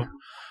 Yeah.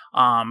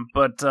 So,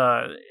 but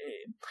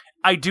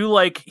I do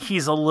like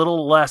he's a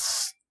little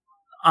less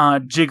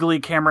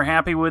jiggly camera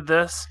happy with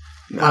this.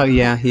 Oh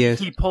yeah, he is.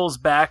 He pulls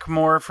back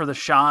more for the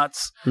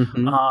shots,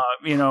 and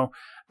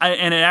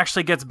it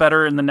actually gets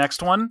better in the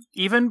next one,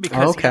 even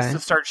because he has to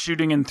start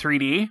shooting in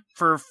 3D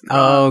for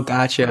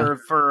gotcha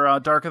for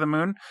Dark of the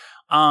Moon.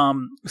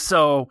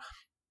 So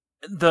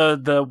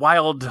the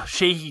wild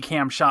shaky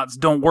cam shots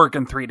don't work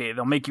in 3D;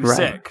 they'll make you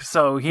sick.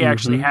 So he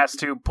actually has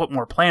to put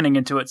more planning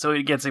into it, so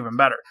it gets even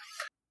better.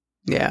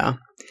 Yeah.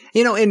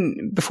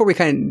 And before we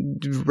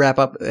kind of wrap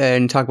up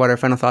and talk about our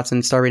final thoughts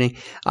and star rating,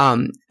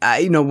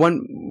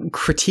 one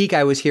critique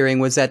I was hearing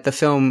was that the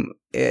film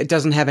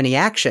doesn't have any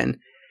action.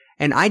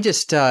 And I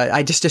just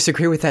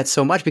disagree with that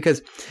so much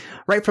because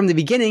right from the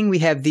beginning, we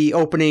have the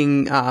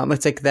opening,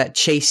 let's take that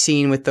chase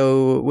scene with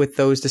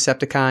those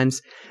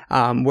Decepticons,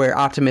 where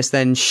Optimus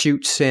then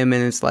shoots him.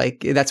 And it's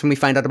like, that's when we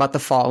find out about the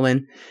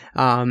Fallen.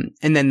 And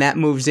then that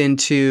moves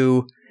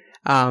into,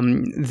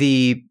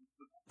 the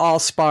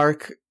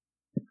Allspark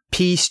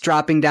piece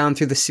dropping down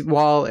through the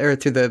wall or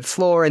through the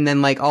floor, and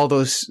then like all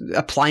those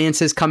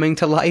appliances coming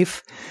to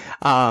life.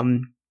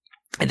 And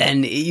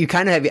then you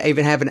kind of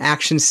even have an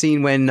action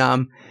scene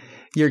when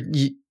you're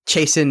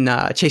chasing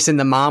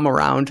the mom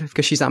around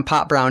because she's on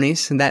pot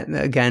brownies, and that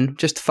again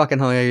just a fucking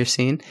hilarious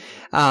scene.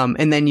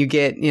 And then you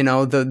get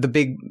the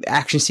big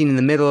action scene in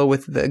the middle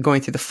with the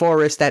going through the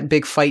forest, that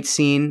big fight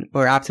scene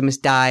where Optimus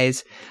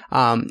dies,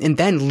 and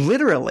then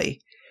literally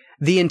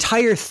the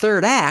entire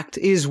third act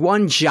is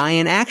one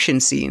giant action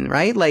scene,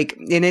 right? Like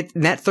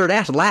that third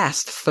act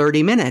lasts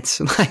 30 minutes.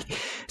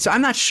 So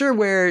I'm not sure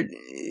where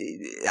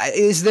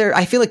is there.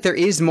 I feel like there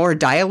is more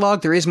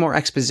dialogue, there is more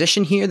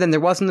exposition here than there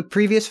was in the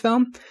previous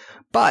film,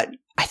 but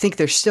I think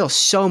there's still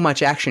so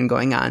much action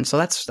going on. So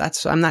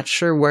that's I'm not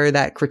sure where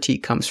that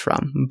critique comes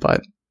from, but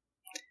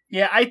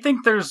yeah, I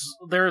think there's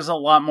a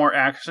lot more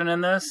action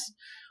in this.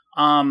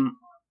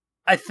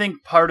 I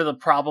think part of the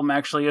problem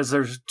actually is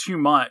there's too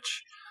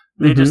much.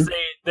 They just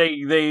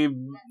they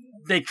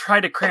try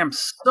to cram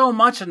so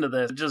much into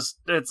this.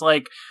 It's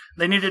like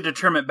they needed to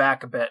trim it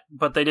back a bit,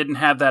 but they didn't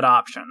have that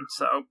option.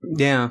 So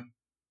yeah.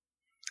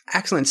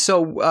 Excellent.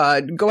 So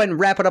go ahead and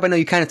wrap it up. I know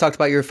you kind of talked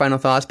about your final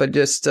thoughts, but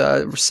just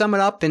sum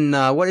it up. And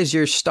what is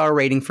your star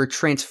rating for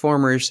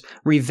Transformers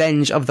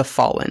Revenge of the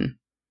Fallen?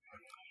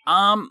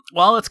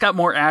 Well, it's got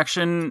more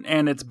action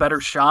and it's better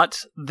shot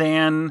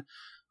than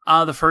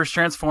the first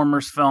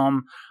Transformers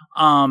film.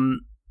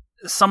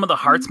 Some of the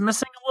heart's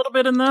missing a little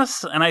bit in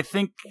this, and I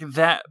think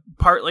that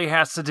partly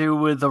has to do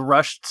with the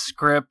rushed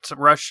script,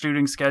 rushed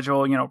shooting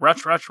schedule.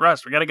 Rush.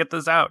 We got to get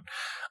this out.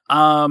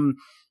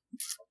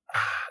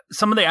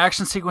 Some of the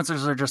action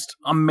sequences are just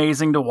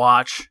amazing to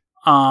watch.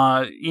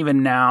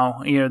 Even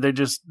now,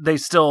 they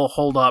still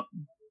hold up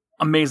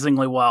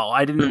amazingly well.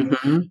 I didn't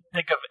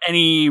think of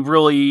any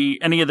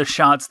of the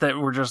shots that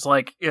were just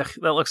like, ugh,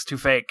 that looks too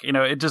fake.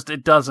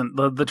 It doesn't.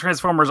 The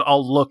Transformers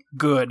all look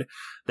good.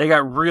 They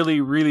got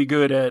really, really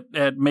good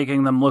at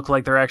making them look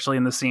like they're actually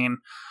in the scene.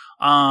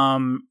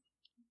 The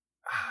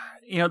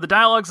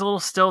dialogue's a little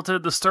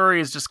stilted. The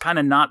story is just kind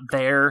of not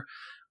there.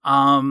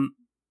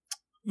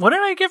 What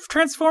did I give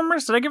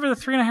Transformers? Did I give it a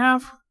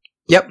 3.5?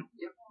 Yep.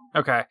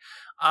 Okay.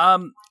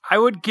 I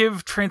would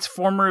give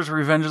Transformers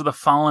Revenge of the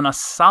Fallen a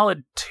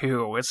solid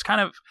 2. It's kind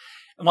of,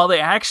 while the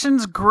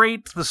action's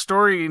great, the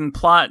story and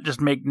plot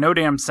just make no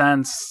damn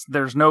sense.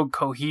 There's no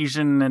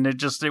cohesion, and it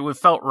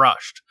felt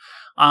rushed.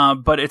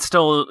 But it's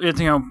still,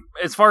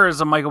 as far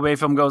as a Michael Bay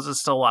film goes,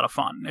 it's still a lot of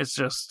fun.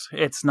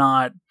 It's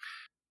not,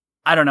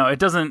 I don't know,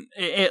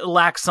 it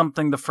lacks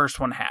something the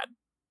first one had.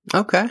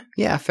 Okay.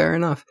 Yeah, fair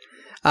enough.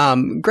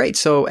 Great.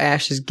 So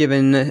Ash is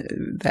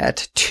given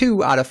that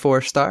 2 out of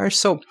 4 stars.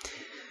 So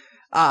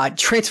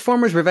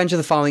Transformers Revenge of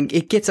the Fallen,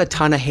 it gets a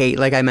ton of hate,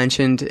 like I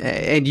mentioned,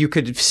 and you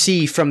could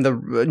see from the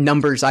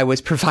numbers I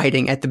was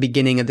providing at the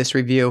beginning of this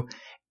review.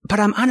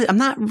 But I'm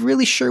not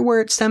really sure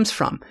where it stems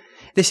from.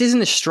 This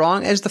isn't as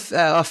strong as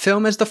the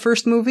film as the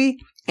first movie,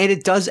 and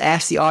it does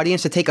ask the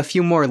audience to take a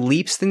few more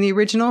leaps than the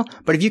original.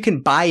 But if you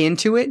can buy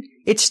into it,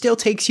 it still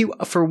takes you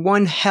for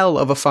one hell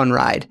of a fun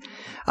ride.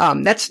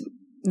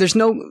 There's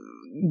no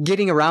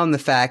getting around the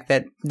fact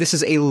that this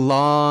is a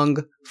long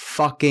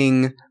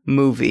fucking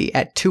movie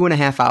at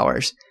 2.5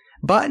 hours.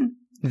 But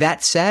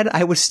that said,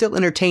 I was still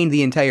entertained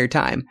the entire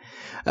time.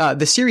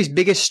 The series'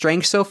 biggest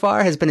strength so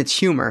far has been its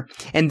humor,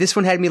 and this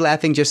one had me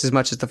laughing just as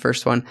much as the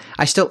first one.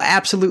 I still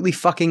absolutely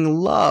fucking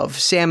love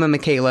Sam and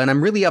Michaela, and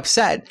I'm really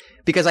upset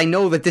because I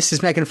know that this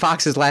is Megan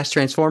Fox's last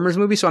Transformers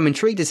movie, so I'm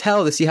intrigued as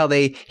hell to see how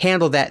they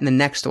handle that in the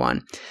next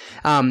one.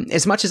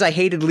 As much as I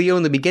hated Leo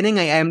in the beginning,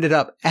 I ended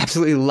up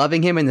absolutely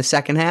loving him in the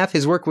second half.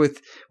 His work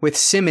with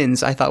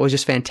Simmons, I thought, was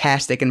just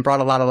fantastic and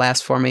brought a lot of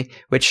laughs for me,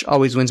 which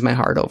always wins my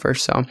heart over.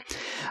 So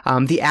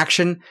the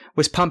action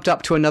was pumped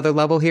up to another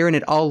level here, and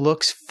it all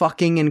looks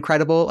fucking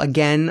incredible.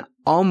 Again,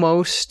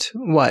 almost,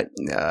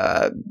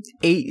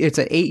 it's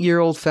an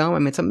 8-year-old film. I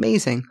mean, it's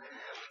amazing.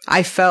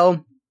 I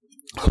fell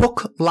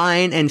hook,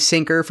 line, and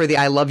sinker for the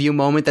I love you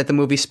moment that the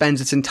movie spends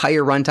its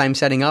entire runtime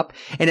setting up,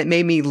 and it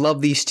made me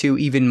love these two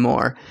even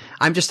more.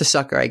 I'm just a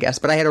sucker, I guess,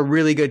 but I had a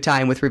really good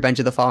time with Revenge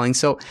of the Fallen,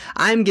 so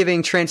I'm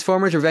giving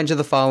Transformers Revenge of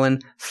the Fallen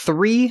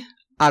 3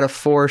 out of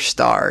 4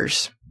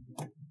 stars.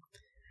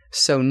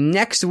 So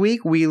next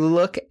week, we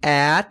look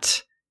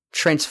at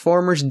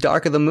Transformers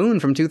Dark of the Moon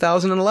from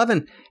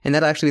 2011, and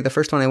that'll actually be the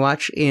first one I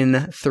watch in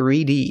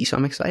 3D, so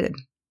I'm excited.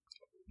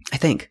 I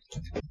think.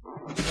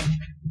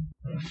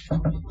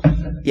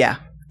 Yeah,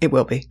 it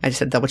will be. I just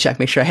had to double check,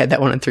 make sure I had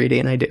that one in 3D,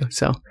 and I do.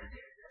 So,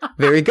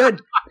 very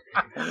good.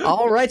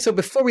 All right, so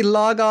before we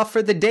log off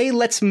for the day,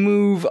 let's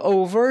move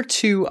over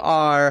to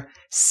our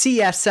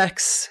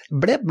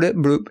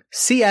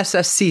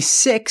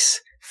CSSC6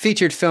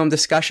 featured film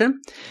discussion.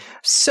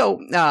 So,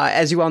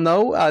 as you all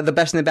know, the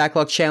Best in the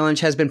Backlog Challenge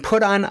has been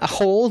put on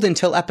hold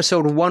until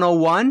episode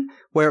 101,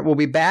 where it will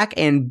be back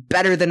and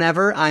better than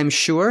ever, I'm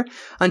sure.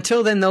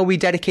 Until then, though, we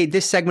dedicate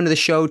this segment of the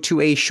show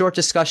to a short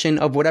discussion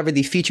of whatever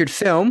the featured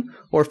film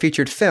or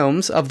featured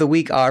films of the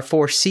week are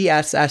for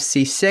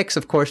CSSC6,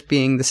 of course,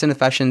 being the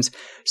Cinefessions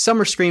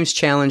Summer Screams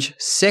Challenge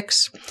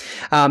 6.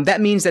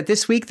 That means that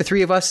this week, the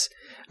two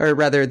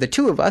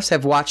of us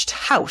have watched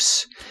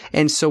House.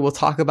 And so we'll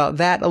talk about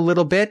that a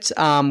little bit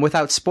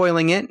without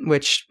spoiling it,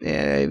 which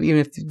even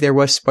if there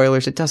was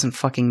spoilers, it doesn't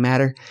fucking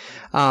matter.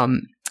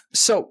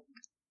 So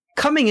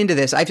coming into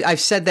this, I've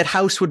said that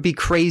House would be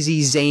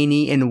crazy,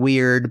 zany, and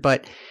weird,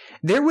 but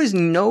there was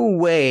no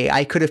way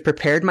I could have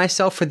prepared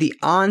myself for the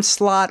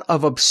onslaught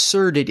of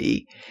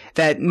absurdity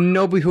that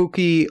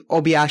Nobuhiko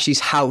Obayashi's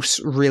House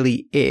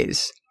really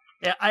is.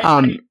 Yeah,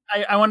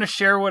 I want to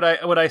share what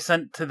I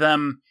sent to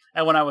them.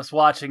 And when I was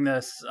watching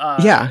this,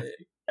 yeah.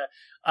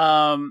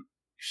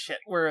 Shit,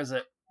 where is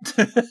it?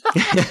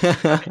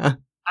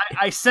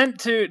 I sent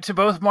to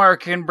both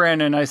Mark and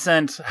Brandon, I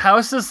sent, how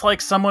is this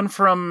like someone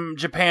from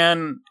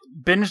Japan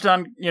binged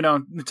on,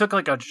 took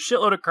like a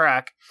shitload of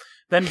crack,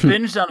 then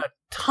binged on a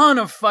ton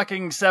of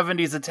fucking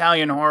 70s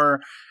Italian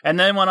horror, and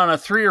then went on a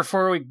 3 or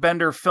 4 week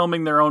bender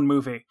filming their own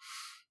movie.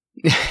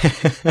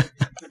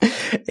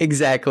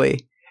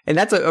 Exactly. And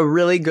that's a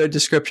really good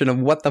description of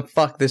what the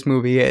fuck this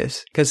movie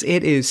is, because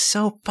it is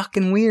so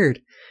fucking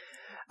weird.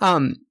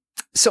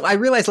 So I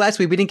realized last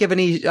week we didn't give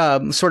any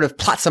sort of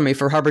plot summary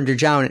for Harbinger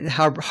Down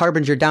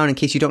in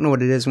case you don't know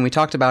what it is when we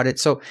talked about it.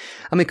 So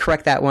let me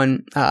correct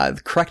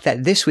that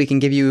this week and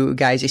give you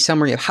guys a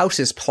summary of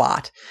House's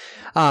plot.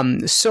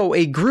 So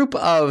a group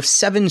of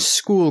 7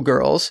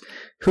 schoolgirls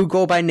who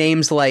go by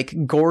names like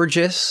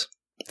Gorgeous,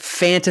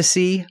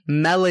 Fantasy,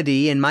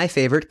 Melody, and my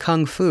favorite,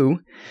 Kung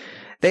Fu,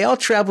 they all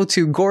travel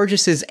to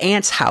Gorgeous's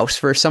aunt's house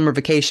for a summer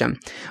vacation.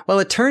 Well,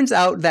 it turns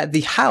out that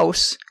the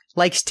house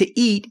likes to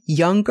eat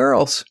young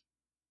girls.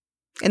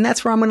 And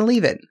that's where I'm going to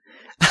leave it.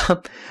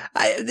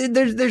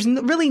 There's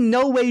really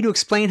no way to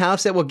explain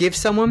House that will give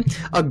someone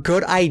a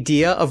good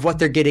idea of what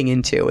they're getting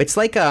into. It's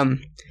like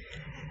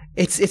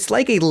it's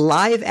like a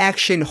live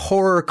action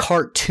horror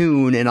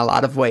cartoon in a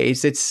lot of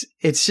ways. It's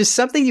just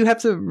something you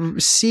have to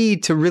see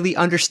to really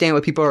understand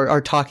what people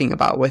are talking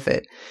about with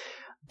it.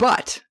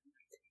 But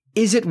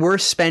is it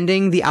worth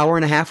spending the hour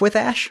and a half with,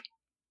 Ash?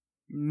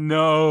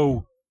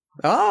 No.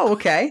 Oh,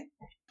 okay.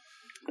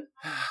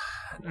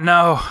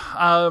 No.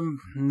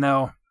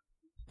 No.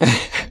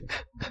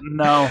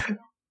 No.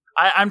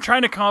 I'm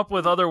trying to come up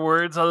with other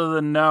words other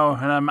than no,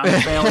 and I'm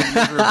failing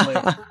miserably.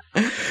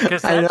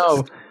 Because I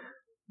know.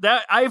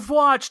 That I've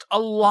watched a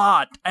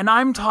lot, and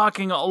I'm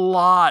talking a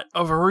lot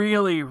of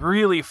really,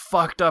 really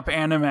fucked up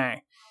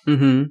anime.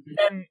 Mm-hmm.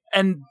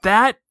 And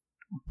that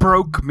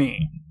broke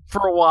me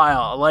for a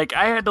while. Like,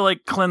 I had to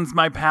like cleanse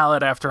my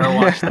palate after I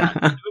watched that.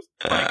 It was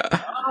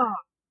like, oh,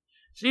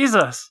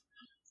 Jesus.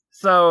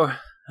 So,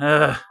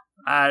 I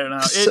don't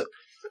know.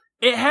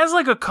 It has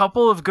like a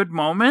couple of good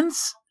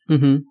moments,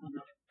 mm-hmm.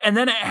 and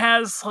then it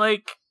has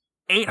like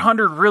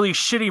 800 really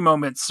shitty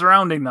moments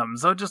surrounding them.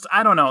 So just,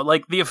 I don't know.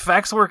 Like, the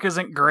effects work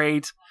isn't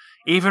great,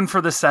 even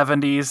for the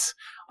 70s.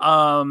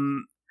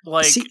 Some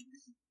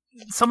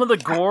of the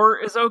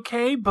gore is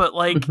okay, but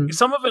like mm-hmm.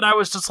 some of it I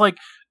was just like,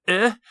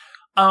 eh.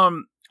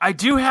 I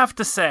do have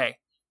to say,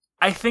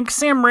 I think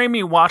Sam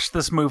Raimi watched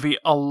this movie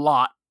a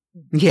lot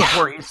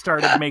before he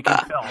started making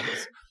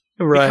films.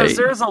 Right. Because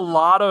there's a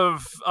lot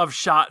of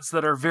shots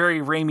that are very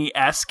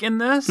Raimi-esque in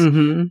this,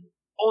 mm-hmm.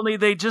 only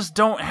they just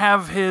don't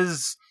have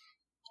his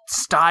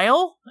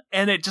style,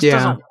 and it just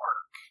doesn't work.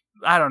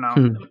 I don't know.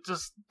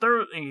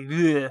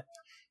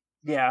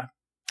 Yeah.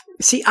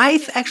 See, I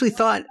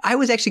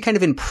was actually kind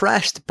of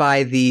impressed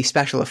by the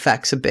special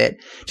effects a bit,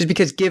 just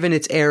because given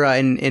its era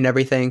and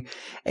everything,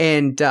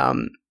 and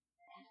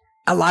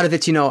a lot of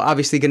it's,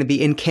 obviously going to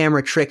be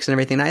in-camera tricks and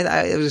everything.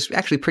 I was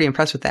actually pretty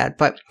impressed with that.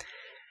 But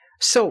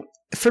so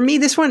for me,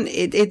 this one,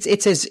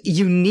 it's as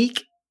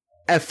unique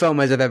a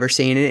film as I've ever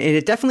seen, and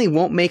it definitely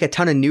won't make a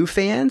ton of new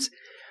fans.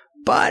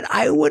 But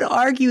I would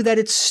argue that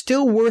it's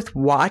still worth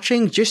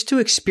watching just to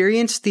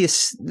experience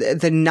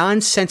the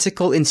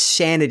nonsensical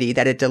insanity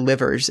that it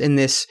delivers in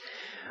this.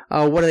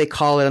 What do they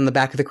call it on the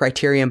back of the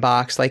Criterion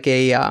box? Like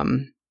a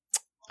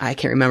I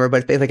can't remember,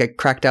 but it's like a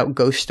cracked out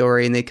ghost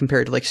story, and they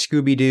compare it to like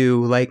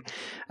Scooby-Doo,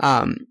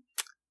 and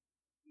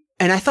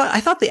I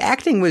thought the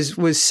acting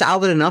was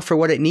solid enough for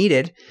what it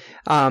needed.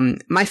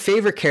 My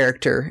favorite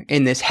character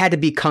in this had to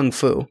be Kung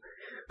Fu,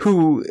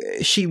 who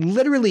she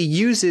literally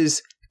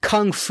uses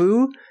Kung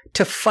Fu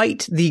to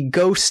fight the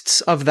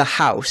ghosts of the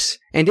house,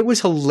 and it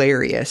was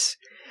hilarious.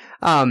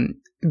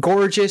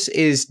 Gorgeous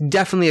is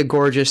definitely a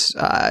gorgeous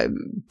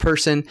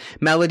person.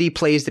 Melody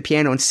plays the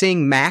piano and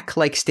sing. Mac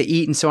likes to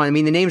eat and so on. I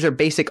mean, the names are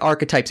basic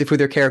archetypes of who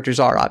their characters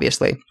are,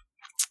 obviously.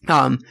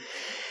 And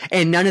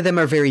none of them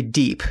are very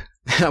deep,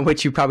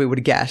 which you probably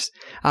would guess.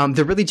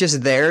 They're really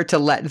just there to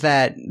let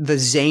the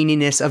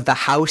zaniness of the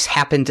house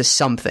happen to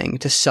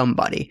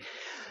somebody.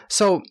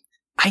 So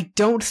I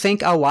don't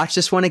think I'll watch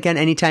this one again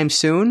anytime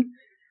soon.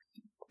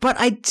 But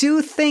I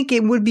do think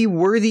it would be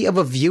worthy of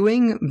a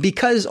viewing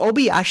because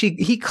Obayashi,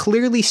 he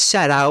clearly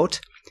set out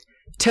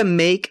to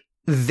make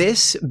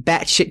this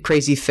batshit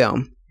crazy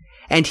film.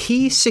 And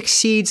he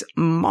succeeds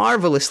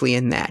marvelously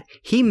in that.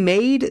 He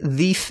made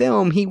the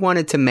film he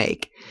wanted to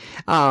make.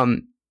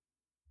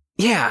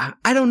 Yeah,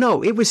 I don't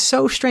know. It was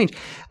so strange.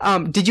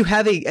 Did you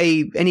have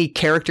any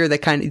character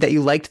that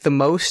you liked the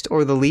most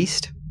or the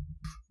least?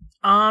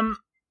 I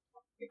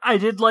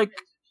did like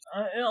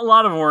a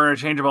lot of them were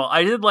interchangeable.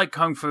 I did like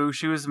Kung Fu.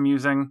 She was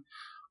amusing.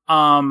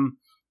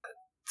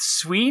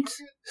 Sweet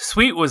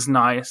was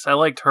nice. I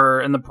liked her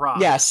and the prof.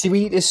 Yeah,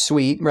 Sweet is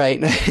sweet, right?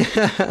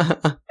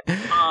 Yeah.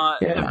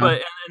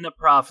 But and the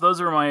prof,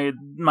 those were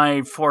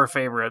my 4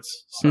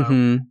 favorites. So.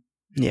 Mm-hmm.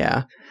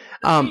 Yeah.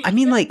 I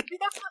mean, like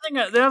that's the thing.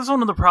 That's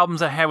one of the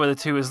problems I had with it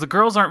too. Is the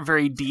girls aren't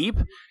very deep,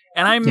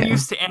 and I'm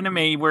used to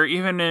anime where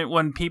even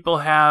when people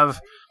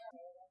have,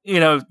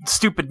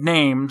 stupid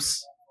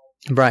names,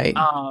 Right.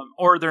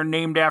 Or they're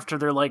named after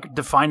their like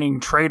defining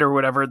trait or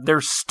whatever,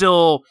 there's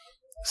still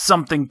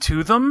something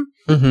to them,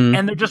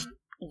 and there just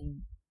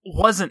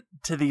wasn't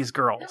to these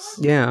girls.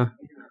 Yeah.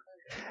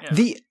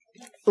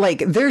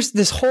 There's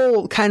this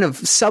whole kind of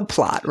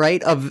subplot,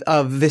 right,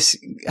 of this,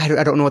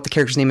 I don't know what the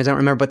character's name is, I don't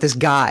remember, but this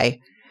guy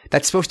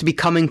that's supposed to be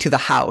coming to the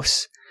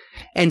house.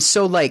 And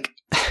so, like,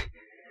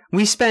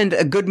 we spend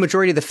a good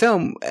majority of the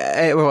film,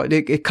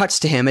 it cuts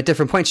to him at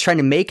different points trying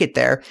to make it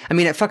there. I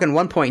mean, at fucking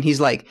one point, he's,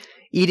 like,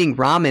 eating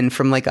ramen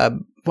from, like,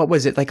 what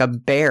was it, like a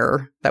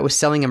bear that was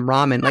selling him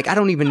ramen. Like, I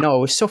don't even know.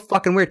 It was so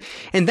fucking weird.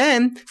 And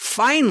then,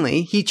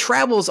 finally, he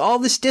travels all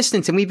this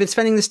distance, and we've been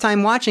spending this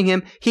time watching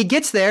him. He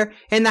gets there,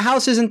 and the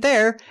house isn't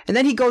there. And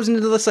then he goes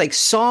into this, like,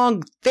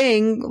 song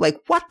thing. Like,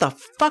 what the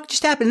fuck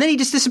just happened? And then he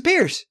just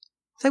disappears.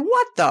 It's like,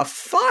 what the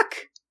fuck?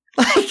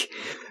 Like,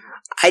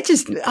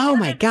 oh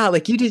my God.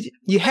 Like,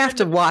 you have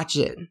to watch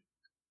it.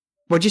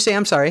 What'd you say?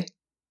 I'm sorry.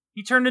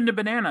 He turned into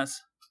bananas.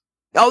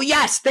 Oh,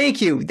 yes.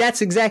 Thank you.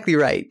 That's exactly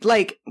right.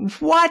 Like,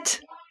 what?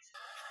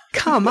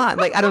 Come on.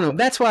 Like, I don't know.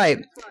 That's why,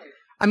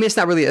 I mean, it's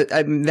not really,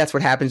 that's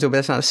what happens, but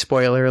that's not a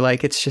spoiler.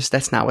 Like, it's just,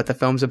 that's not what the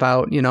film's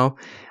about, you know?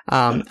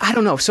 I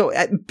don't know. So,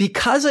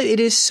 because it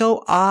is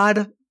so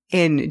odd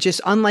and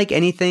just unlike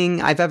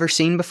anything I've ever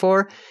seen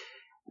before,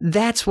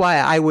 that's why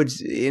I would,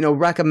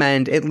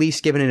 recommend at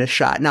least giving it a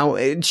shot. Now,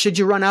 should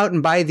you run out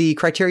and buy the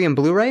Criterion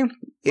Blu-ray?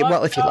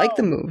 If you like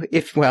the movie,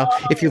 if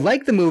you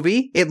like the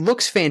movie, it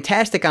looks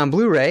fantastic on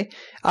Blu-ray.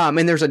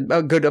 And there's a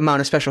good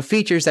amount of special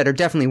features that are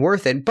definitely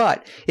worth it.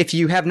 But if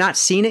you have not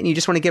seen it and you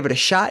just want to give it a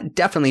shot,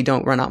 definitely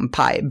don't run out and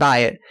buy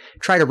it.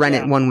 Try to rent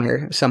it one way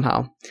or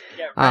somehow.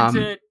 Yeah, rent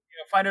it.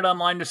 Find it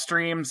online to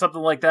stream,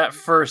 something like that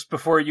first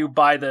before you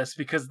buy this,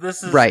 because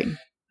this is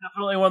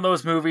definitely one of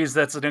those movies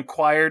that's an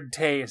acquired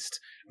taste.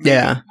 Maybe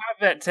you have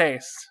that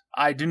taste.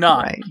 I do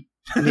not. Right.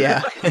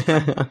 Yeah.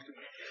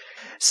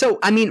 So,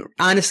 I mean,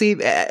 honestly,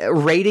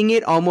 rating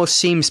it almost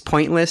seems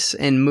pointless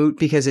and moot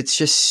because it's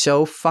just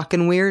so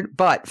fucking weird.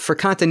 But for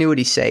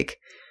continuity's sake,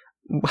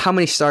 how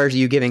many stars are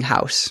you giving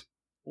House?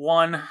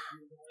 1.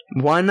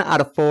 1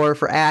 out of 4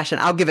 for Ash, and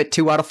I'll give it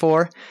 2 out of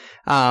 4.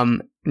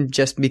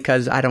 Just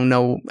because I don't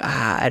know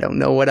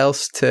what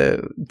else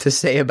to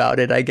say about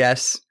it, I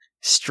guess.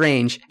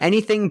 Strange.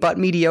 Anything but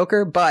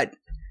mediocre, but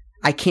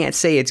I can't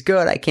say it's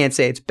good. I can't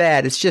say it's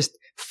bad. It's just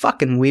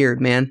fucking weird,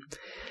 man.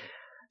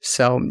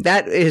 So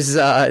that is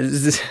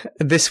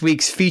this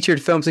week's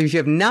featured film. So if you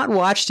have not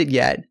watched it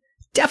yet,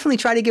 definitely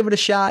try to give it a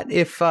shot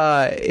if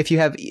you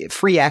have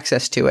free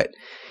access to it,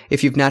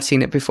 if you've not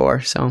seen it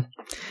before. So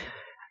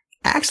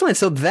excellent.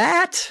 So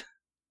that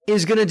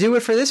is going to do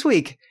it for this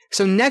week.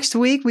 So next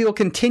week, we will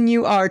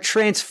continue our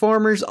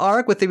Transformers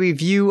arc with a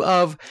review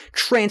of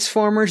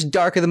Transformers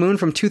Dark of the Moon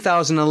from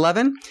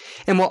 2011.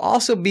 And we'll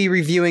also be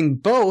reviewing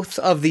both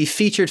of the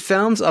featured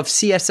films of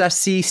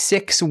CSSC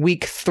 6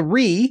 Week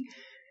 3,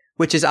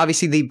 which is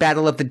obviously the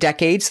battle of the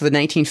decades, so the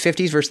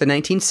 1950s versus the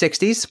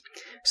 1960s.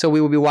 So we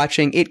will be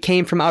watching It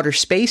Came from Outer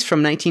Space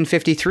from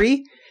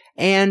 1953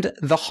 and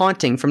The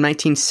Haunting from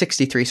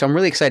 1963. So I'm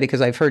really excited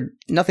because I've heard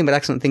nothing but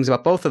excellent things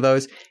about both of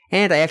those.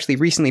 And I actually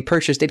recently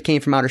purchased It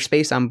Came from Outer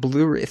Space on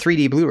Blu-ray,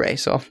 3D Blu-ray.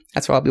 So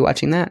that's why I'll be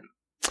watching that.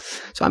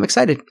 So I'm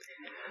excited.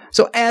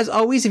 So as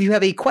always, if you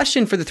have a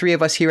question for the three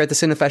of us here at the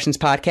Cinefessions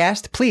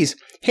podcast, please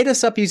hit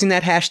us up using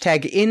that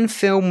hashtag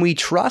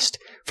 #InFilmWeTrust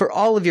for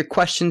all of your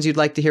questions you'd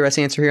like to hear us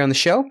answer here on the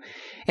show.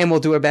 And we'll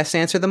do our best to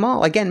answer them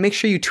all. Again, make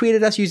sure you tweet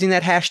at us using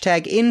that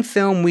hashtag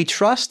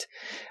 #InFilmWeTrust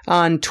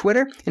on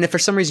Twitter. And if for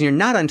some reason you're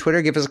not on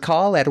Twitter, give us a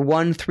call at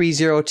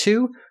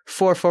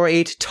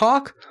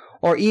 1-302-448-TALK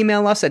or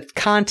email us at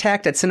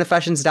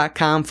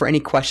contact@cinefessions.com for any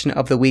question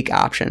of the week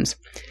options.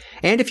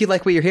 And if you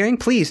like what you're hearing,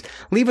 please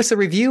leave us a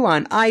review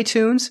on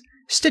iTunes,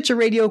 Stitcher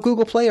Radio,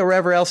 Google Play, or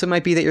wherever else it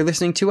might be that you're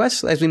listening to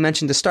us. As we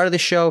mentioned at the start of the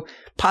show,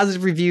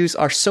 positive reviews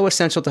are so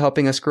essential to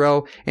helping us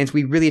grow, and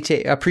we really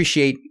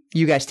appreciate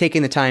you guys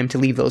taking the time to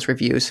leave those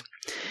reviews.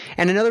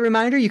 And another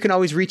reminder, you can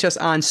always reach us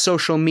on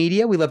social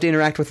media. We love to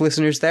interact with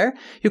listeners there.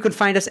 You can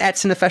find us at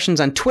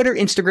Cinefessions on Twitter,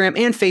 Instagram,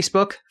 and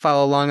Facebook.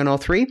 Follow along on all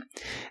three.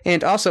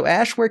 And also,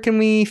 Ash, where can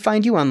we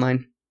find you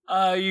online?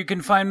 You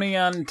can find me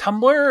on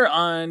Tumblr,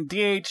 on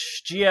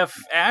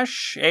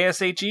DHGFAsh,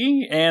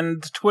 ASHE,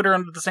 and Twitter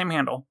under the same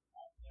handle.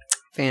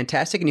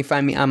 Fantastic. And you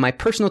find me on my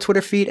personal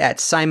Twitter feed at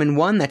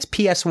Simon1. That's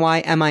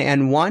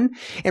PSYMIN1.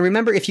 And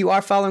remember, if you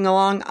are following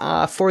along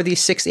for the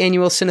 6th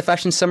annual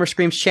Cinefessions Summer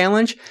Screams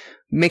Challenge,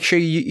 make sure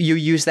you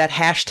use that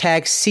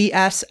hashtag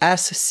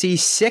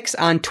CSSC6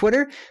 on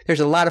Twitter. There's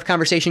a lot of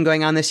conversation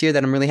going on this year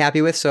that I'm really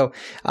happy with. So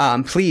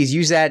please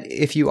use that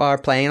if you are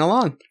playing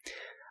along.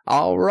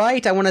 All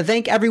right. I want to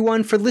thank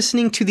everyone for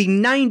listening to the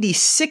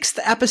 96th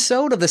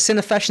episode of the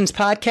Cinefessions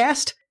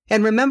podcast.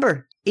 And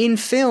remember, in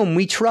film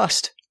we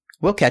trust.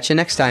 We'll catch you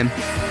next time.